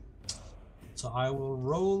 So I will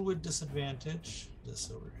roll with disadvantage.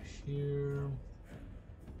 This over here.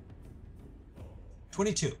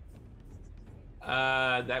 22.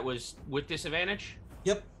 That was with disadvantage?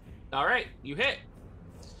 Yep. All right, you hit.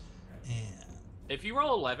 And if you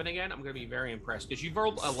roll 11 again, I'm going to be very impressed because you've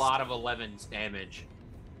rolled a lot of 11's damage.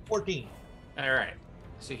 14. All right.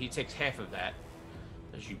 So he takes half of that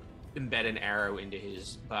as you embed an arrow into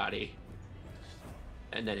his body.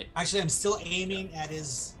 And then Actually, I'm still aiming at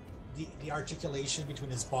the articulation between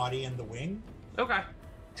his body and the wing. Okay.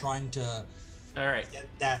 Trying to get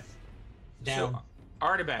that down. So,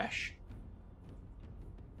 Artabash,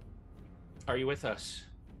 are you with us?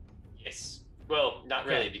 Yes. Well, not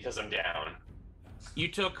really, because I'm down. You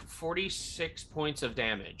took 46 points of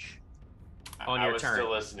damage on I your was turn.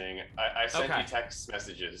 still listening. I sent you text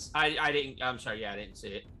messages. I didn't. I'm sorry. Yeah, I didn't see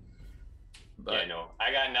it. But, yeah, no.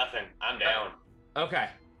 I got nothing. I'm down. Okay.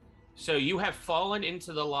 So you have fallen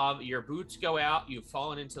into the lava. Your boots go out. You've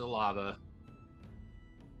fallen into the lava.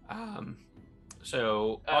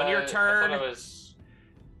 So on your turn. I thought I was...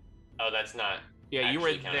 Oh, that's not. Yeah, you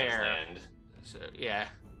were counted as there. land. So yeah,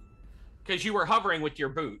 because you were hovering with your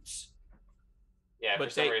boots. Yeah, but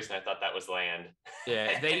for some reason I thought that was land.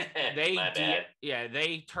 Yeah, they My bad. yeah,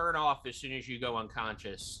 they turn off as soon as you go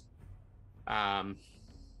unconscious.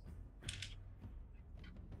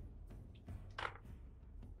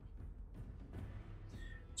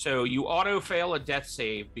 So you auto fail a death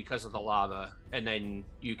save because of the lava, and then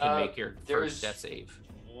you can make your first death save.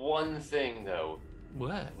 One thing though.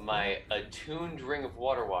 What? My attuned ring of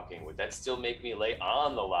water walking, would that still make me lay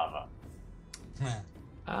on the lava?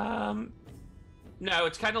 No,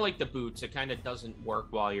 it's kind of like the boots. It kind of doesn't work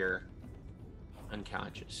while you're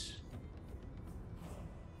unconscious.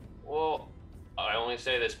 Well, I only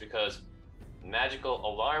say this because magical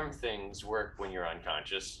alarm things work when you're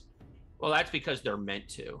unconscious. Well, that's because they're meant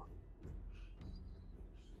to.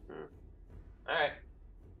 All right.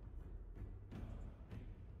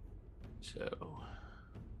 So,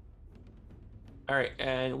 all right,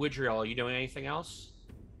 and Widriel, are you doing anything else?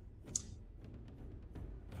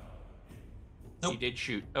 Nope. You did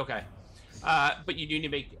shoot. Okay, but you do need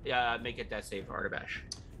to make a death save for Artabash.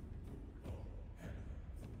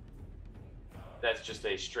 That's just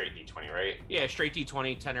a straight D20, right? Yeah, straight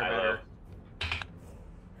D20, 10 or I better.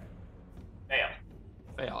 Fail.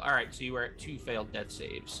 Fail. All right, so you were at 2 failed death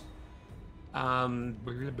saves.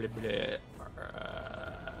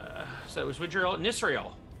 So it was Widriel,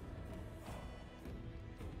 Nisriel.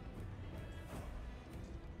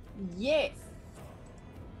 Yes.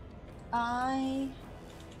 I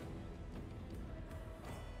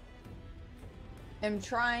am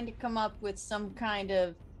trying to come up with some kind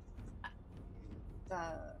of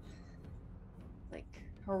like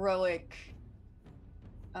heroic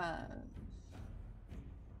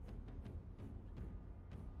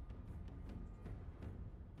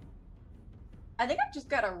I think I've just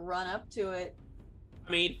got to run up to it.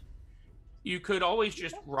 I mean, you could always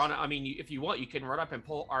just run. I mean, if you want, you can run up and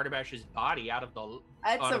pull Artabash's body out of the.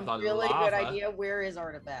 That's out a of the really lava. good idea. Where is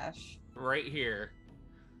Artabash? Right here.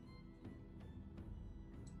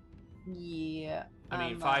 Yeah. I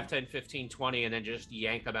mean, 5, 10, 15, 20, and then just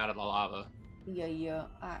yank them out of the lava. Yeah.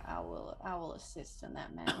 I will assist in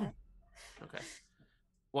that manner. Okay.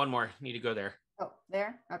 One more. Need to go there. Oh,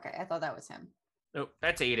 there? Okay, I thought that was him. Nope,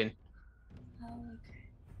 that's Aiden. Okay.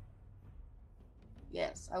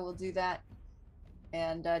 Yes, I will do that.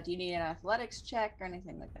 And do you need an athletics check or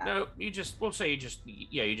anything like that? No, we'll say you just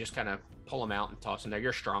kind of pull them out and toss them there.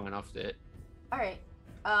 You're strong enough that. All right.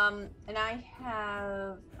 And I'm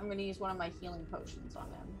going to use one of my healing potions on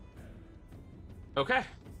him. Okay.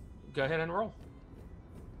 Go ahead and roll.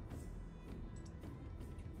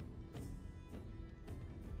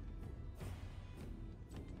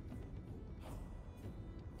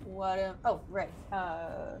 Oh, right.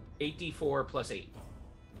 8d4 plus 8.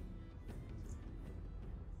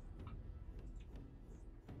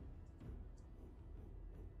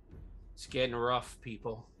 It's getting rough,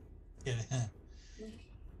 people.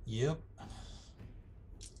 Yep.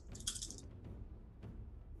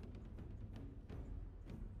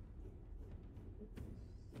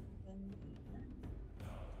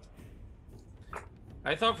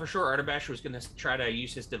 I thought for sure Artabash was going to try to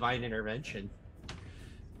use his divine intervention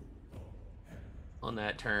on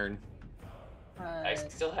that turn. I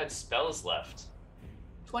still had spells left.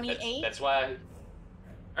 28? That's why.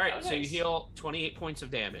 All right, Oh, so you nice. heal 28 points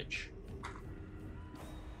of damage.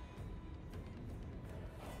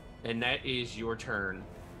 And that is your turn,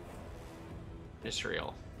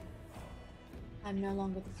 Nisriel. I'm no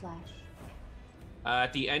longer the Flash.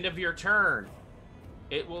 At the end of your turn,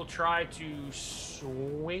 it will try to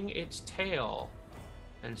swing its tail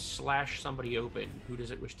and slash somebody open. Who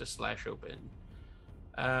does it wish to slash open?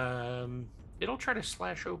 It'll try to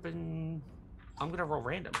slash open. I'm going to roll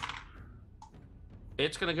random.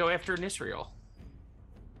 It's going to go after Nisriel.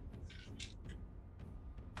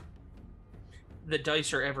 The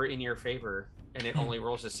dice are ever in your favor, and it only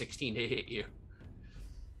rolls a 16 to hit you.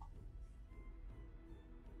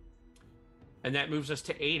 And that moves us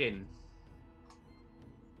to Aiden,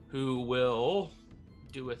 who will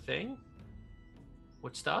do a thing.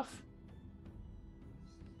 What stuff?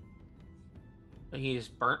 He's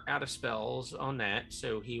burnt out of spells on that,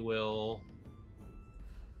 so he will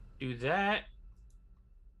do that.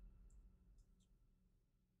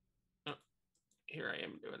 Oh, here I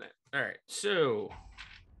am doing it. All right, so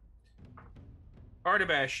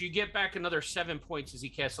Artabash, you get back another 7 points as he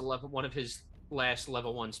casts one of his last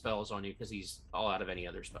level 1 spells on you because he's all out of any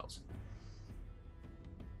other spells.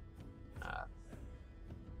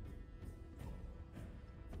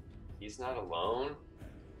 He's not alone.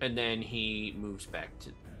 And then he moves back to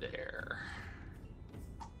there.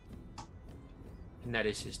 And that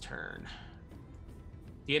is his turn.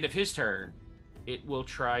 At the end of his turn, it will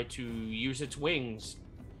try to use its wings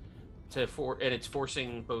and it's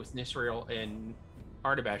forcing both Nisriel and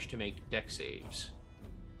Artabash to make dex saves.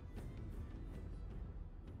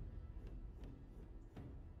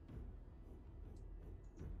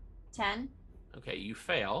 $10. Okay, you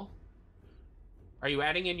fail. Are you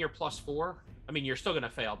adding in your +4? I mean, you're still going to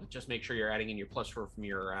fail, but just make sure you're adding in your +4 from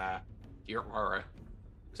your aura,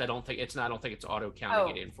 because I don't think it's auto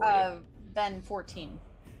counting it in for you. Then 14.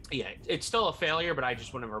 Yeah, it's still a failure, but I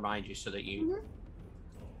just want to remind you so that you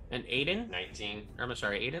And Aiden? 19. I'm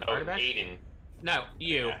sorry, Aiden? Oh, Artibash? Aiden. No,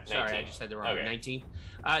 you. Yeah, Sorry, 19. I just said the wrong. Okay. 19.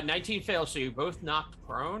 19 fails, so you both knocked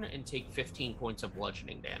prone and take 15 points of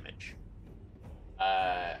bludgeoning damage.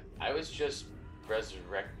 I was just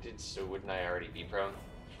resurrected, so wouldn't I already be prone?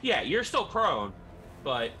 Yeah, you're still prone,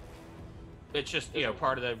 but it's just,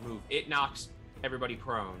 part of the move. It knocks everybody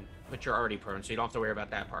prone, but you're already prone, so you don't have to worry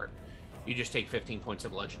about that part. You just take 15 points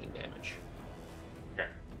of bludgeoning damage. Okay.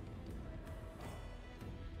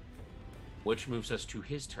 Which moves us to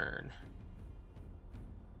his turn.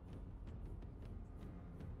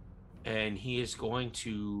 And he is going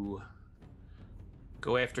to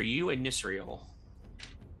go after you and Nisriel,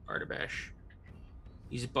 Artibash.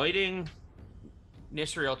 He's biting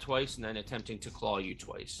Nisriel twice and then attempting to claw you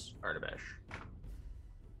twice, Artibash.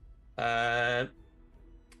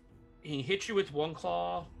 He hit you with one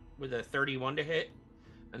claw with a 31 to hit,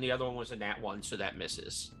 and the other one was a nat 1, so that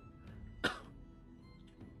misses.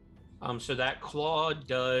 So that claw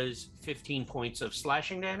does 15 points of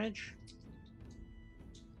slashing damage.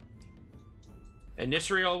 And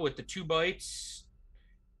Nisriel with the 2 bites,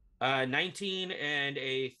 19 and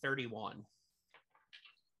a 31.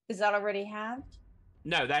 Is that already halved?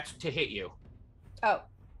 No, that's to hit you. Oh,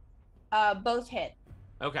 both hit.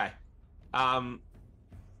 Okay.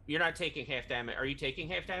 You're not taking half damage. Are you taking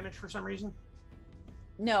half damage for some reason?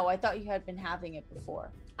 No, I thought you had been having it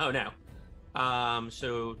before. Oh, no.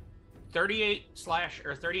 So 38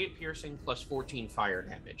 piercing plus 14 fire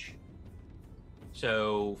damage.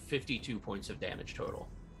 So 52 points of damage total.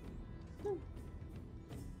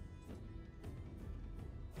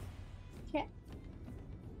 Okay.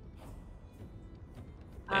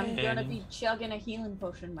 I'm gonna be chugging a healing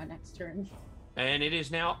potion my next turn. And it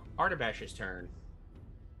is now Artibash's turn.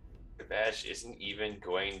 Artibash isn't even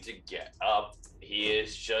going to get up. He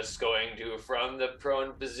is just going to, from the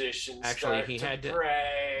prone position, Actually, he had to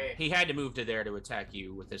pray. He had to move to there to attack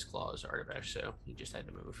you with his claws, Artibash, so he just had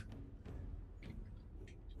to move.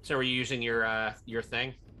 So are you using your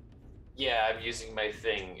thing? Yeah, I'm using my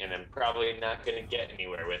thing, and I'm probably not going to get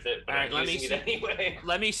anywhere with it, but I'm using it anyway.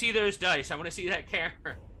 Let me see those dice. I want to see that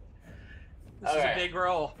camera. This is a big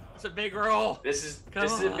roll. It's a big roll. This is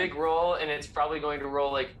a big roll, and it's probably going to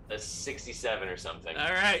roll like a 67 or something.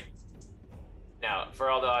 All right. Now, for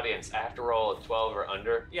all the audience, I have to roll a 12 or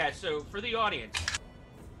under. Yeah, so for the audience,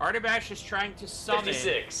 Artibash is trying to summon...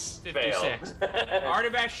 56. 56.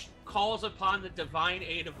 Artibash calls upon the divine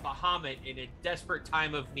aid of Bahamut in a desperate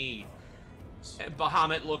time of need. And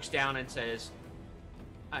Bahamut looks down and says...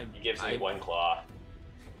 He gives me one claw.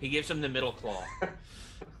 He gives him the middle claw.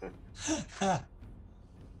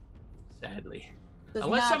 Sadly.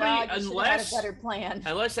 Unless a better plan.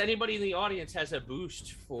 Unless anybody in the audience has a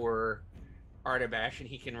boost for Artibash and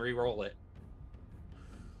he can re-roll it.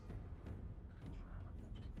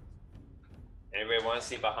 Anybody want to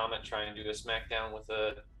see Bahamut try and do a smackdown with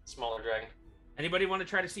a smaller dragon? Anybody want to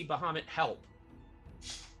try to see Bahamut help?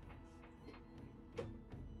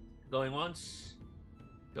 Going once?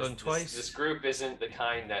 Going twice? This group isn't the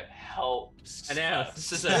kind that helps. I know. Us.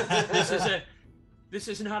 This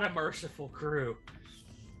is not a merciful crew.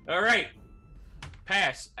 All right.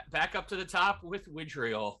 Pass. Back up to the top with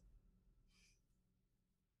Widriel.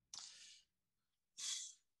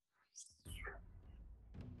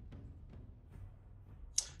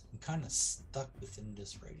 I'm kind of stuck within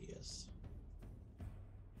this radius.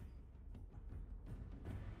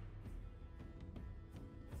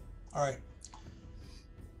 All right.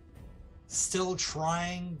 Still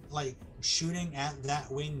trying, like, shooting at that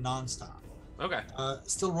wing nonstop. Okay.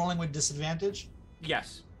 Still rolling with disadvantage?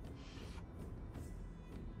 Yes.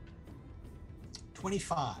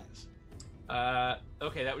 25.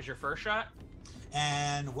 Okay, that was your first shot?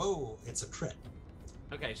 And, whoa, it's a crit.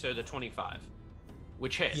 Okay, so the 25.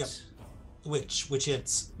 Which hits? Yep. Which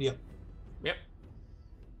hits. Yep. Yep.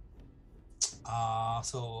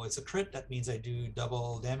 So it's a crit. That means I do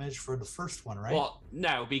double damage for the first one, right? Well,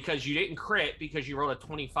 no, because you didn't crit because you rolled a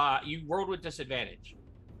 25. You rolled with disadvantage.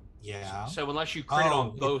 Yeah. So unless you crit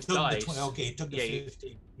on both dice. It took the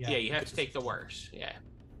 15. Yeah, you have to take the worst. Yeah.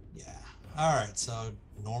 Yeah. All right. So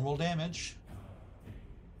normal damage.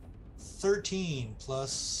 13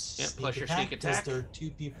 plus. Yep, plus your sneak attack. There are 2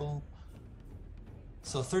 people.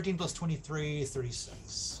 So 13 plus 23,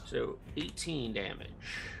 36. So 18 damage.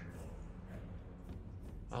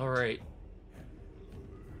 All right.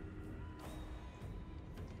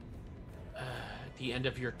 At the end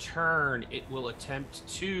of your turn, it will attempt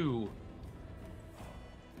to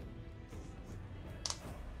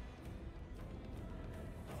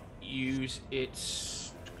use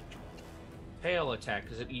its fail attack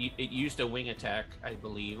because it used a wing attack, I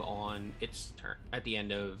believe, on its turn at the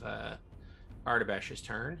end of Ardabash's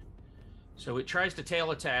turn. So it tries to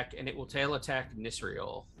tail attack, and it will tail attack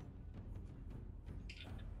Nisriel.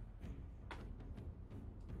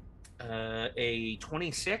 A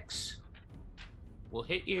 26 will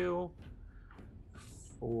hit you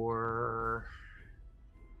for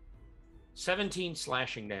 17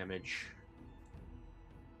 slashing damage.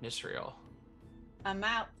 Nisriel. I'm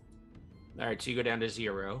out. All right, so you go down to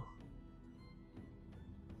 0.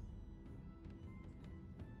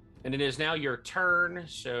 And it is now your turn,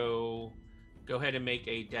 so go ahead and make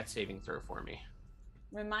a death saving throw for me.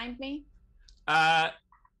 Remind me.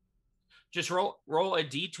 Just roll a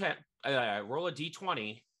d10, roll a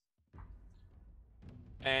d20,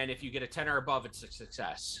 and if you get a 10 or above, it's a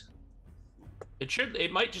success.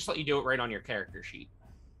 It might just let you do it right on your character sheet.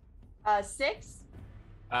 6.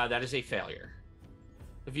 That is a failure.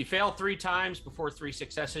 If you fail 3 times before 3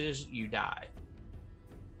 successes, you die.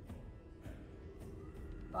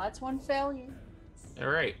 Well, that's one failure. All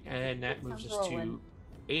right, and that moves us rolling.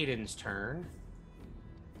 to Aiden's turn.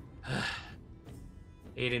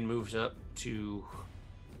 Aiden moves up to...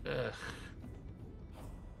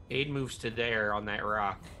 Aiden moves to there on that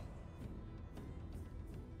rock.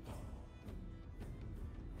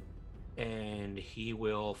 And he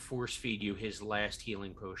will force feed you his last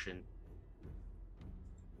healing potion.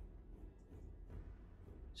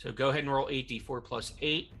 So go ahead and roll 8d4 plus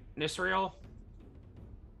 8, Nisriel.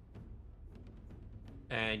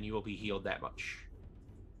 And you will be healed that much.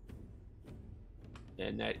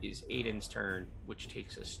 And that is Aiden's turn, which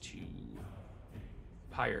takes us to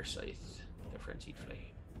Pyrescythe, the Frenzied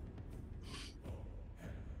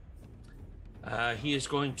Flame. He is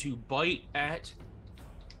going to bite at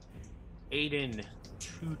Aiden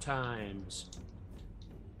 2 times.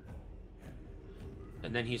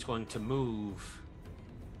 And then he's going to move.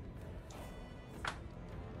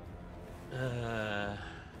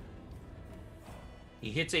 He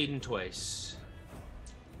hits Aiden twice.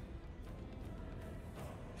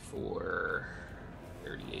 For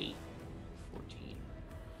 38, 14,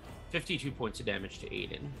 52 points of damage to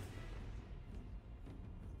Aiden.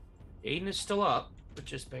 Aiden is still up, but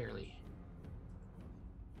just barely.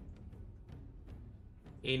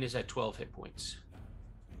 Aiden is at 12 hit points.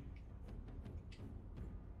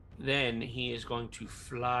 Then he is going to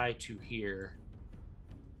fly to here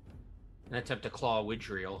and attempt to claw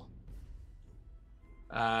Widriel.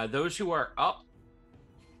 Those who are up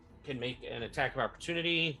can make an attack of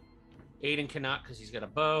opportunity. Aiden cannot because he's got a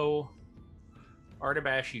bow.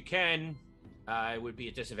 Artabash, you can. It would be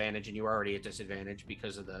a disadvantage, and you're already at disadvantage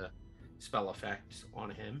because of the spell effect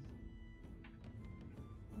on him.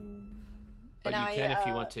 But you can if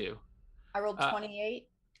you want to. I rolled 28.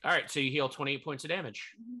 All right, so you heal 28 points of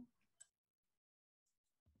damage.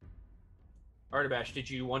 Artabash, did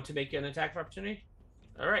you want to make an attack of opportunity?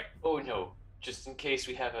 All right. Oh, no. Just in case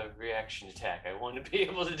we have a reaction attack, I want to be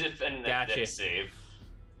able to defend that Gotcha. death save.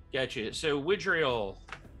 Gotcha. So Widriel,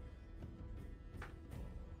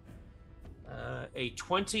 a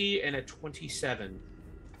 20 and a 27.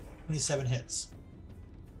 27 hits.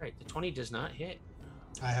 Right, the 20 does not hit.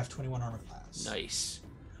 I have 21 armor class. Nice.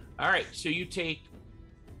 All right, so you take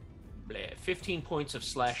 15 points of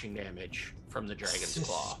slashing damage from the dragon's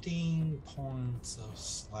claw. 15 points of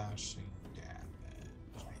slashing damage.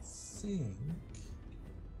 I think.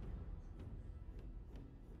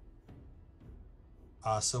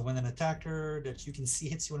 So when an attacker that you can see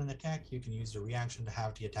hits you in an attack, you can use the reaction to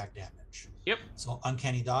have the attack damage. Yep. So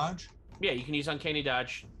uncanny dodge. Yeah, you can use uncanny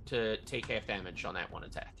dodge to take half damage on that one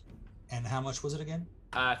attack. And how much was it again?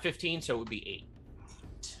 15, so it would be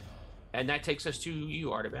 8. And that takes us to you,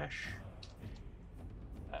 Artabash.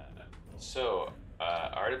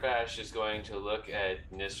 Artabash is going to look at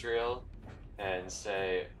Nisriel and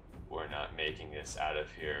say, "We're not making this out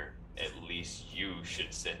of here. At least you should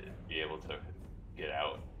be able to get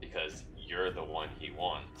out because you're the one he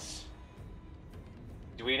wants."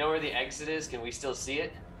 Do we know where the exit is? Can we still see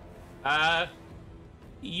it?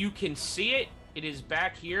 You can see it. It is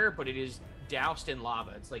back here, but it is doused in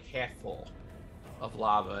lava. It's like half full of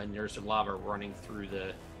lava, and there's some lava running through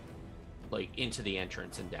the, into the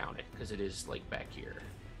entrance and down it, because it is, back here.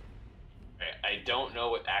 I don't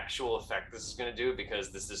know what actual effect this is going to do,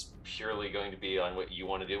 because this is purely going to be on what you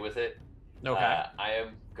want to do with it. Okay. I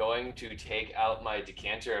am going to take out my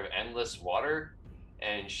decanter of endless water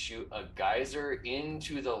and shoot a geyser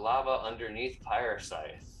into the lava underneath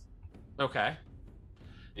Pyrescythe. Okay.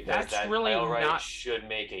 Because That's that really Pyrescythe should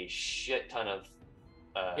make a shit ton of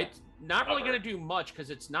it's not really cover. going to do much, because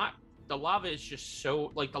it's not... The lava is just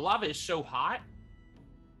so... the lava is so hot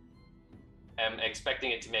am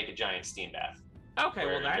expecting it to make a giant steam bath. Okay,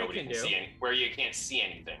 well that nobody it can do. where you can't see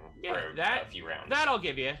anything Yeah, for that, a few rounds. That I'll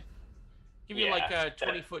give you. Give you Yeah, like a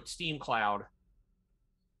 20-foot steam cloud.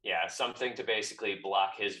 Yeah, something to basically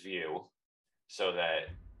block his view so that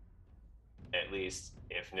at least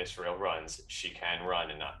if Nisrael runs, she can run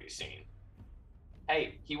and not be seen.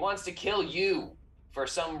 Hey, he wants to kill you for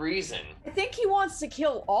some reason. I think he wants to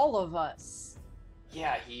kill all of us.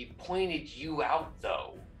 Yeah, he pointed you out,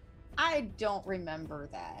 though. I don't remember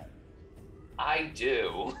that. I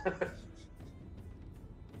do.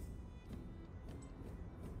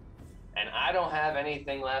 And I don't have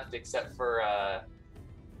anything left except for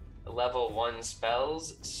level 1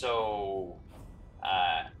 spells, so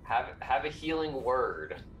have a healing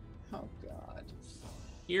word. Oh God.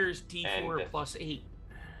 Here's D4 plus 8.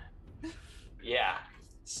 Yeah.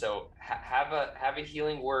 So have a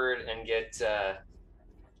healing word and get.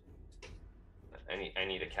 I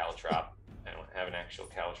need a caltrop. I don't have an actual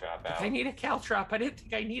caltrop out. I need a caltrop. I didn't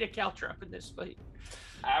think I need a caltrop in this fight.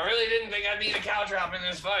 I really didn't think I'd need a caltrop in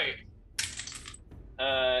this fight.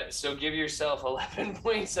 So give yourself 11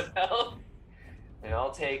 points of health, and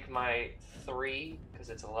I'll take my 3 because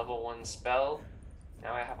it's a level 1 spell.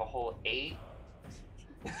 Now I have a whole 8.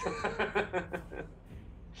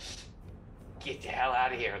 Get the hell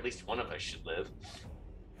out of here. At least one of us should live.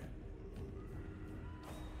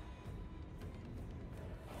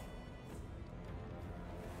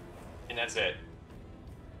 And that's it.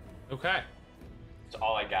 Okay. That's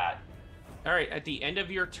all I got. All right, at the end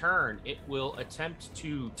of your turn, it will attempt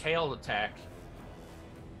to tail attack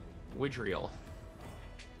Widriel.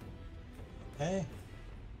 Okay.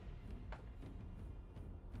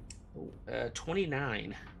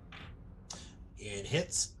 29. It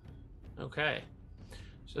hits. Okay.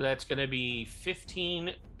 So that's going to be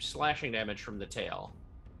 15 slashing damage from the tail.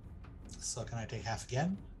 So can I take half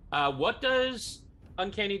again? What does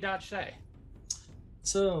Uncanny Dodge say?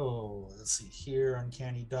 So let's see here.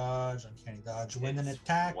 Uncanny dodge. When an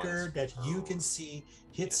attacker that you can see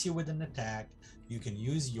hits you with an attack, you can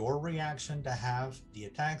use your reaction to have the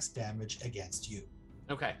attack's damage against you.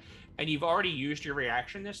 Okay. And you've already used your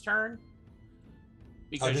reaction this turn?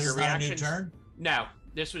 Because this your is not a reaction new turn? No.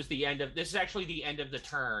 This is actually the end of the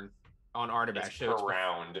turn on Artabash. It's per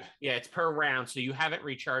round. Yeah, it's per round, so you haven't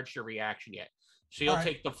recharged your reaction yet. So you'll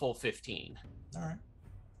take the full 15. All right.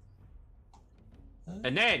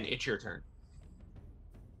 And then it's your turn.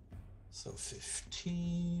 So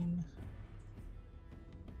 15.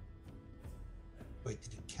 Wait,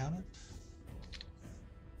 did it count it?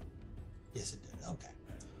 Yes, it did. Okay.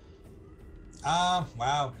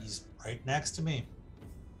 Wow, he's right next to me.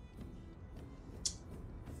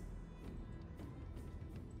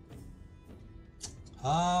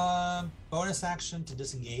 Bonus action to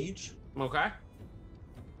disengage. Okay.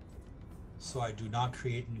 So I do not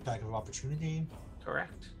create an attack of opportunity.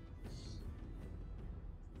 Correct.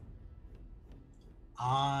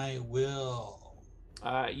 I will.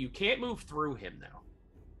 You can't move through him, though.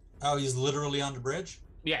 Oh, he's literally on the bridge?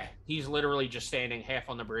 Yeah, he's literally just standing half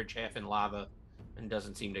on the bridge, half in lava, and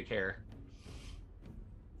doesn't seem to care.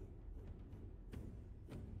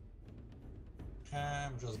 Okay,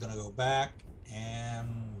 I'm just gonna go back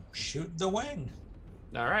and shoot the wing.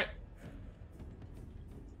 All right.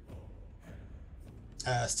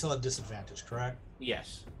 Still at disadvantage, correct?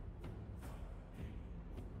 Yes.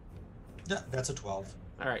 Yeah, that's a 12.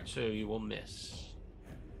 All right, so you will miss.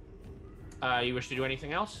 You wish to do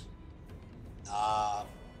anything else?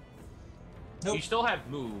 Nope. You still have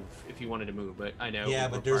move if you wanted to move, but I know. Yeah,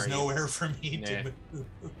 but there's nowhere for me to move.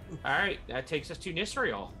 All right, that takes us to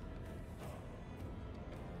Nisrael.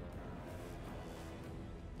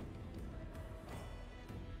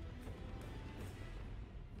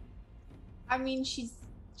 I mean, she's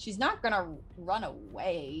not gonna run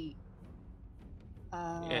away.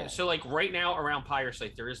 Yeah, so like right now around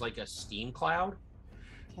Pyrescythe, there is like a steam cloud.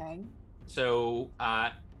 Okay. So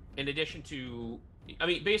in addition to, I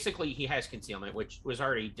mean, basically he has concealment, which was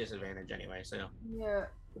already disadvantage anyway. So yeah.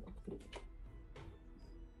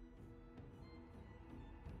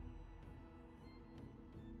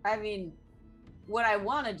 I mean, what I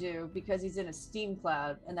want to do, because he's in a steam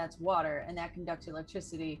cloud and that's water and that conducts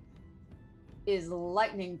electricity, is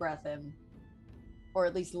lightning breath him, or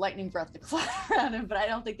at least lightning breath the cloud around him. But I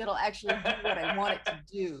don't think that'll actually do what I want it to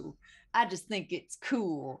do. I just think it's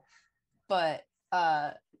cool, but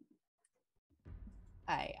I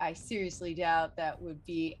seriously doubt that would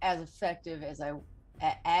be as effective as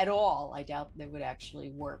at all. I doubt that would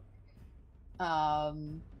actually work. But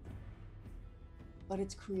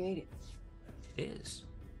it's creative. it is.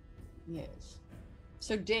 Yes.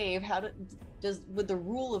 So Dave, would the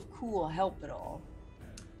rule of cool help at all?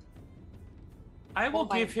 I will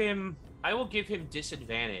give him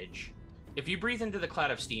disadvantage. If you breathe into the cloud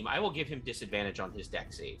of steam, I will give him disadvantage on his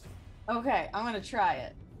deck save. Okay, I'm gonna try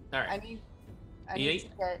it. All right. I need to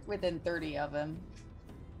get within 30 of him.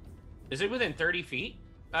 Is it within 30 feet?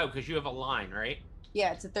 Oh, because you have a line, right?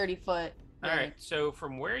 Yeah, it's a 30-foot. All right. So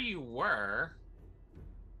from where you were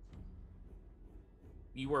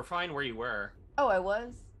fine where you were. Oh, I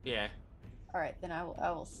was? Yeah. All right, then I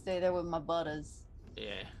will stay there with my butters.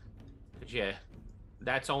 Yeah. But yeah,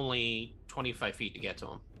 that's only 25 feet to get to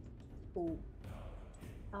him. Ooh.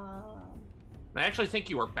 I actually think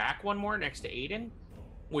you were back one more next to Aiden,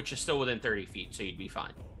 which is still within 30 feet, so you'd be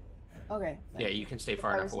fine. Okay. Yeah, you can stay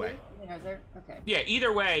far enough away. Okay. Yeah,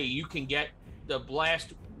 either way, you can get the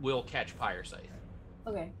blast will catch Pyrescythe.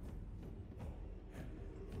 Okay.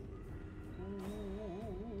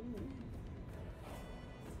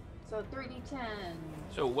 So 3d10.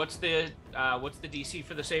 So what's the DC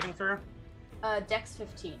for the saving throw? Dex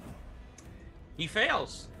 15. He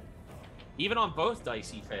fails. Even on both dice,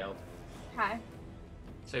 he failed. Okay.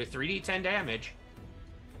 So 3d10 damage.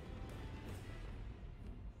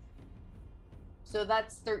 So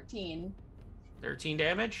that's 13. 13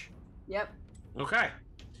 damage? Yep. Okay.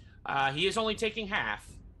 He is only taking half.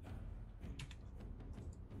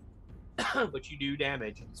 But you do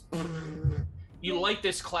damage. You light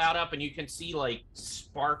this cloud up and you can see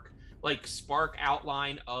spark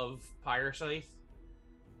outline of Pyrescythe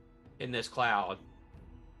in this cloud.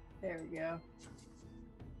 There we go.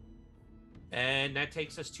 And that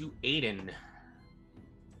takes us to Aiden.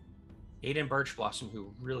 Aiden Birchblossom,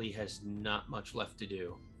 who really has not much left to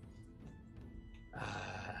do.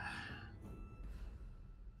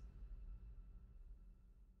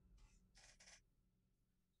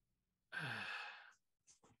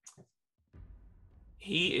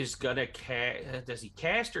 He is gonna cast. Does he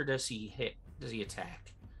cast or does he hit? Does he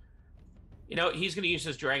attack? You know, he's gonna use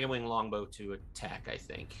his Dragonwing Longbow to attack, I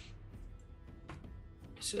think.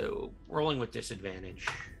 So, rolling with disadvantage.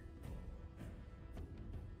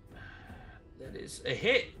 That is a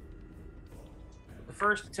hit. The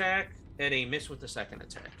first attack and a miss with the second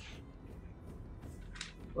attack.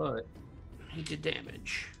 But he did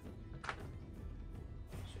damage.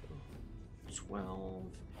 So 12,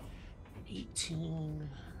 18,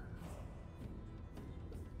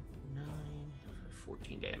 9,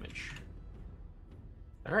 14 damage.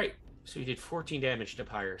 All right, so he did 14 damage to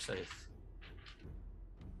Pyrescythe.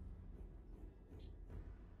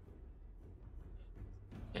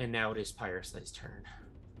 And now it is Pyrescythe's turn.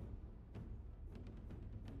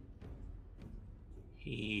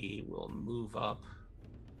 He will move up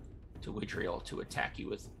to Widriel to attack you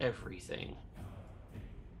with everything.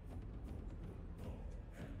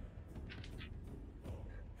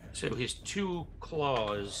 So his two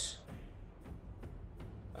claws,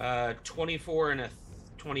 24 and a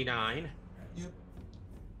 29. Yep.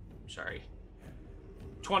 Sorry.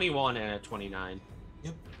 21 and a 29.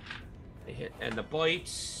 Yep. They hit. And the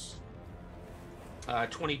bites,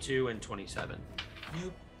 22 and 27.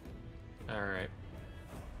 Yep. All right.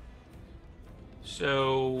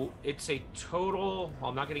 So it's a total. Well,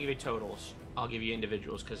 I'm not going to give you totals. I'll give you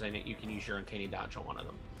individuals because I know you can use your Uncanny Dodge on one of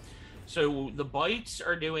them. So the bites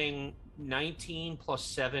are doing 19 plus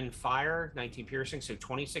 7 fire, 19 piercing, so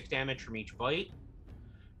 26 damage from each bite,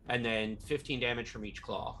 and then 15 damage from each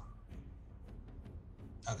claw.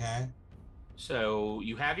 Okay. So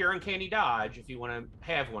you have your Uncanny Dodge if you want to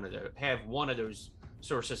have one of those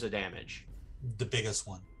sources of damage. The biggest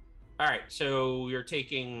one. All right, so you're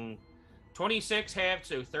taking 26 halved,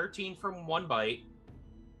 so 13 from one bite.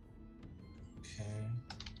 Okay.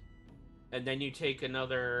 And then you take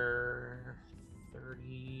another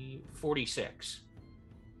 46.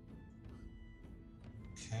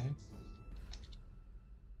 Okay.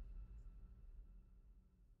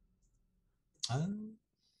 I'm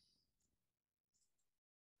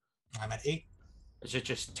at 8. As it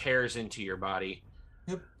just tears into your body.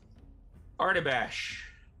 Yep. Artabash.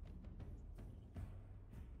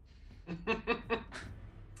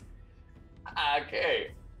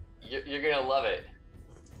 Okay. You're gonna love it.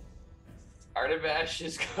 Artabash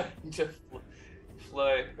is going to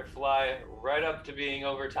fly right up to being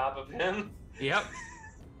over top of him. Yep.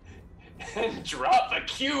 And drop a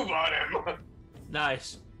cube on him.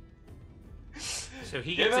 Nice. So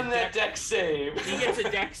he Give gets him that deck save. He gets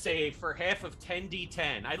a deck save for half of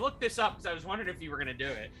 10d10. I looked this up because I was wondering if you were going to do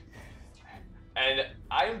it. And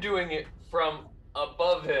I'm doing it from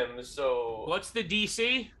above him, so... What's the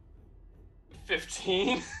DC?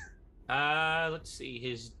 15. Let's see.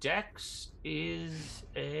 His dex is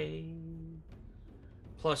a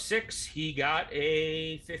Plus 6, he got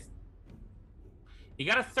a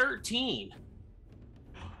 13.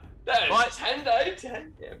 That is But 10 die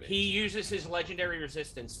 10 damage. He uses his legendary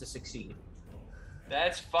resistance to succeed.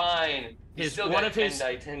 That's fine. He still got 10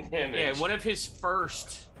 die 10 damage. Yeah, one of his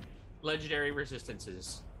first legendary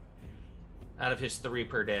resistances out of his 3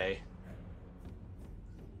 per day.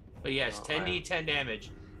 But yes, 10d10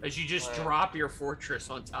 damage as you just drop your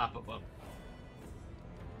fortress on top of him.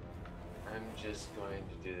 I'm just going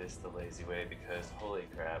to do this the lazy way because holy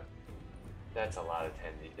crap, that's a lot of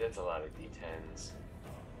that's a lot of d10s.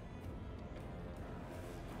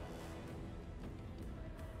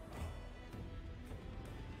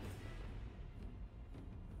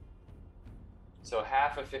 So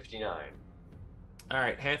half of 59. All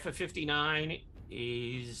right, half of 59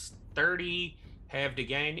 is 30. Halved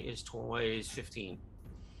again is 15.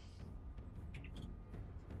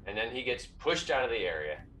 And then he gets pushed out of the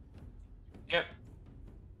area. Yep.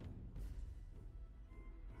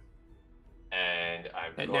 And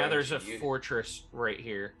And now there's a fortress right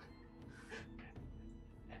here.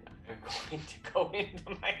 And I'm going to go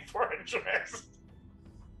into my fortress.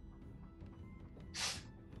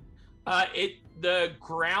 The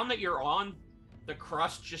ground that you're on, the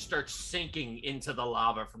crust just starts sinking into the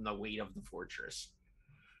lava from the weight of the fortress.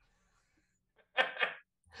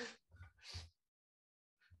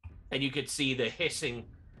 And you could see the hissing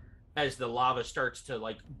as the lava starts to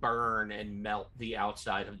like burn and melt the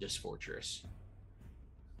outside of this fortress.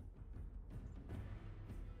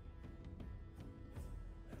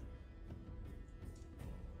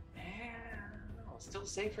 Still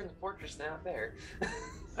safer in the fortress than out there.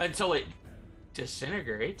 Until it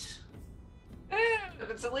disintegrates.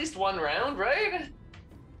 It's at least one round, right?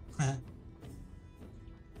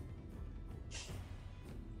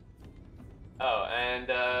 Oh, and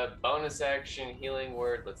bonus action healing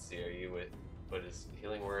word. Let's see, are you with what is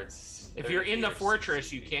healing words? If you're in the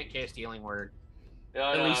fortress, you can't cast healing word.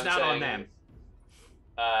 No, At least not on them.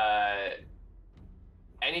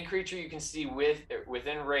 Any creature you can see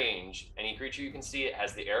within range, any creature you can see, it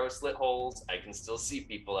has the arrow slit holes. I can still see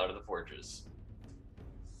people out of the fortress.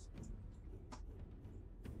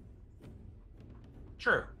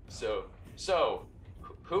 True. So,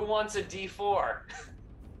 who wants a D4?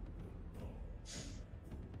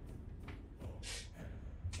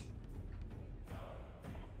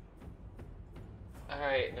 All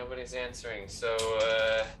right, nobody's answering. So,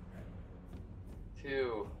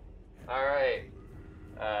 2. All right.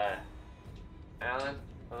 Alan,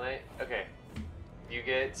 Alain, okay. You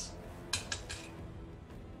get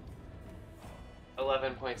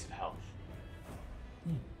 11 points of health.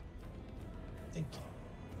 Thank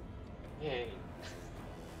you. Yay.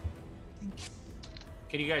 Thank you.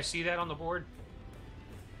 Can you guys see that on the board?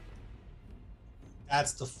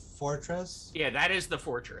 That's the fortress? Yeah, that is the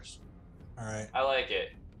fortress. All right. I like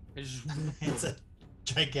it. It's a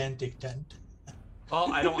gigantic tent.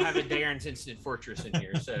 Well, I don't have a Darren's Instant Fortress in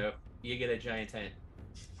here, so you get a giant tent.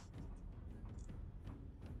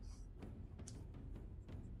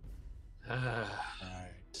 All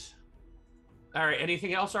right. All right.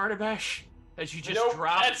 Anything else, Artabash? As you just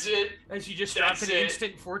dropped. That's it. As you just dropped an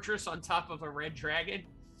instant fortress on top of a red dragon.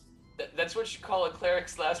 That's what you call a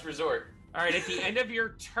cleric's last resort. All right. At the end of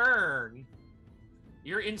your turn,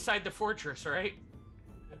 you're inside the fortress, right?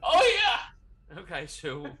 Oh yeah. Okay,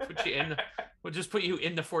 so we'll just put you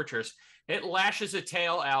in the fortress. It lashes a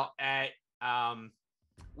tail out at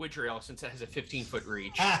Widriel since it has a 15-foot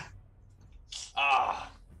reach.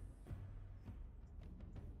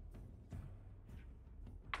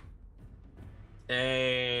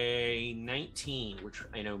 A 19, which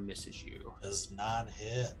I know misses you. Does not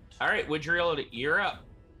hit. All right, Widriel, you're up.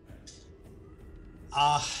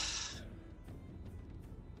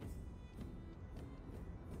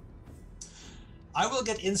 I will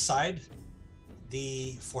get inside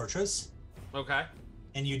the fortress. Okay.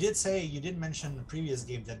 And you did mention in the previous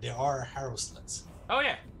game that there are arrow slits. Oh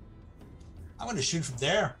yeah. I'm going to shoot from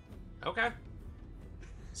there. Okay.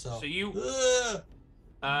 So you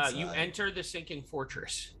enter the sinking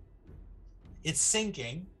fortress. It's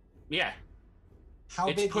sinking. Yeah.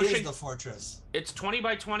 How big is the fortress? It's 20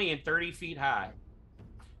 by 20 and 30 feet high.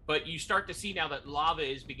 But you start to see now that lava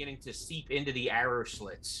is beginning to seep into the arrow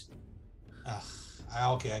slits.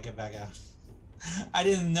 Okay, I get back out. I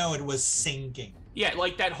didn't know it was sinking. Yeah,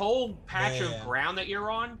 like that whole patch of ground that you're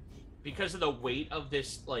on, because of the weight of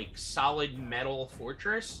this like solid metal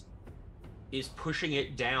fortress, is pushing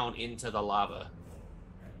it down into the lava.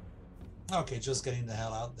 Okay, just getting the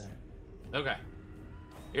hell out there. Okay.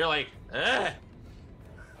 You're like, ugh.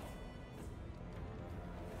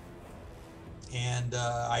 And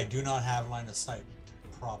I do not have line of sight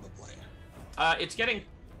probably. It's getting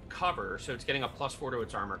cover, so it's getting a +4 to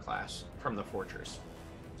its armor class from the fortress.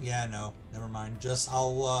 Yeah, no, never mind. Just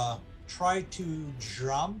I'll try to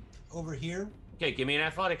jump over here. Okay, give me an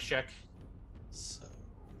athletics check. So,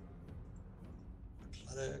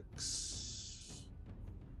 athletics.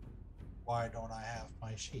 Why don't I have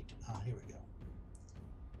my sheet? Ah, here we go.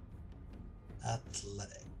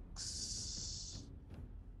 Athletics.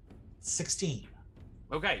 16.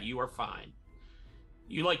 Okay, you are fine.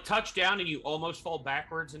 You like touch down and you almost fall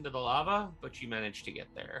backwards into the lava, but you manage to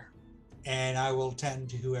get there. And I will tend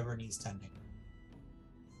to whoever needs tending.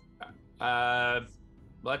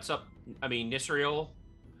 Let's up. I mean, Nisriel.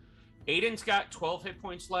 Aiden's got 12 hit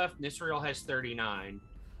points left. Nisriel has 39.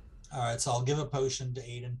 All right, so I'll give a potion to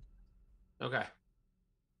Aiden. Okay.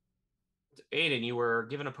 Aiden, you were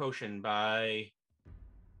given a potion by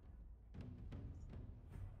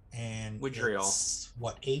And Widriel. it's,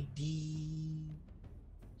 what, 8D?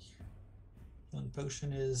 One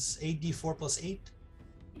potion is 8D4 plus 8?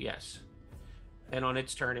 Yes. And on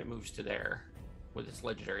its turn, it moves to there with its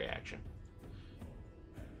legendary action.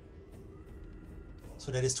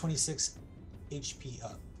 So that is 26 HP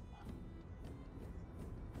up.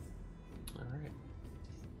 All right.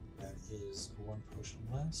 That is one potion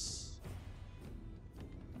less.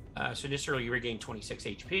 So Nisriel, you regain 26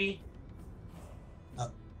 HP.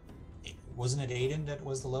 Wasn't it Aiden that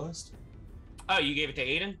was the lowest? Oh, you gave it to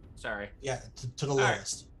Aiden? Sorry. Yeah, to the right.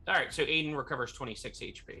 lowest. All right, so Aiden recovers 26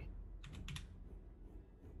 HP.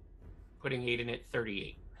 Putting Aiden at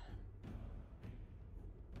 38.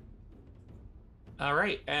 All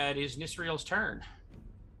right, it is Nisriel's turn.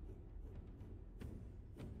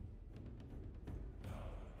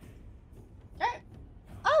 Okay.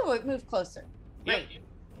 Oh, it moved closer. Yep. Great.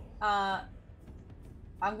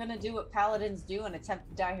 I'm gonna do what paladins do and attempt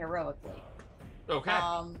to die heroically. Okay.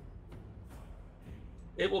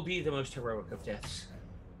 It will be the most heroic of deaths.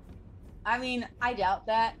 I mean, I doubt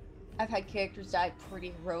that. I've had characters die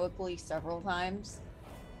pretty heroically several times.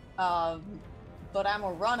 But I'm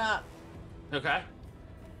gonna run up. Okay.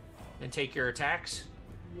 And take your attacks.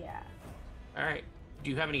 Yeah. All right.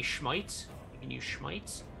 Do you have any schmites? You can use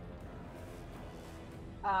schmites.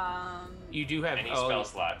 You do have Any spell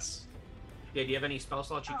slots? Yeah, do you have any spell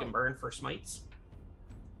slots you can burn for smites?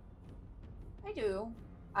 I do.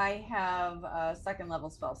 I have second level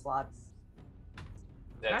spell slots.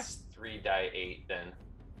 That's 3d8 then.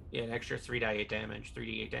 Yeah, an extra 3d8 damage,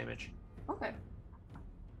 3d8 damage. Okay.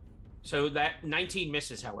 So that 19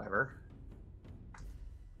 misses, however.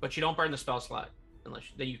 But you don't burn the spell slot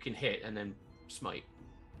unless then you can hit and then smite.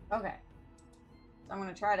 Okay. So I'm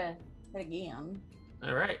gonna try to hit again.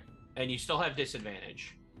 All right, and you still have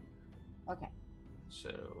disadvantage. Okay.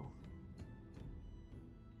 So.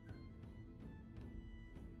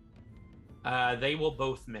 They will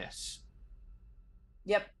both miss.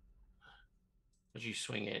 Yep. As you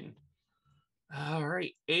swing in. All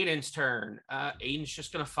right, Aiden's turn. Aiden's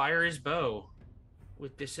just gonna fire his bow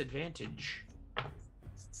with disadvantage.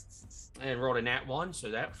 And rolled a nat 1, so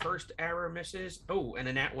that first arrow misses. Oh, and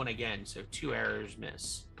a nat 1 again, so 2 arrows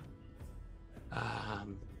miss.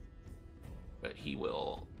 But he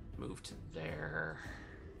will move to there.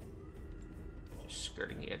 Just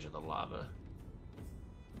skirting the edge of the lava.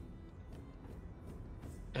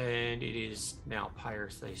 And it is now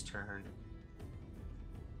Pyrescythe's turn.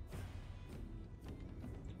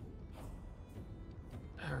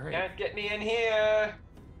 All right. Can't get me in here.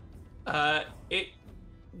 It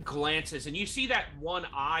glances, and you see that one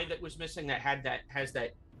eye that was missing that has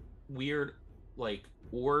that weird like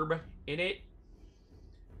orb in it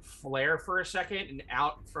flare for a second, and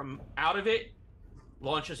out of it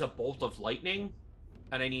launches a bolt of lightning.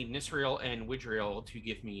 And I need Nisriel and Widriel to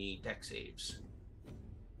give me dex saves.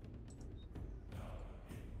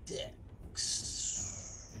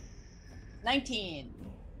 Dex. 19.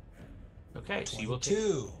 Okay, so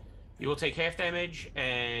 22. you will take half damage,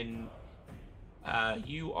 and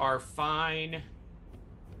you are fine.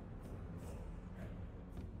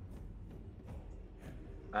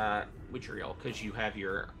 Widriel, because you have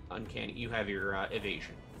your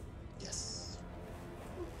evasion. Yes.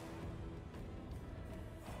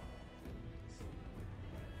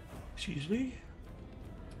 Excuse me.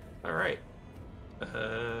 All right.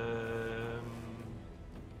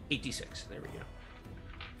 86. There we go.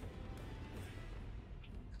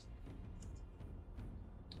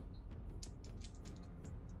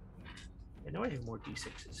 I know I have more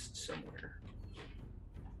d6s somewhere.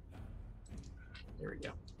 There we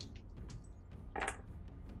go.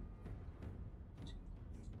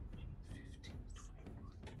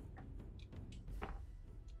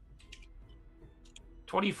 15,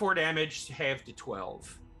 24 damage, half to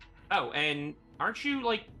 12. Oh, and aren't you,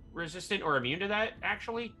 like, resistant or immune to that,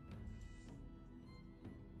 actually?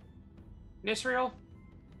 Nisrael?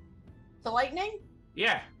 To lightning?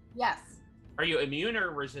 Yeah. Yes. Are you immune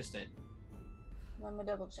or resistant? Let me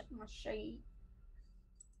double check my sheet.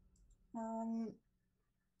 I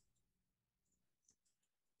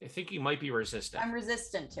think you might be resistant. I'm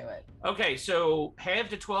resistant to it. Okay, so half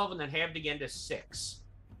to 12 and then halved again to 6.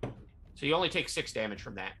 So you only take 6 damage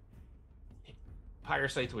from that.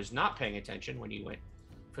 Pyrescythe was not paying attention when you went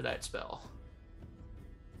for that spell.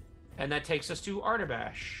 And that takes us to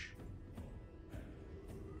Artabash.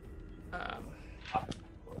 I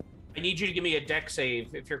need you to give me a deck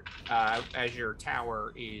save if you're as your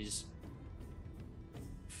tower is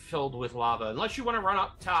filled with lava, unless you want to run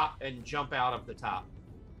up top and jump out of the top.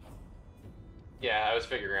 Yeah, I was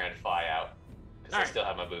figuring I'd fly out because I Alright. still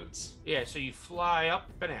have my boots. Yeah, so you fly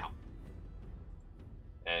up and out.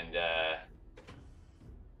 And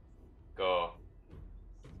go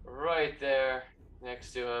right there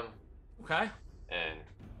next to him Okay. and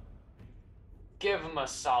give him a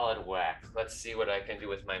solid whack. Let's see what I can do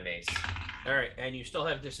with my mace. All right, and you still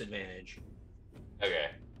have disadvantage.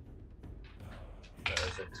 Okay. So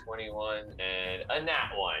it's a 21 and a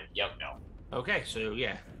nat 1. Yep, no. Okay, so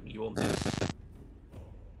yeah, you will miss.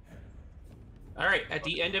 All right, at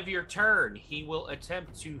the end of your turn, he will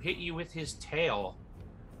attempt to hit you with his tail.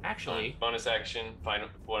 Actually, Bonus action,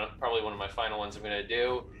 probably one of my final ones I'm going to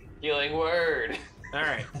do. Healing word. all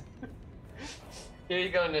right. Here you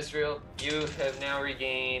go, Nisrael. You have now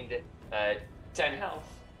regained 10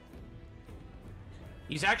 health.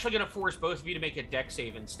 He's actually going to force both of you to make a deck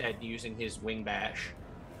save instead, using his wing bash.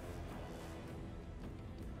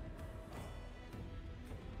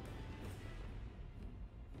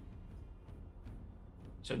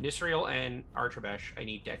 So Nisrael and Artabash, I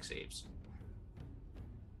need deck saves.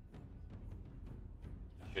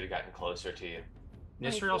 Should have gotten closer to you.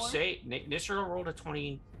 Nisrael 24? Nisrael rolled a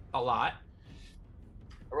 20 a lot.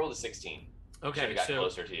 I rolled a 16. Okay, Should have gotten so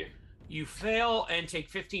closer to you. you fail and take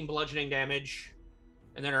 15 bludgeoning damage,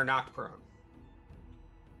 and then are knocked prone.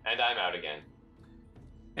 And I'm out again.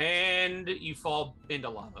 And you fall into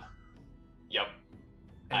lava. Yep.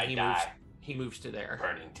 And I he die. He moves to there.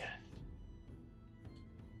 Burning death.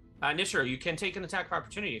 Nisrael, you can take an attack of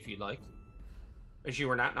opportunity if you'd like, as you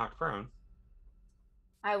were not knocked prone.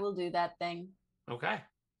 I will do that thing. Okay.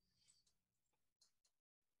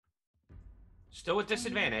 Still with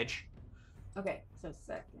disadvantage. Okay, so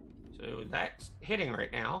second. So that's hitting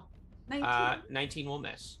right now. 19. 19 will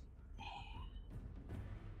miss.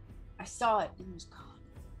 I saw it and it was gone.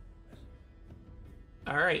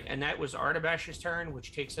 All right, and that was Artabash's turn,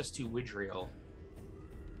 which takes us to Widriel.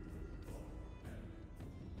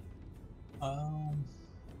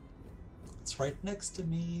 It's right next to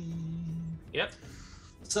me. Yep.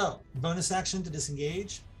 So, bonus action to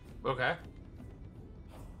disengage. Okay.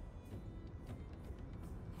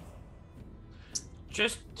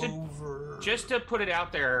 Just to put it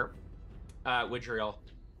out there, Widriel,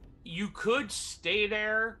 you could stay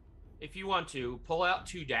there if you want to, pull out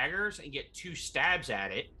 2 daggers and get 2 stabs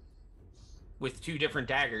at it with 2 different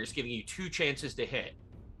daggers, giving you 2 chances to hit.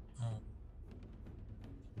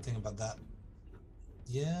 Think about that.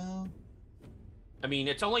 Yeah. I mean,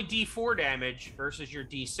 it's only D4 damage versus your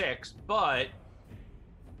D6, but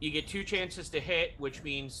you get 2 chances to hit, which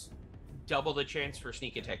means double the chance for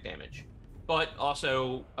sneak attack damage. But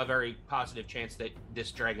also a very positive chance that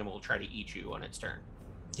this dragon will try to eat you on its turn.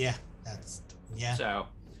 Yeah, yeah. So,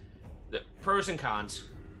 the pros and cons.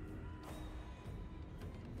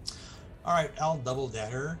 All right, I'll double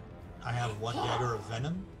dagger. I have 1 dagger of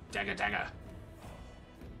venom. Dagger.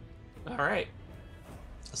 All right.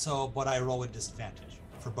 So, but I roll with disadvantage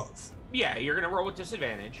for both. Yeah, you're going to roll with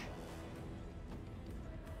disadvantage.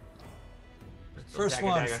 First Dagger,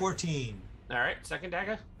 one, dagger. 14. All right, second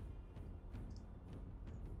dagger.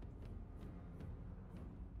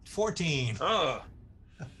 14. Oh.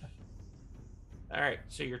 All right,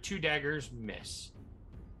 so your 2 daggers miss.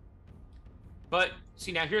 But,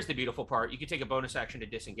 see, now here's the beautiful part. You can take a bonus action to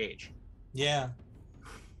disengage. Yeah.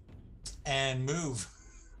 And move.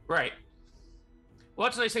 Right. Well,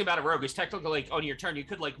 that's the nice thing about a rogue is technically, like, on your turn, you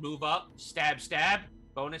could, like, move up, stab,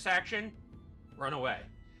 bonus action, run away.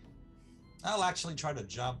 I'll actually try to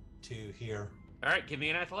jump to here. All right, give me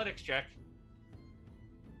an athletics check.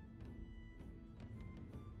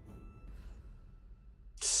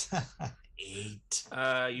 8.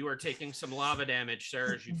 You are taking some lava damage,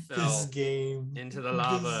 sir, as you This fell game. into the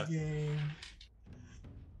lava. This game.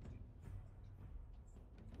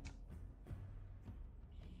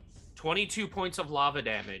 $22 points of lava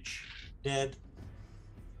damage. Dead.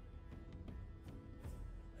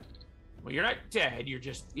 Well, you're not dead. You're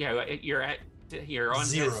just, you're on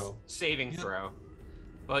 0. this saving Yep. throw,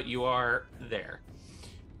 but you are there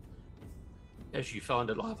as you fell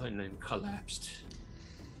into lava and then collapsed.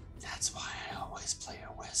 That's why I always play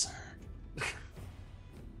a wizard.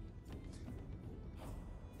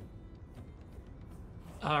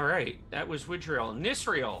 All right, that was Widriel.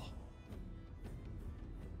 Nisriel,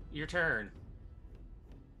 your turn.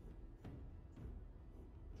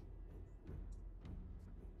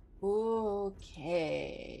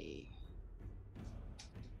 Okay.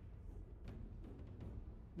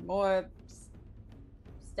 More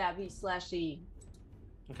stabby slashy.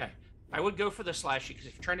 Okay, I would go for the slashy because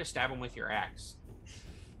if you're trying to stab him with your axe,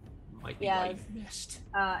 might be why you missed.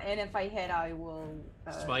 And if I hit, I will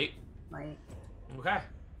Smite. Smite. Okay.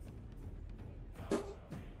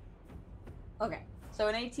 Okay. So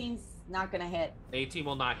an 18's not gonna hit, 18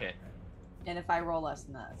 will not hit. and if I roll less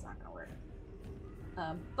than that, it's not gonna work.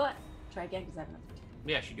 But try again because I have another attack.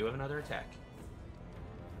 Yes, you do have another attack.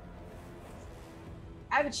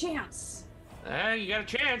 I have a chance. You got a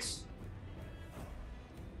chance.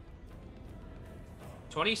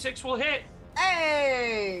 26 will hit.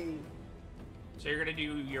 Hey! So you're gonna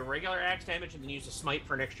do your regular axe damage and then use a smite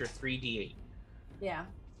for an extra 3d8. Yeah.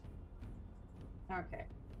 Okay.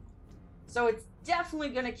 So it's definitely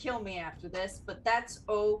gonna kill me after this, but that's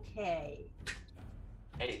okay.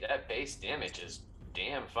 Hey, that base damage is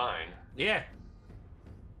damn fine. Yeah.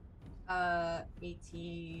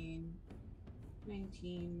 18,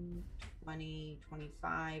 19, 20,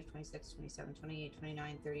 25, 26, 27, 28,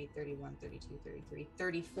 29, 30, 31, 32, 33,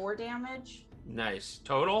 34 damage. Nice.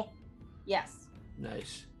 Total? Yes.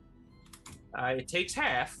 Nice. It takes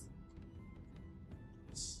half.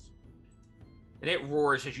 And it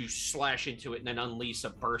roars as you slash into it and then unleash a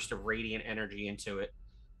burst of radiant energy into it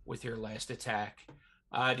with your last attack.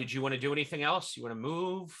 Did you want to do anything else? You want to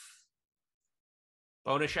move?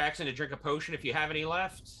 Bonus action to drink a potion if you have any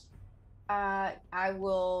left? I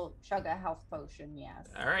will chug a health potion, yes.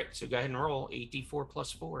 All right, so go ahead and roll 8d4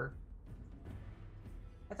 plus 4.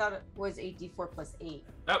 I thought it was 8d4 plus 8.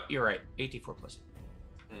 Oh, you're right. 8d4 plus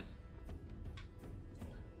 8.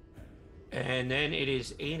 And then it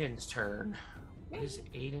is Aiden's turn. What is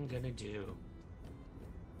Aiden going to do?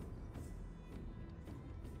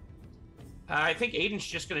 I think Aiden's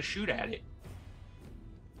just going to shoot at it.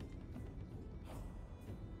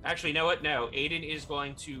 Actually, you know what? No, Aiden is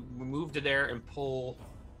going to move to there and pull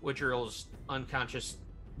Widriel's unconscious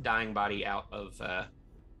dying body out of the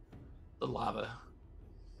lava.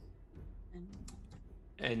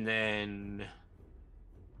 And then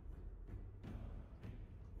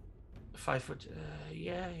 5 foot.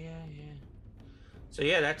 Yeah. So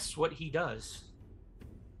yeah, that's what he does.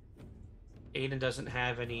 Aiden doesn't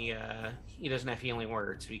have any. He doesn't have healing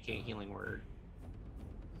word, so he can't healing word.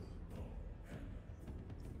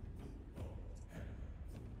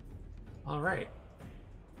 All right,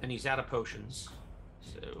 and he's out of potions,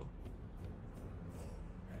 so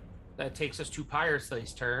that takes us to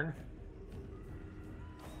Pyrescythe's turn.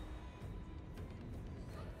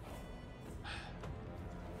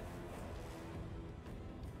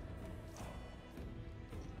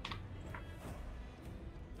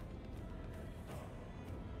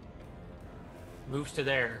 Moves to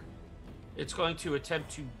there. It's going to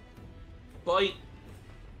attempt to bite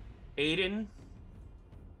Aiden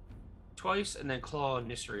twice and then claw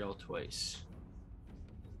Nisriel twice.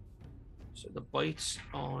 So the bites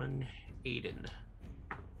on Aiden.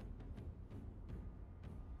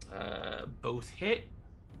 Both hit.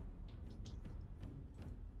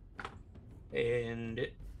 And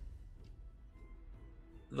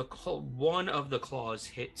the one of the claws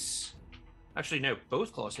hits. Actually, no,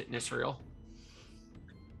 both claws hit Nisriel.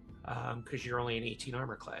 Because you're only an 18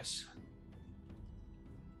 armor class.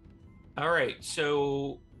 All right,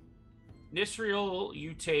 so Nisriel,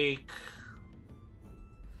 you take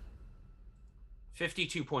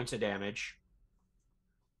 52 points of damage,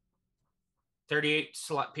 38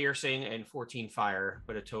 slot piercing, and 14 fire,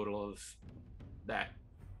 but a total of that.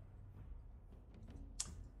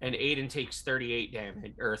 And Aiden takes 38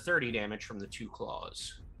 damage, or 30 damage from the 2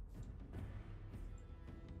 claws.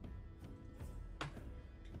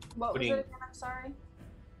 What was it again? I'm sorry.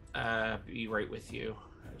 Be right with you.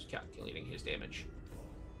 I was calculating his damage.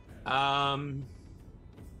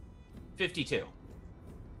 52.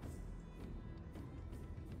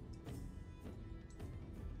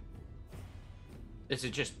 As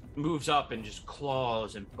it just moves up and just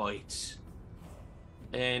claws and bites.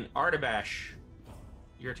 And Artabash,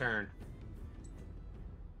 your turn.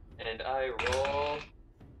 And I roll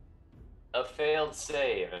a failed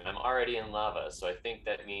save, and I'm already in lava, so I think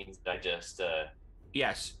that means I just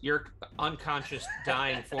Yes, your unconscious,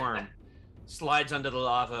 dying form slides under the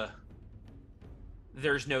lava.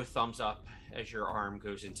 There's no thumbs up as your arm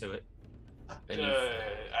goes into it. And you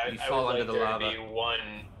I fall would under like the there lava. to be one.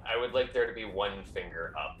 I would like there to be one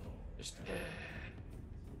finger up. Just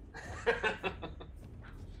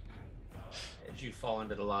as you fall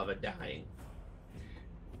into the lava, dying.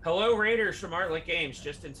 Hello, Raiders from Artlight Games.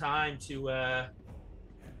 Just in time to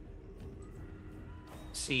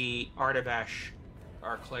see Artabash,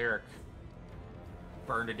 our cleric,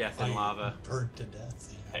 burn to death in lava. Burned to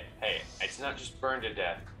death. Yeah. Hey, it's not just burned to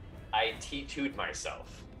death. I T2'd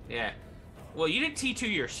myself. Yeah. Well, you didn't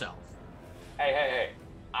T2 yourself. Hey.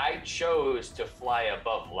 I chose to fly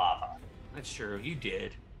above lava. That's true. You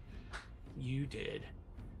did. You did.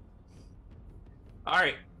 All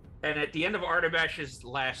right. And at the end of Artabash's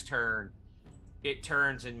last turn, it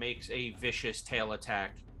turns and makes a vicious tail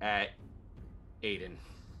attack at Aiden.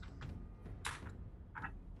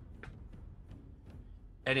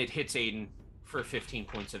 And it hits Aiden for 15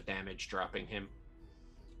 points of damage, dropping him.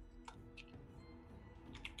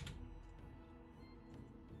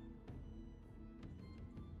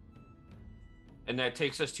 And that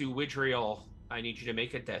takes us to Widriel. I need you to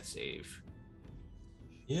make a death save.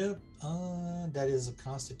 Yep. That is a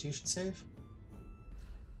Constitution save.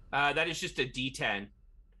 That is just a D10.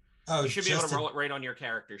 Oh, You should be able to roll it right on your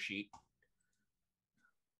character sheet.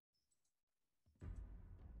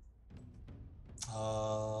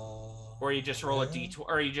 Or you just roll a D20,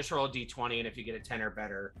 or you just roll a D20, and if you get a 10 or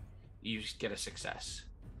better, you just get a success.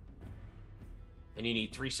 And you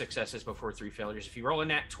need 3 successes before 3 failures. If you roll a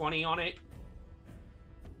nat 20 on it,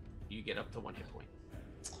 you get up to 1 hit point.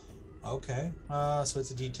 Okay. So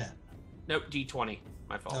it's a D10. Nope, D20.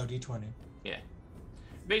 My fault. Oh, D20. Yeah.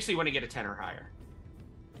 Basically, when you get a 10 or higher.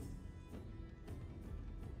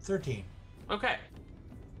 13. Okay.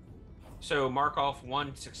 So mark off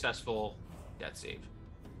 1 successful death save.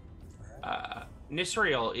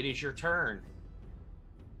 Nisriel, it is your turn.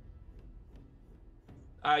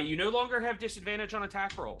 You no longer have disadvantage on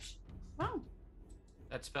attack rolls. Oh,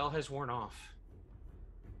 That spell has worn off.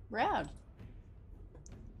 rad.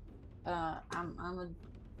 I'm gonna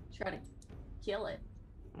try to kill it.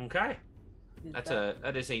 Okay.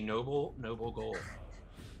 That is a noble goal.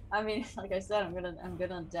 I mean, like I said, I'm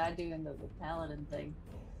gonna die doing the paladin thing.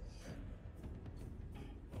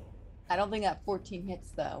 I don't think that 14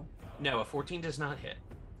 hits though. No, a 14 does not hit.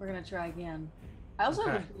 We're gonna try again. I also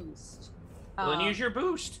have Okay. a boost. Well, then use your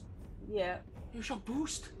boost. Yeah. Use your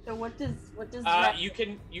boost. So what does that... You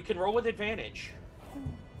can roll with advantage.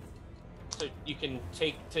 So you can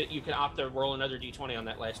opt to roll another d20 on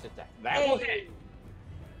that last attack. That will hit.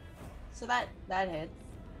 So that hits.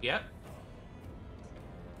 Yep.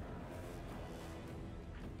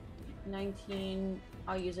 19.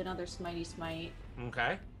 I'll use another smitey smite.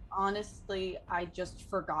 Okay. Honestly, I just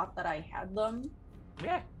forgot that I had them,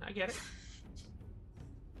 Yeah, I get it.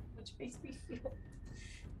 which makes me feel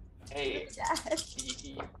Hey, bad.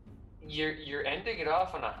 you're ending it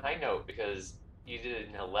off on a high note because you did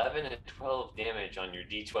an 11 and 12 damage on your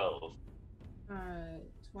D12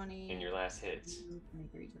 20 in your last hits.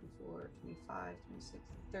 23, 24, 25, 26,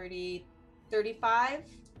 30, 35.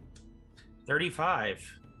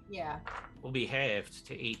 35 Yeah. will be halved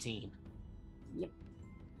to 18. Yep.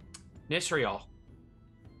 Nisriel,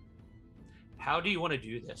 how do you want to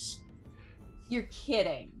do this? You're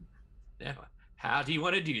kidding. No. How do you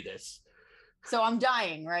want to do this? So I'm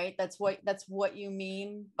dying, right? That's what you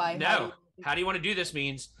mean by No. How do you want to do this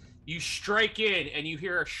means you strike in and you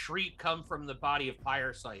hear a shriek come from the body of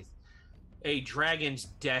Pyrescythe. A dragon's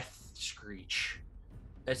death screech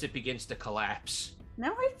as it begins to collapse.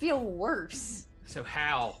 Now I feel worse. So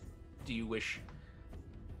how do you wish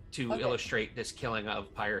to illustrate this killing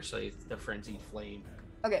of Pyrescythe, the frenzied flame?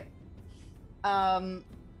 Okay.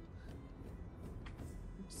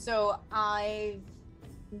 So I've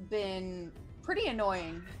been pretty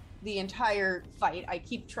annoying the entire fight. I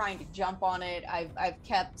keep trying to jump on it. I've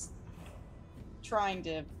kept trying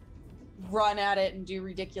to run at it and do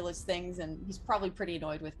ridiculous things, and he's probably pretty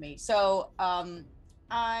annoyed with me. So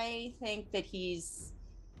I think that he's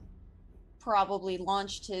probably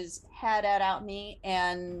launched his hat at me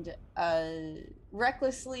and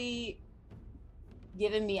recklessly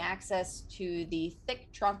given me access to the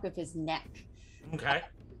thick trunk of his neck. Okay.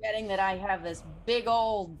 Forgetting that I have this big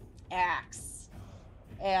old axe,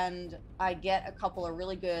 and I get a couple of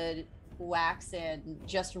really good whacks in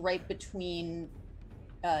just right between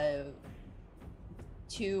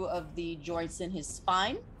two of the joints in his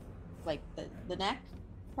spine, like the neck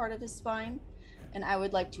part of his spine, and I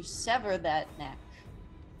would like to sever that neck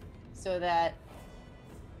so that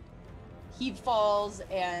he falls,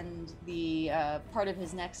 and the part of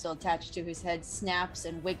his neck still attached to his head snaps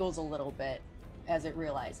and wiggles a little bit as it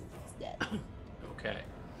realizes it's dead. Okay.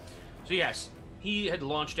 So yes, he had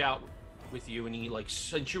launched out with you, and he, like,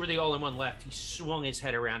 since you were the only one left, he swung his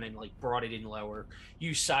head around and, like, brought it in lower.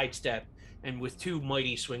 You sidestep, and with 2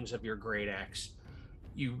 mighty swings of your great axe,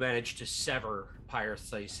 you managed to sever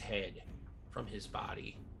Pyrescythe's head from his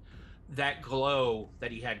body. That glow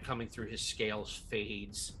that he had coming through his scales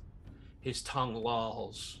fades. His tongue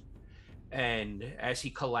lolls. And as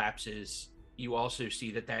he collapses, you also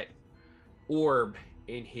see that orb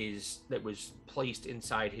in his that was placed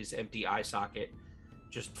inside his empty eye socket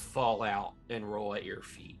just fall out and roll at your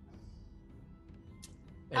feet.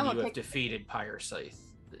 And you have defeated Pyrescythe,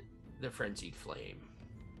 the frenzied flame.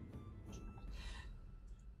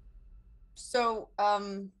 So,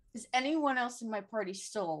 is anyone else in my party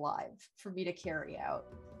still alive for me to carry out?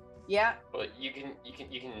 Yeah. Well, you can,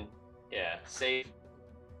 save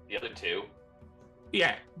the other 2.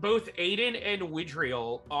 Yeah, both Aiden and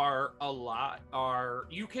Widriel are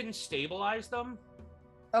you can stabilize them.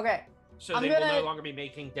 Okay. So they will no longer be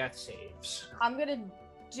making death saves. I'm gonna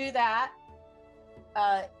do that.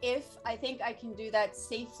 If I think I can do that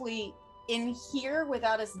safely in here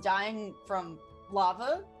without us dying from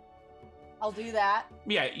lava, I'll do that.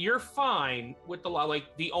 Yeah, you're fine with the lava.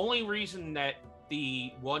 Like, the only reason that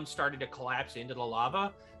the one started to collapse into the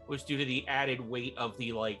lava was due to the added weight of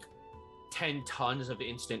the, like, 10 tons of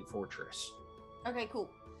instant fortress. Okay, cool.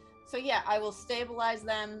 So yeah, I will stabilize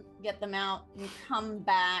them, get them out, and come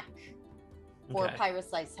back for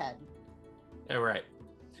Pyrescythe's head. All right.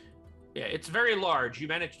 Yeah, it's very large. You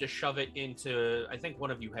managed to shove it into. I think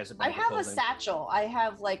one of you has a bag I have a satchel. I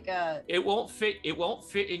have like a. It won't fit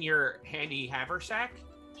in your handy haversack.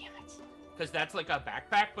 Damn it. Because that's like a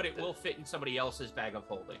backpack, but it will fit in somebody else's bag of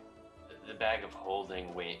holding. The bag of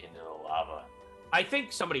holding went into the lava. I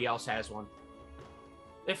think somebody else has one.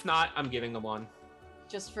 If not, I'm giving them one.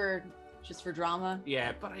 Just for drama.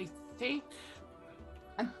 Yeah, but I think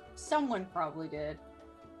someone probably did.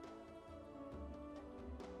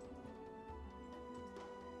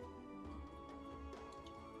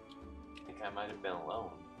 I might have been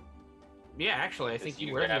alone. Yeah, actually, I think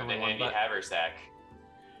you were the only one. handy haversack.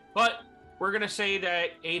 But we're gonna say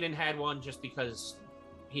that Aiden had one just because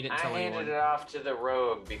he didn't tell anyone. I handed it off to the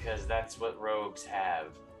rogue because that's what rogues have.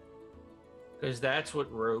 Because that's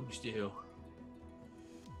what rogues do.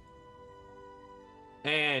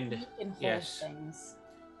 And yes, things.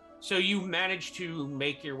 So you managed to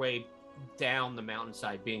make your way down the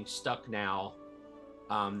mountainside, being stuck now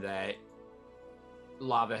that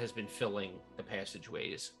lava has been filling the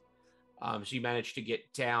passageways. So you managed to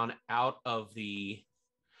get down out of the...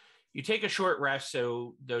 You take a short rest,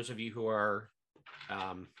 so those of you who are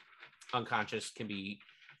unconscious can be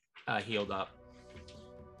healed up.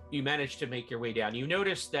 You managed to make your way down. You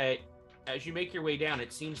notice that as you make your way down,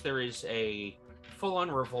 it seems there is a full-on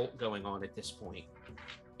revolt going on at this point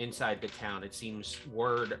inside the town. It seems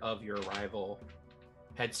word of your arrival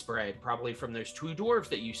had spread, probably from those 2 dwarves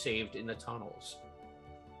that you saved in the tunnels.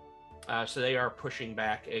 So they are pushing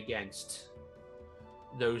back against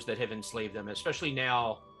those that have enslaved them, especially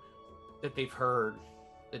now that they've heard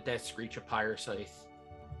the death screech of Pyrescythe.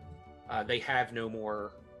 They have no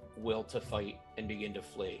more will to fight and begin to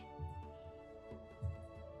flee.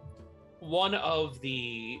 One of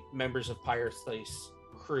the members of Pyrescythe's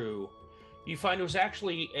crew, you find, was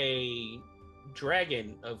actually a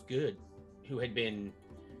dragon of good who had been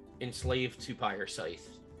enslaved to Pyrescythe,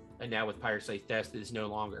 and now with Pyrescythe's death is no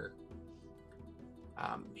longer.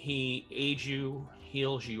 He aids you,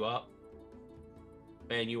 heals you up,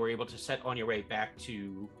 and you were able to set on your way back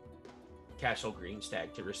to Castle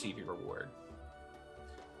Greenstag to receive your reward.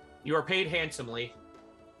 You are paid handsomely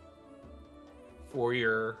for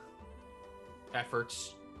your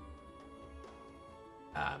efforts.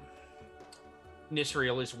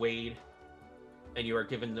 Nisriel is weighed, and you are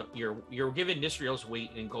given you're given Nisriel's weight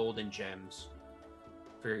in gold and gems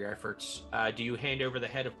for your efforts. Do you hand over the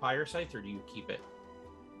head of Pyrescythe, or do you keep it?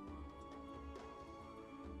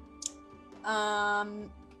 I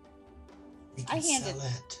hand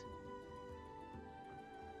it.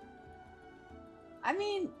 I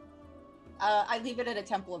mean, I leave it at a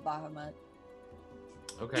Temple of Bahamut.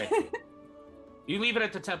 Okay. You leave it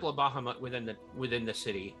at the Temple of Bahamut within the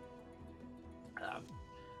city.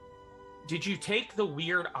 Did you take the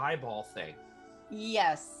weird eyeball thing?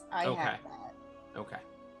 Yes, I have that. Okay.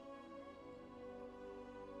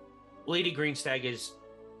 Lady Greenstag is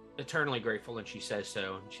eternally grateful, and she says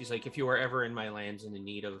so. She's like, if you are ever in my lands and in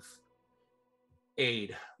need of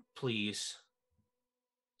aid, please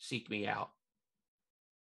seek me out.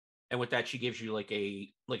 And with that, she gives you like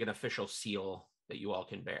an official seal that you all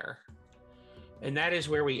can bear. And that is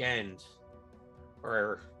where we end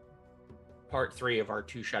our part 3 of our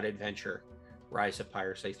 2-shot adventure, Rise of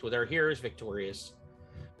Pyrescythe, with our heroes victorious,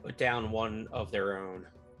 but down one of their own.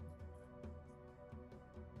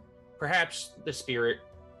 Perhaps the spirit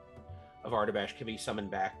of Artabash can be summoned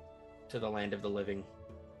back to the land of the living,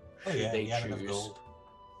 should they choose.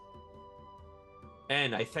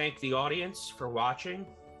 And I thank the audience for watching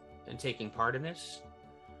and taking part in this.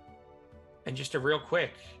 And just a real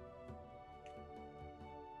quick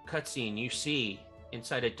cutscene, you see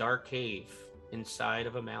inside a dark cave, inside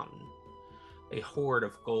of a mountain, a horde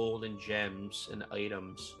of gold and gems and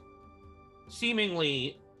items,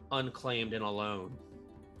 seemingly unclaimed and alone,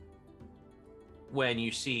 when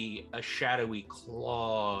you see a shadowy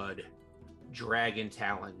clawed dragon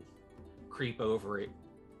talon creep over it,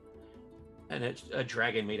 and a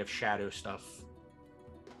dragon made of shadow stuff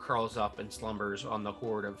curls up and slumbers on the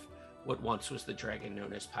horde of what once was the dragon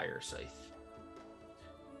known as Pyrescythe.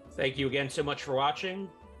 Thank you again so much for watching.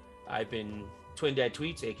 I've been Twin Dead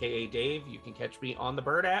Tweets, aka Dave. You can catch me on the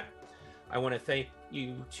Bird app. I want to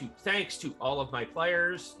thanks to all of my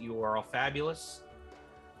players. You are all fabulous.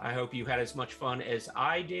 I hope you had as much fun as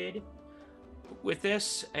I did with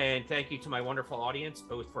this, and thank you to my wonderful audience,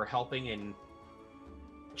 both for helping and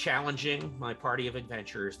challenging my party of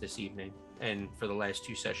adventurers this evening and for the last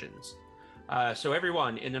 2 sessions. So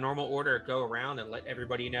everyone, in the normal order, go around and let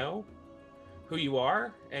everybody know who you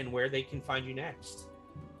are and where they can find you next.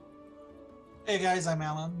 Hey guys, I'm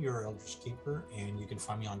Alain, your Eldritch Keeper, and you can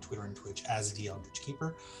find me on Twitter and Twitch as the Eldritch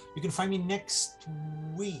Keeper. You can find me next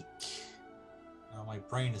week. Now my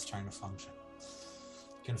brain is trying to function.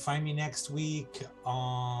 You can find me next week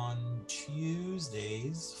on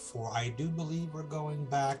Tuesdays, for I do believe we're going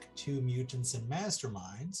back to Mutants and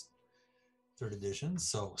Masterminds, 3rd edition,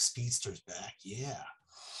 so Speedster's back, yeah.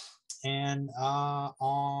 And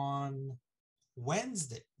on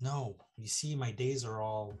Wednesday, no, you see my days are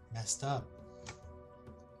all messed up.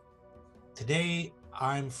 Today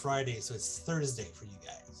I'm Friday, so it's Thursday for you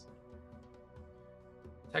guys.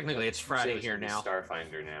 Technically, it's Friday here now.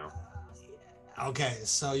 Starfinder now. Okay,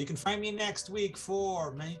 so you can find me next week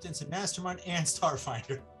for Mutants and Mastermind and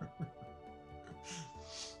Starfinder.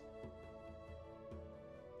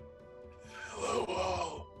 Hello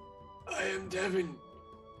all, I am Devin.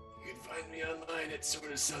 You can find me online at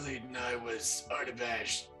Sword of Sullied, and I was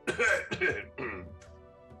Artabash.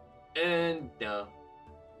 And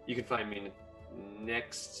you can find me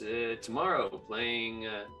next tomorrow playing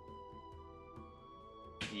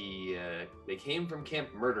They Came from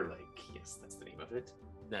Camp Murder Lake. Yes, that's the name of it.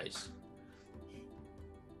 Nice.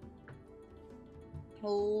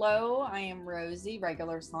 Hello, I am Rosie,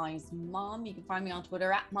 regular size mom. You can find me on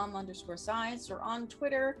Twitter at mom_size, or on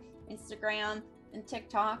Twitter, Instagram, and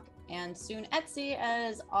TikTok, and soon Etsy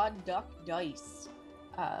as Odd Duck Dice.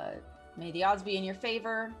 May the odds be in your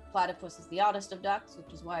favor. Platypus is the oddest of ducks,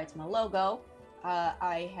 which is why it's my logo.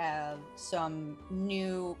 I have some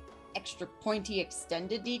new extra pointy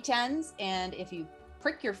extended D10s, and if you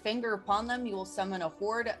prick your finger upon them, you will summon a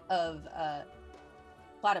horde of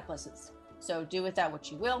platypuses. So do with that what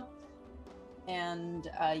you will. And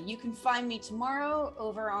you can find me tomorrow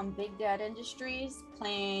over on Big Dad Industries,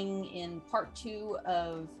 playing in part 2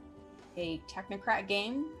 of a technocrat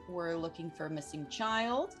game. We're looking for a missing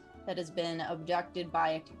child that has been abducted by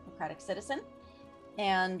a technocratic citizen.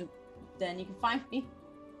 And then you can find me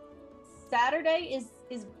Saturday.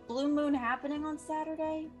 Is Blue Moon happening on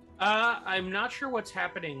Saturday? I'm not sure what's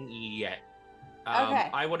happening yet. Okay.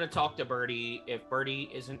 I want to talk to Birdie. If Birdie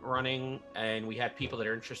isn't running and we have people that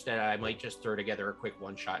are interested, I might just throw together a quick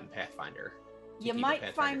one-shot in Pathfinder. You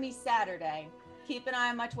might find me Saturday. Keep an eye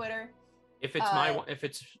on my Twitter. If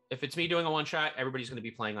it's if it's me doing a one-shot, everybody's going to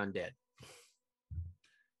be playing Undead.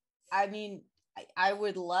 I mean, I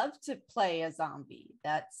would love to play a zombie.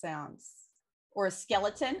 That sounds, or a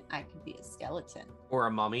skeleton. I could be a skeleton. Or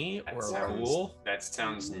a mummy, or a ghoul. That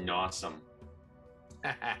sounds awesome.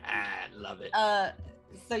 Love it.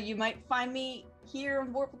 So you might find me here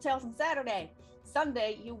on Vorpal Tales on Saturday.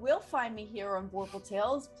 Sunday, you will find me here on Vorpal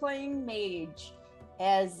Tales playing Mage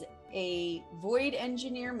as a Void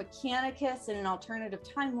Engineer Mechanicus in an alternative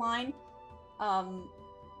timeline.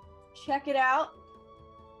 Check it out.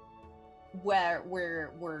 Where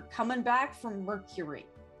we're coming back from Mercury.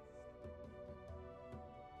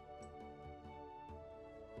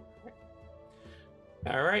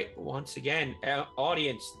 All right. Once again,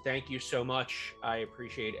 audience, thank you so much. I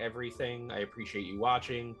appreciate everything. I appreciate you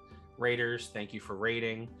watching. Raiders, thank you for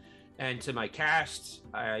rating. And to my cast,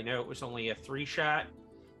 I know it was only a 3-shot,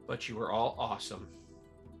 but you were all awesome.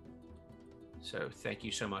 So thank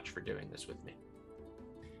you so much for doing this with me.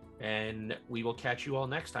 And we will catch you all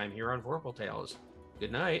next time here on Vorpal Tales.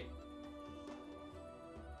 Good night.